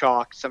 Go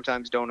Chalk.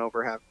 Sometimes don't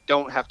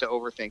have to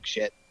overthink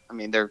shit. I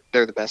mean, they're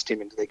the best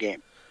team in the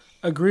game.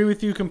 Agree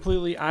with you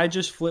completely. I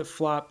just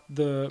flip-flopped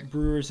the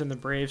Brewers and the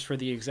Braves for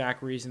the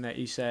exact reason that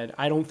you said.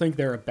 I don't think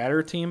they're a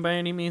better team by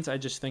any means. I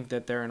just think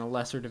that they're in a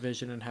lesser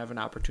division and have an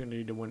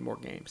opportunity to win more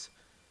games.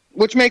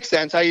 Which makes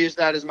sense. I use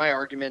that as my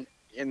argument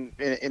in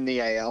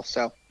the AL,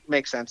 so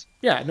makes sense.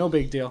 Yeah, no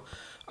big deal.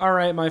 All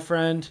right, my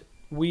friend.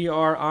 We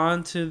are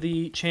on to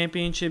the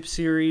championship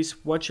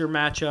series. What's your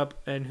matchup,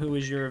 and who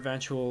is your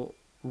eventual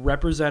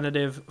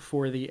representative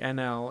for the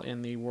NL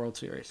in the World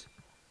Series?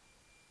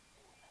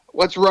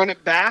 Let's run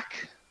it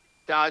back.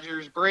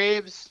 Dodgers,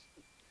 Braves.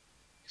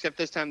 Except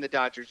this time the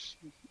Dodgers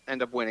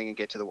end up winning and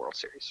get to the World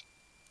Series.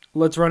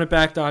 Let's run it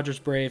back, Dodgers,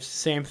 Braves.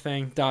 Same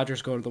thing.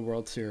 Dodgers go to the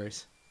World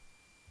Series.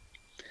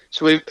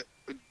 So we've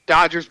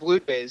Dodgers, Blue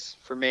Jays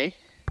for me.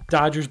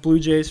 Dodgers, Blue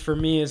Jays for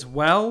me as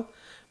well.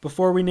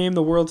 Before we name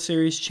the World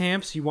Series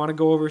champs, you want to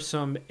go over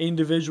some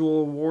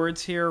individual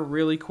awards here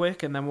really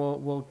quick, and then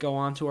we'll go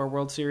on to our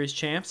World Series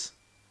champs?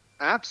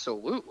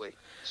 Absolutely.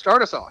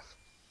 Start us off.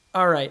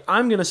 All right,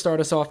 I'm going to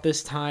start us off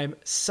this time.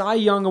 Cy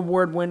Young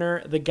Award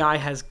winner. The guy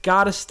has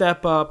got to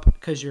step up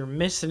because you're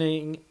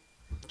missing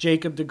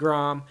Jacob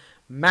deGrom.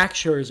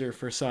 Max Scherzer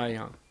for Cy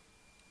Young.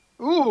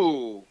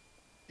 Ooh.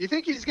 You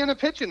think he's going to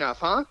pitch enough,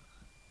 huh?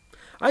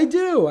 I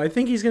do. I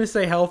think he's going to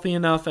stay healthy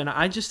enough, and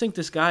I just think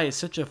this guy is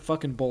such a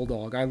fucking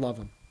bulldog. I love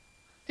him.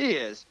 He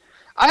is.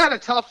 I had a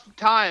tough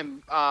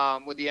time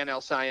with the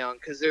NL Cy Young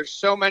because there's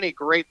so many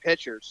great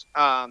pitchers.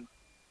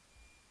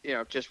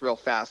 Just real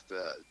fast,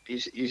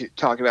 you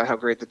talk about how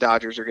great the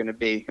Dodgers are going to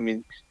be. I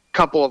mean, a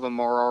couple of them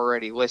are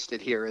already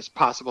listed here as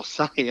possible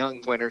Cy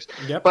Young winners.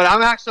 Yep. But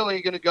I'm actually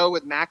going to go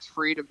with Max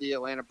Fried of the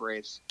Atlanta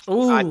Braves.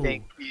 Ooh. I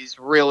think he's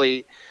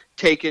really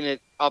taken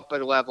it up a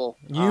level.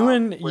 You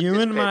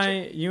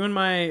and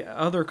my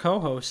other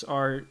co-hosts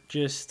are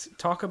just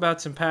talk about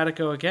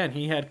simpatico again.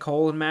 He had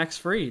Cole and Max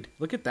Fried.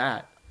 Look at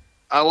that.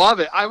 I love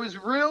it. I was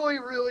really,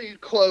 really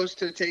close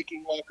to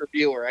taking Walker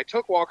Buehler. I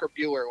took Walker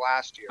Buehler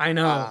last year. I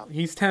know.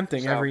 He's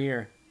tempting every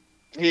year.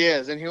 He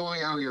is. And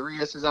Julio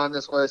Urias is on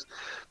this list.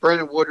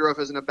 Brandon Woodruff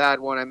isn't a bad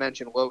one. I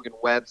mentioned Logan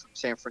Webb from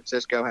San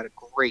Francisco had a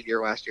great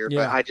year last year.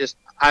 Yeah. But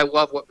I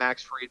love what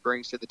Max Fried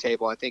brings to the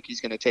table. I think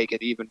he's going to take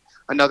it even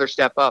another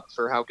step up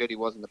for how good he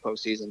was in the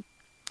postseason.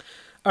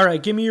 All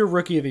right. Give me your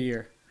Rookie of the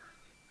Year.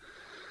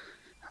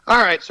 All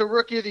right, so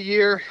Rookie of the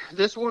Year.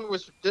 This one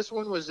was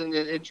an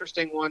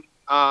interesting one.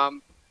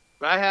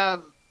 But I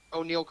have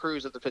O'Neal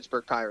Cruz of the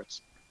Pittsburgh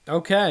Pirates.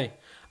 Okay.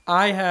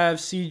 I have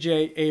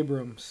C.J.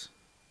 Abrams.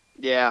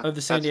 Yeah, of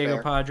the San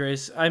Diego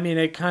Padres. I mean,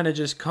 it kind of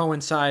just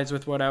coincides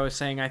with what I was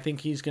saying. I think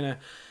he's going to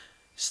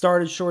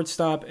start at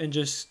shortstop and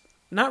just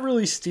not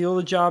really steal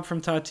the job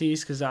from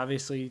Tatis because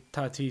obviously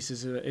Tatis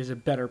is a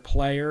better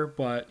player,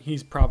 but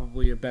he's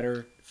probably a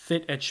better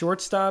fit at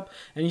shortstop,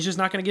 and he's just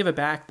not going to give it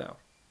back, though.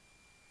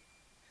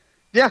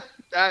 Yeah,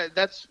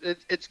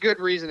 it's good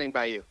reasoning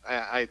by you.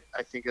 I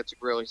think that's a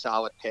really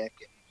solid pick.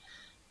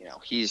 And,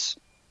 he's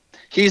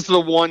the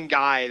one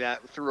guy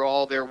that through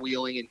all their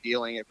wheeling and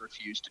dealing have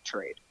refused to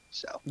trade.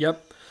 So.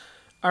 Yep.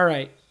 All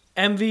right.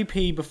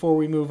 MVP before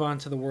we move on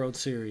to the World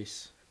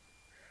Series.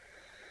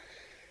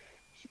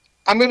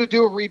 I'm going to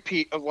do a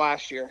repeat of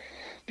last year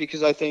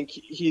because I think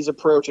he's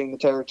approaching the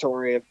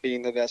territory of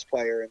being the best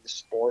player in the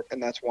sport,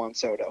 and that's Juan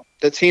Soto.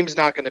 The team's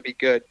not going to be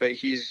good, but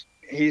he's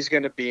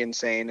going to be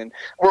insane. And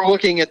we're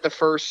looking at the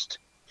first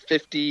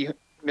 $50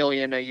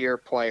 million a year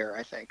player,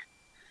 I think,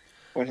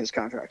 when his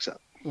contract's up.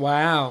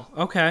 Wow.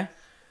 Okay.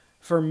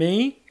 For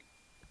me,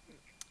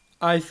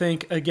 I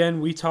think,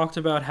 again, we talked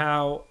about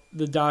how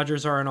the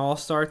Dodgers are an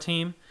all-star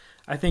team.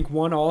 I think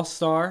one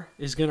all-star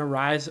is going to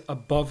rise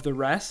above the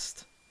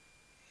rest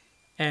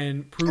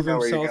and prove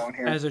himself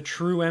as a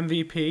true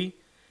MVP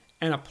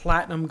and a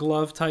platinum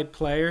glove type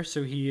player.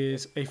 So he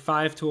is a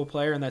 5-tool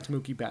player, and that's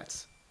Mookie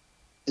Betts.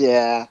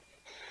 Yeah.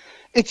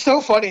 It's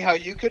so funny how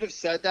you could have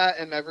said that,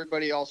 and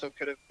everybody also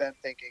could have been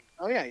thinking,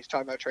 oh, yeah, he's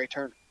talking about Trey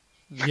Turner.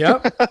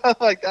 Yep.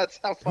 That's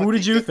how funny. Who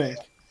did you think?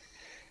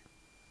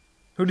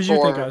 Who did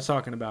you think I was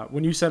talking about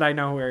when you said I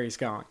know where he's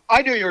going?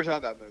 I knew you were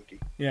talking about Mookie.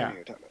 Yeah.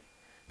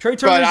 Trey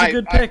Turner's a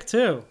good pick,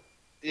 too.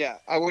 Yeah,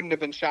 I wouldn't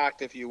have been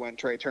shocked if you went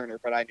Trey Turner,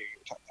 but I knew you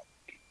were talking about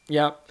Mookie.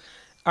 Yep.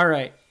 All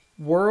right.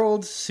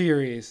 World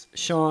Series.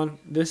 Sean,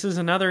 this is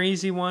another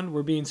easy one.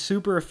 We're being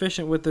super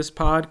efficient with this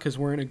pod because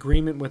we're in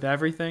agreement with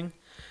everything,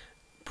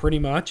 pretty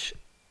much.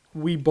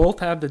 We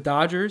both have the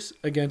Dodgers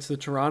against the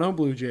Toronto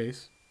Blue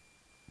Jays.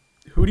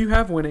 Who do you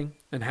have winning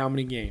and how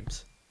many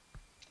games?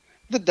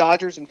 The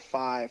Dodgers in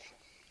 5.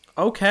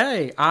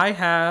 Okay, I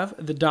have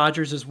the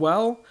Dodgers as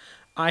well.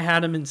 I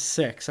had them in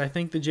 6. I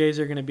think the Jays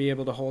are going to be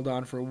able to hold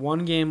on for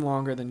one game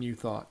longer than you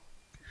thought.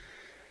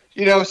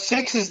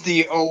 6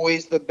 is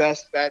always the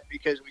best bet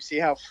because we see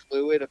how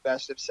fluid a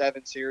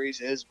best-of-7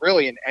 series is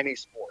really in any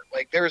sport.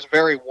 Like, there's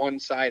very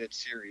one-sided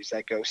series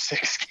that go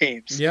 6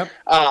 games. Yep.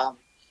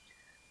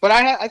 But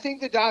I think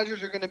the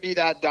Dodgers are going to be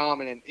that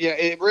dominant. Yeah,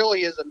 it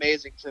really is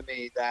amazing to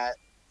me that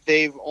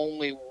they've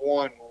only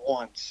won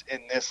once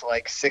in this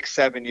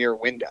 6-7 year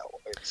window.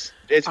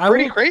 It's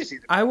pretty crazy.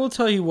 I will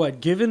tell you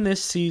what, given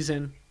this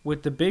season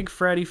with the big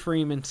Freddie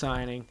Freeman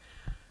signing,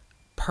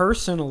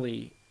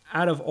 personally,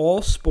 out of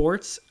all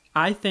sports,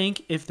 I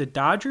think if the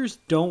Dodgers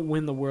don't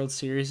win the World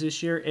Series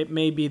this year, it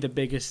may be the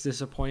biggest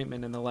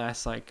disappointment in the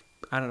last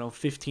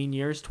 15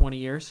 years, 20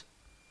 years.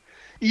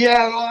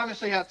 Yeah, we'll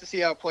obviously have to see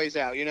how it plays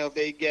out. If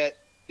they get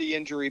the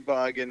injury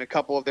bug and a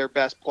couple of their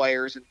best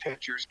players and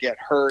pitchers get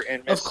hurt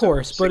and miss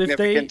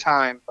significant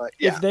time. But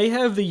yeah. If they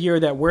have the year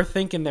that we're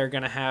thinking they're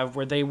going to have,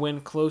 where they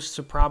win close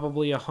to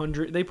probably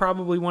 100, they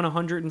probably won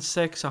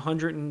 106,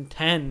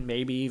 110,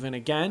 maybe even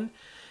again.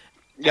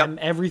 Yep. And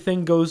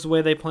everything goes the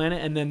way they plan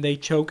it, and then they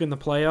choke in the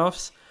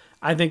playoffs.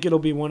 I think it'll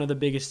be one of the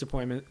biggest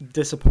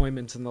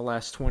disappointments in the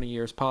last 20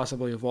 years,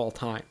 possibly of all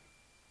time.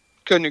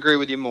 Couldn't agree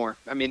with you more.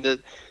 I mean,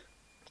 the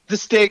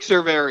stakes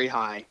are very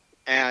high.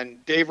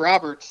 And Dave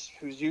Roberts,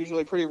 who's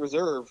usually pretty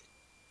reserved,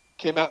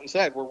 came out and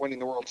said, we're winning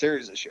the World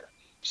Series this year.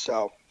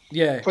 So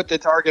yeah, put the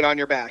target on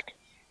your back.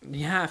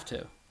 You have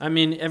to. I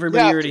mean,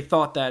 everybody already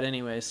thought that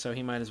anyway, so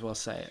he might as well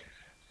say it.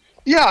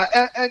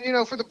 Yeah,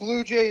 and for the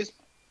Blue Jays'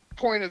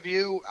 point of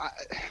view,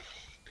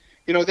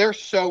 they're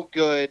so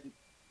good,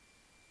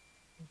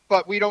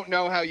 but we don't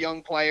know how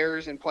young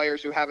players and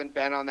players who haven't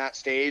been on that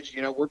stage,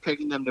 we're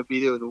picking them to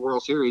be in the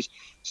World Series.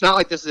 It's not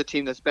like this is a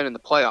team that's been in the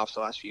playoffs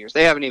the last few years.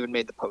 They haven't even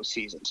made the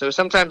postseason. So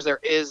sometimes there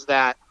is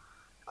that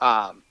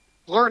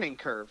learning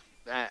curve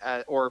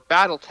or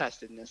battle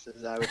testedness,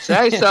 as I would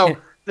say. So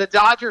the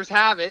Dodgers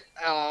have it,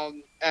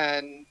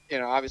 and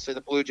obviously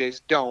the Blue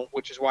Jays don't,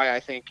 which is why I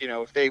think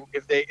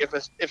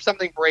if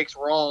something breaks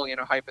wrong in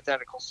a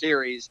hypothetical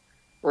series,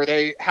 where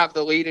they have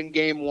the lead in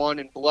game 1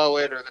 and blow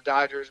it, or the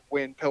Dodgers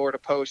win pillar to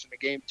post in the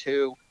game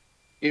 2,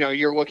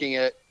 you're looking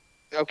at,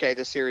 okay,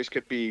 this series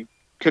could be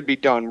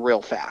done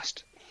real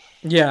fast.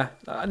 Yeah,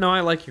 no, I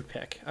like your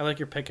pick. I like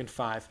your pick in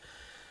 5.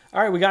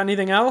 All right, we got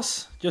anything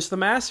else? Just the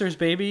Masters,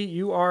 baby.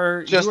 You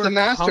are the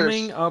Masters.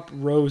 Coming up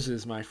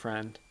roses, my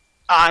friend.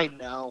 I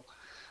know.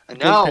 Good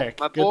pick.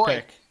 My Good boy.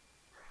 Pick.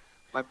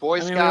 My boy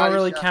Scotty. We don't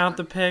really count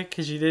the pick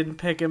because you didn't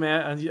pick him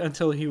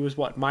until he was,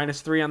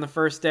 -3 on the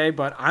first day,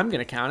 but I'm going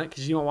to count it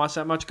because you don't watch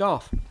that much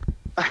golf.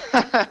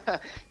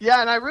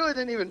 Yeah, and I really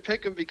didn't even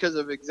pick him because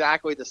of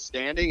exactly the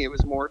standing. It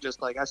was more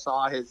just I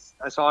saw his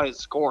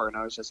score, and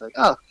I was just like,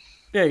 oh.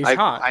 Yeah, he's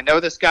hot. I know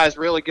this guy's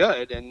really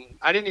good, and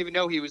I didn't even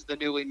know he was the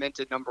newly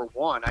minted number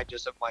 1. I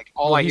just am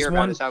all I hear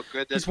about is how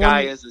good this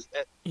guy is.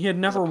 He had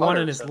never won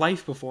in his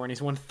life before, and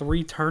he's won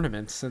 3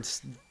 tournaments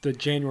since the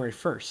January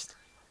 1st.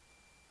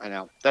 I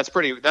know. That's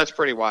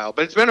pretty wild.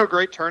 But it's been a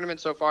great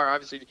tournament so far.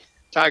 Obviously,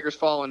 Tiger's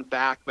fallen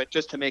back, but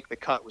just to make the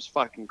cut was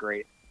fucking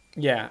great.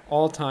 Yeah,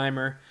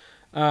 all-timer.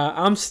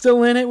 I'm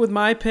still in it with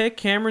my pick.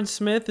 Cameron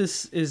Smith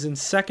is in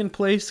second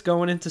place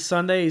going into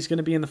Sunday. He's going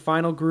to be in the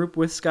final group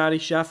with Scotty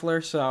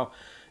Scheffler, so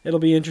it'll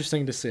be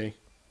interesting to see.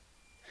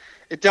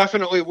 It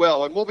definitely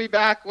will. And we'll be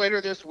back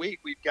later this week.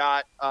 We've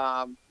got,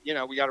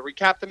 we got to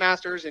recap the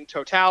Masters in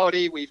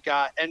totality. We've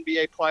got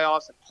NBA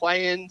playoffs and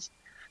play-ins.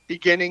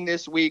 Beginning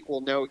this week,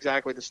 we'll know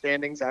exactly the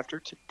standings after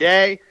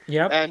today.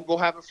 Yep. And we'll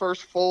have a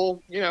first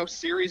full,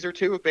 series or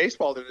 2 of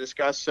baseball to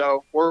discuss.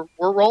 So we're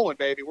rolling,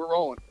 baby. We're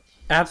rolling.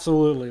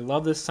 Absolutely.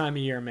 Love this time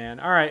of year, man.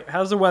 All right.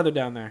 How's the weather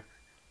down there?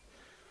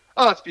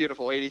 Oh, it's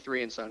beautiful.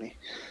 83 and sunny.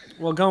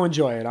 Well, go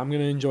enjoy it. I'm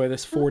going to enjoy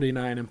this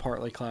 49 and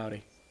partly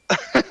cloudy.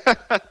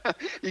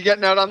 You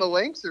getting out on the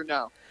links or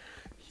no?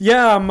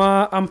 Yeah,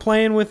 I'm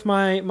playing with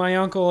my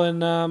uncle and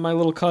my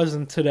little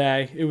cousin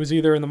today. It was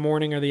either in the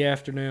morning or the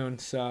afternoon,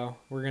 so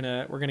we're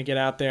gonna get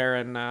out there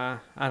and I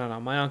don't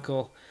know. My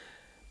uncle,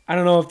 I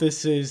don't know if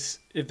this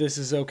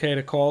is okay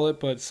to call it,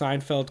 but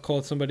Seinfeld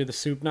called somebody the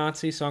soup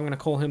Nazi, so I'm gonna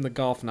call him the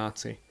golf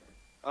Nazi.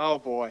 Oh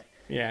boy.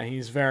 Yeah,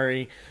 he's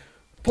very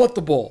put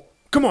the ball.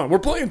 Come on, we're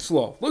playing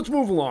slow. Let's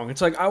move along.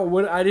 It's like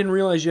I didn't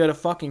realize you had a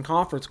fucking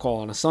conference call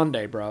on a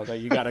Sunday, bro,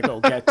 that you got to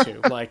go get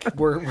to. Like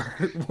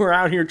we're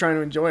out here trying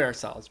to enjoy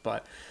ourselves,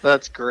 but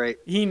that's great.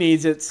 He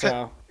needs it,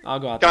 so I'll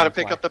go out there. Got to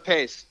pick up the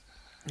pace.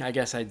 I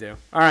guess I do.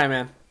 All right,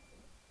 man.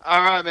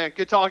 All right, man.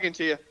 Good talking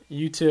to you.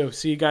 You too.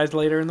 See you guys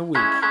later in the week.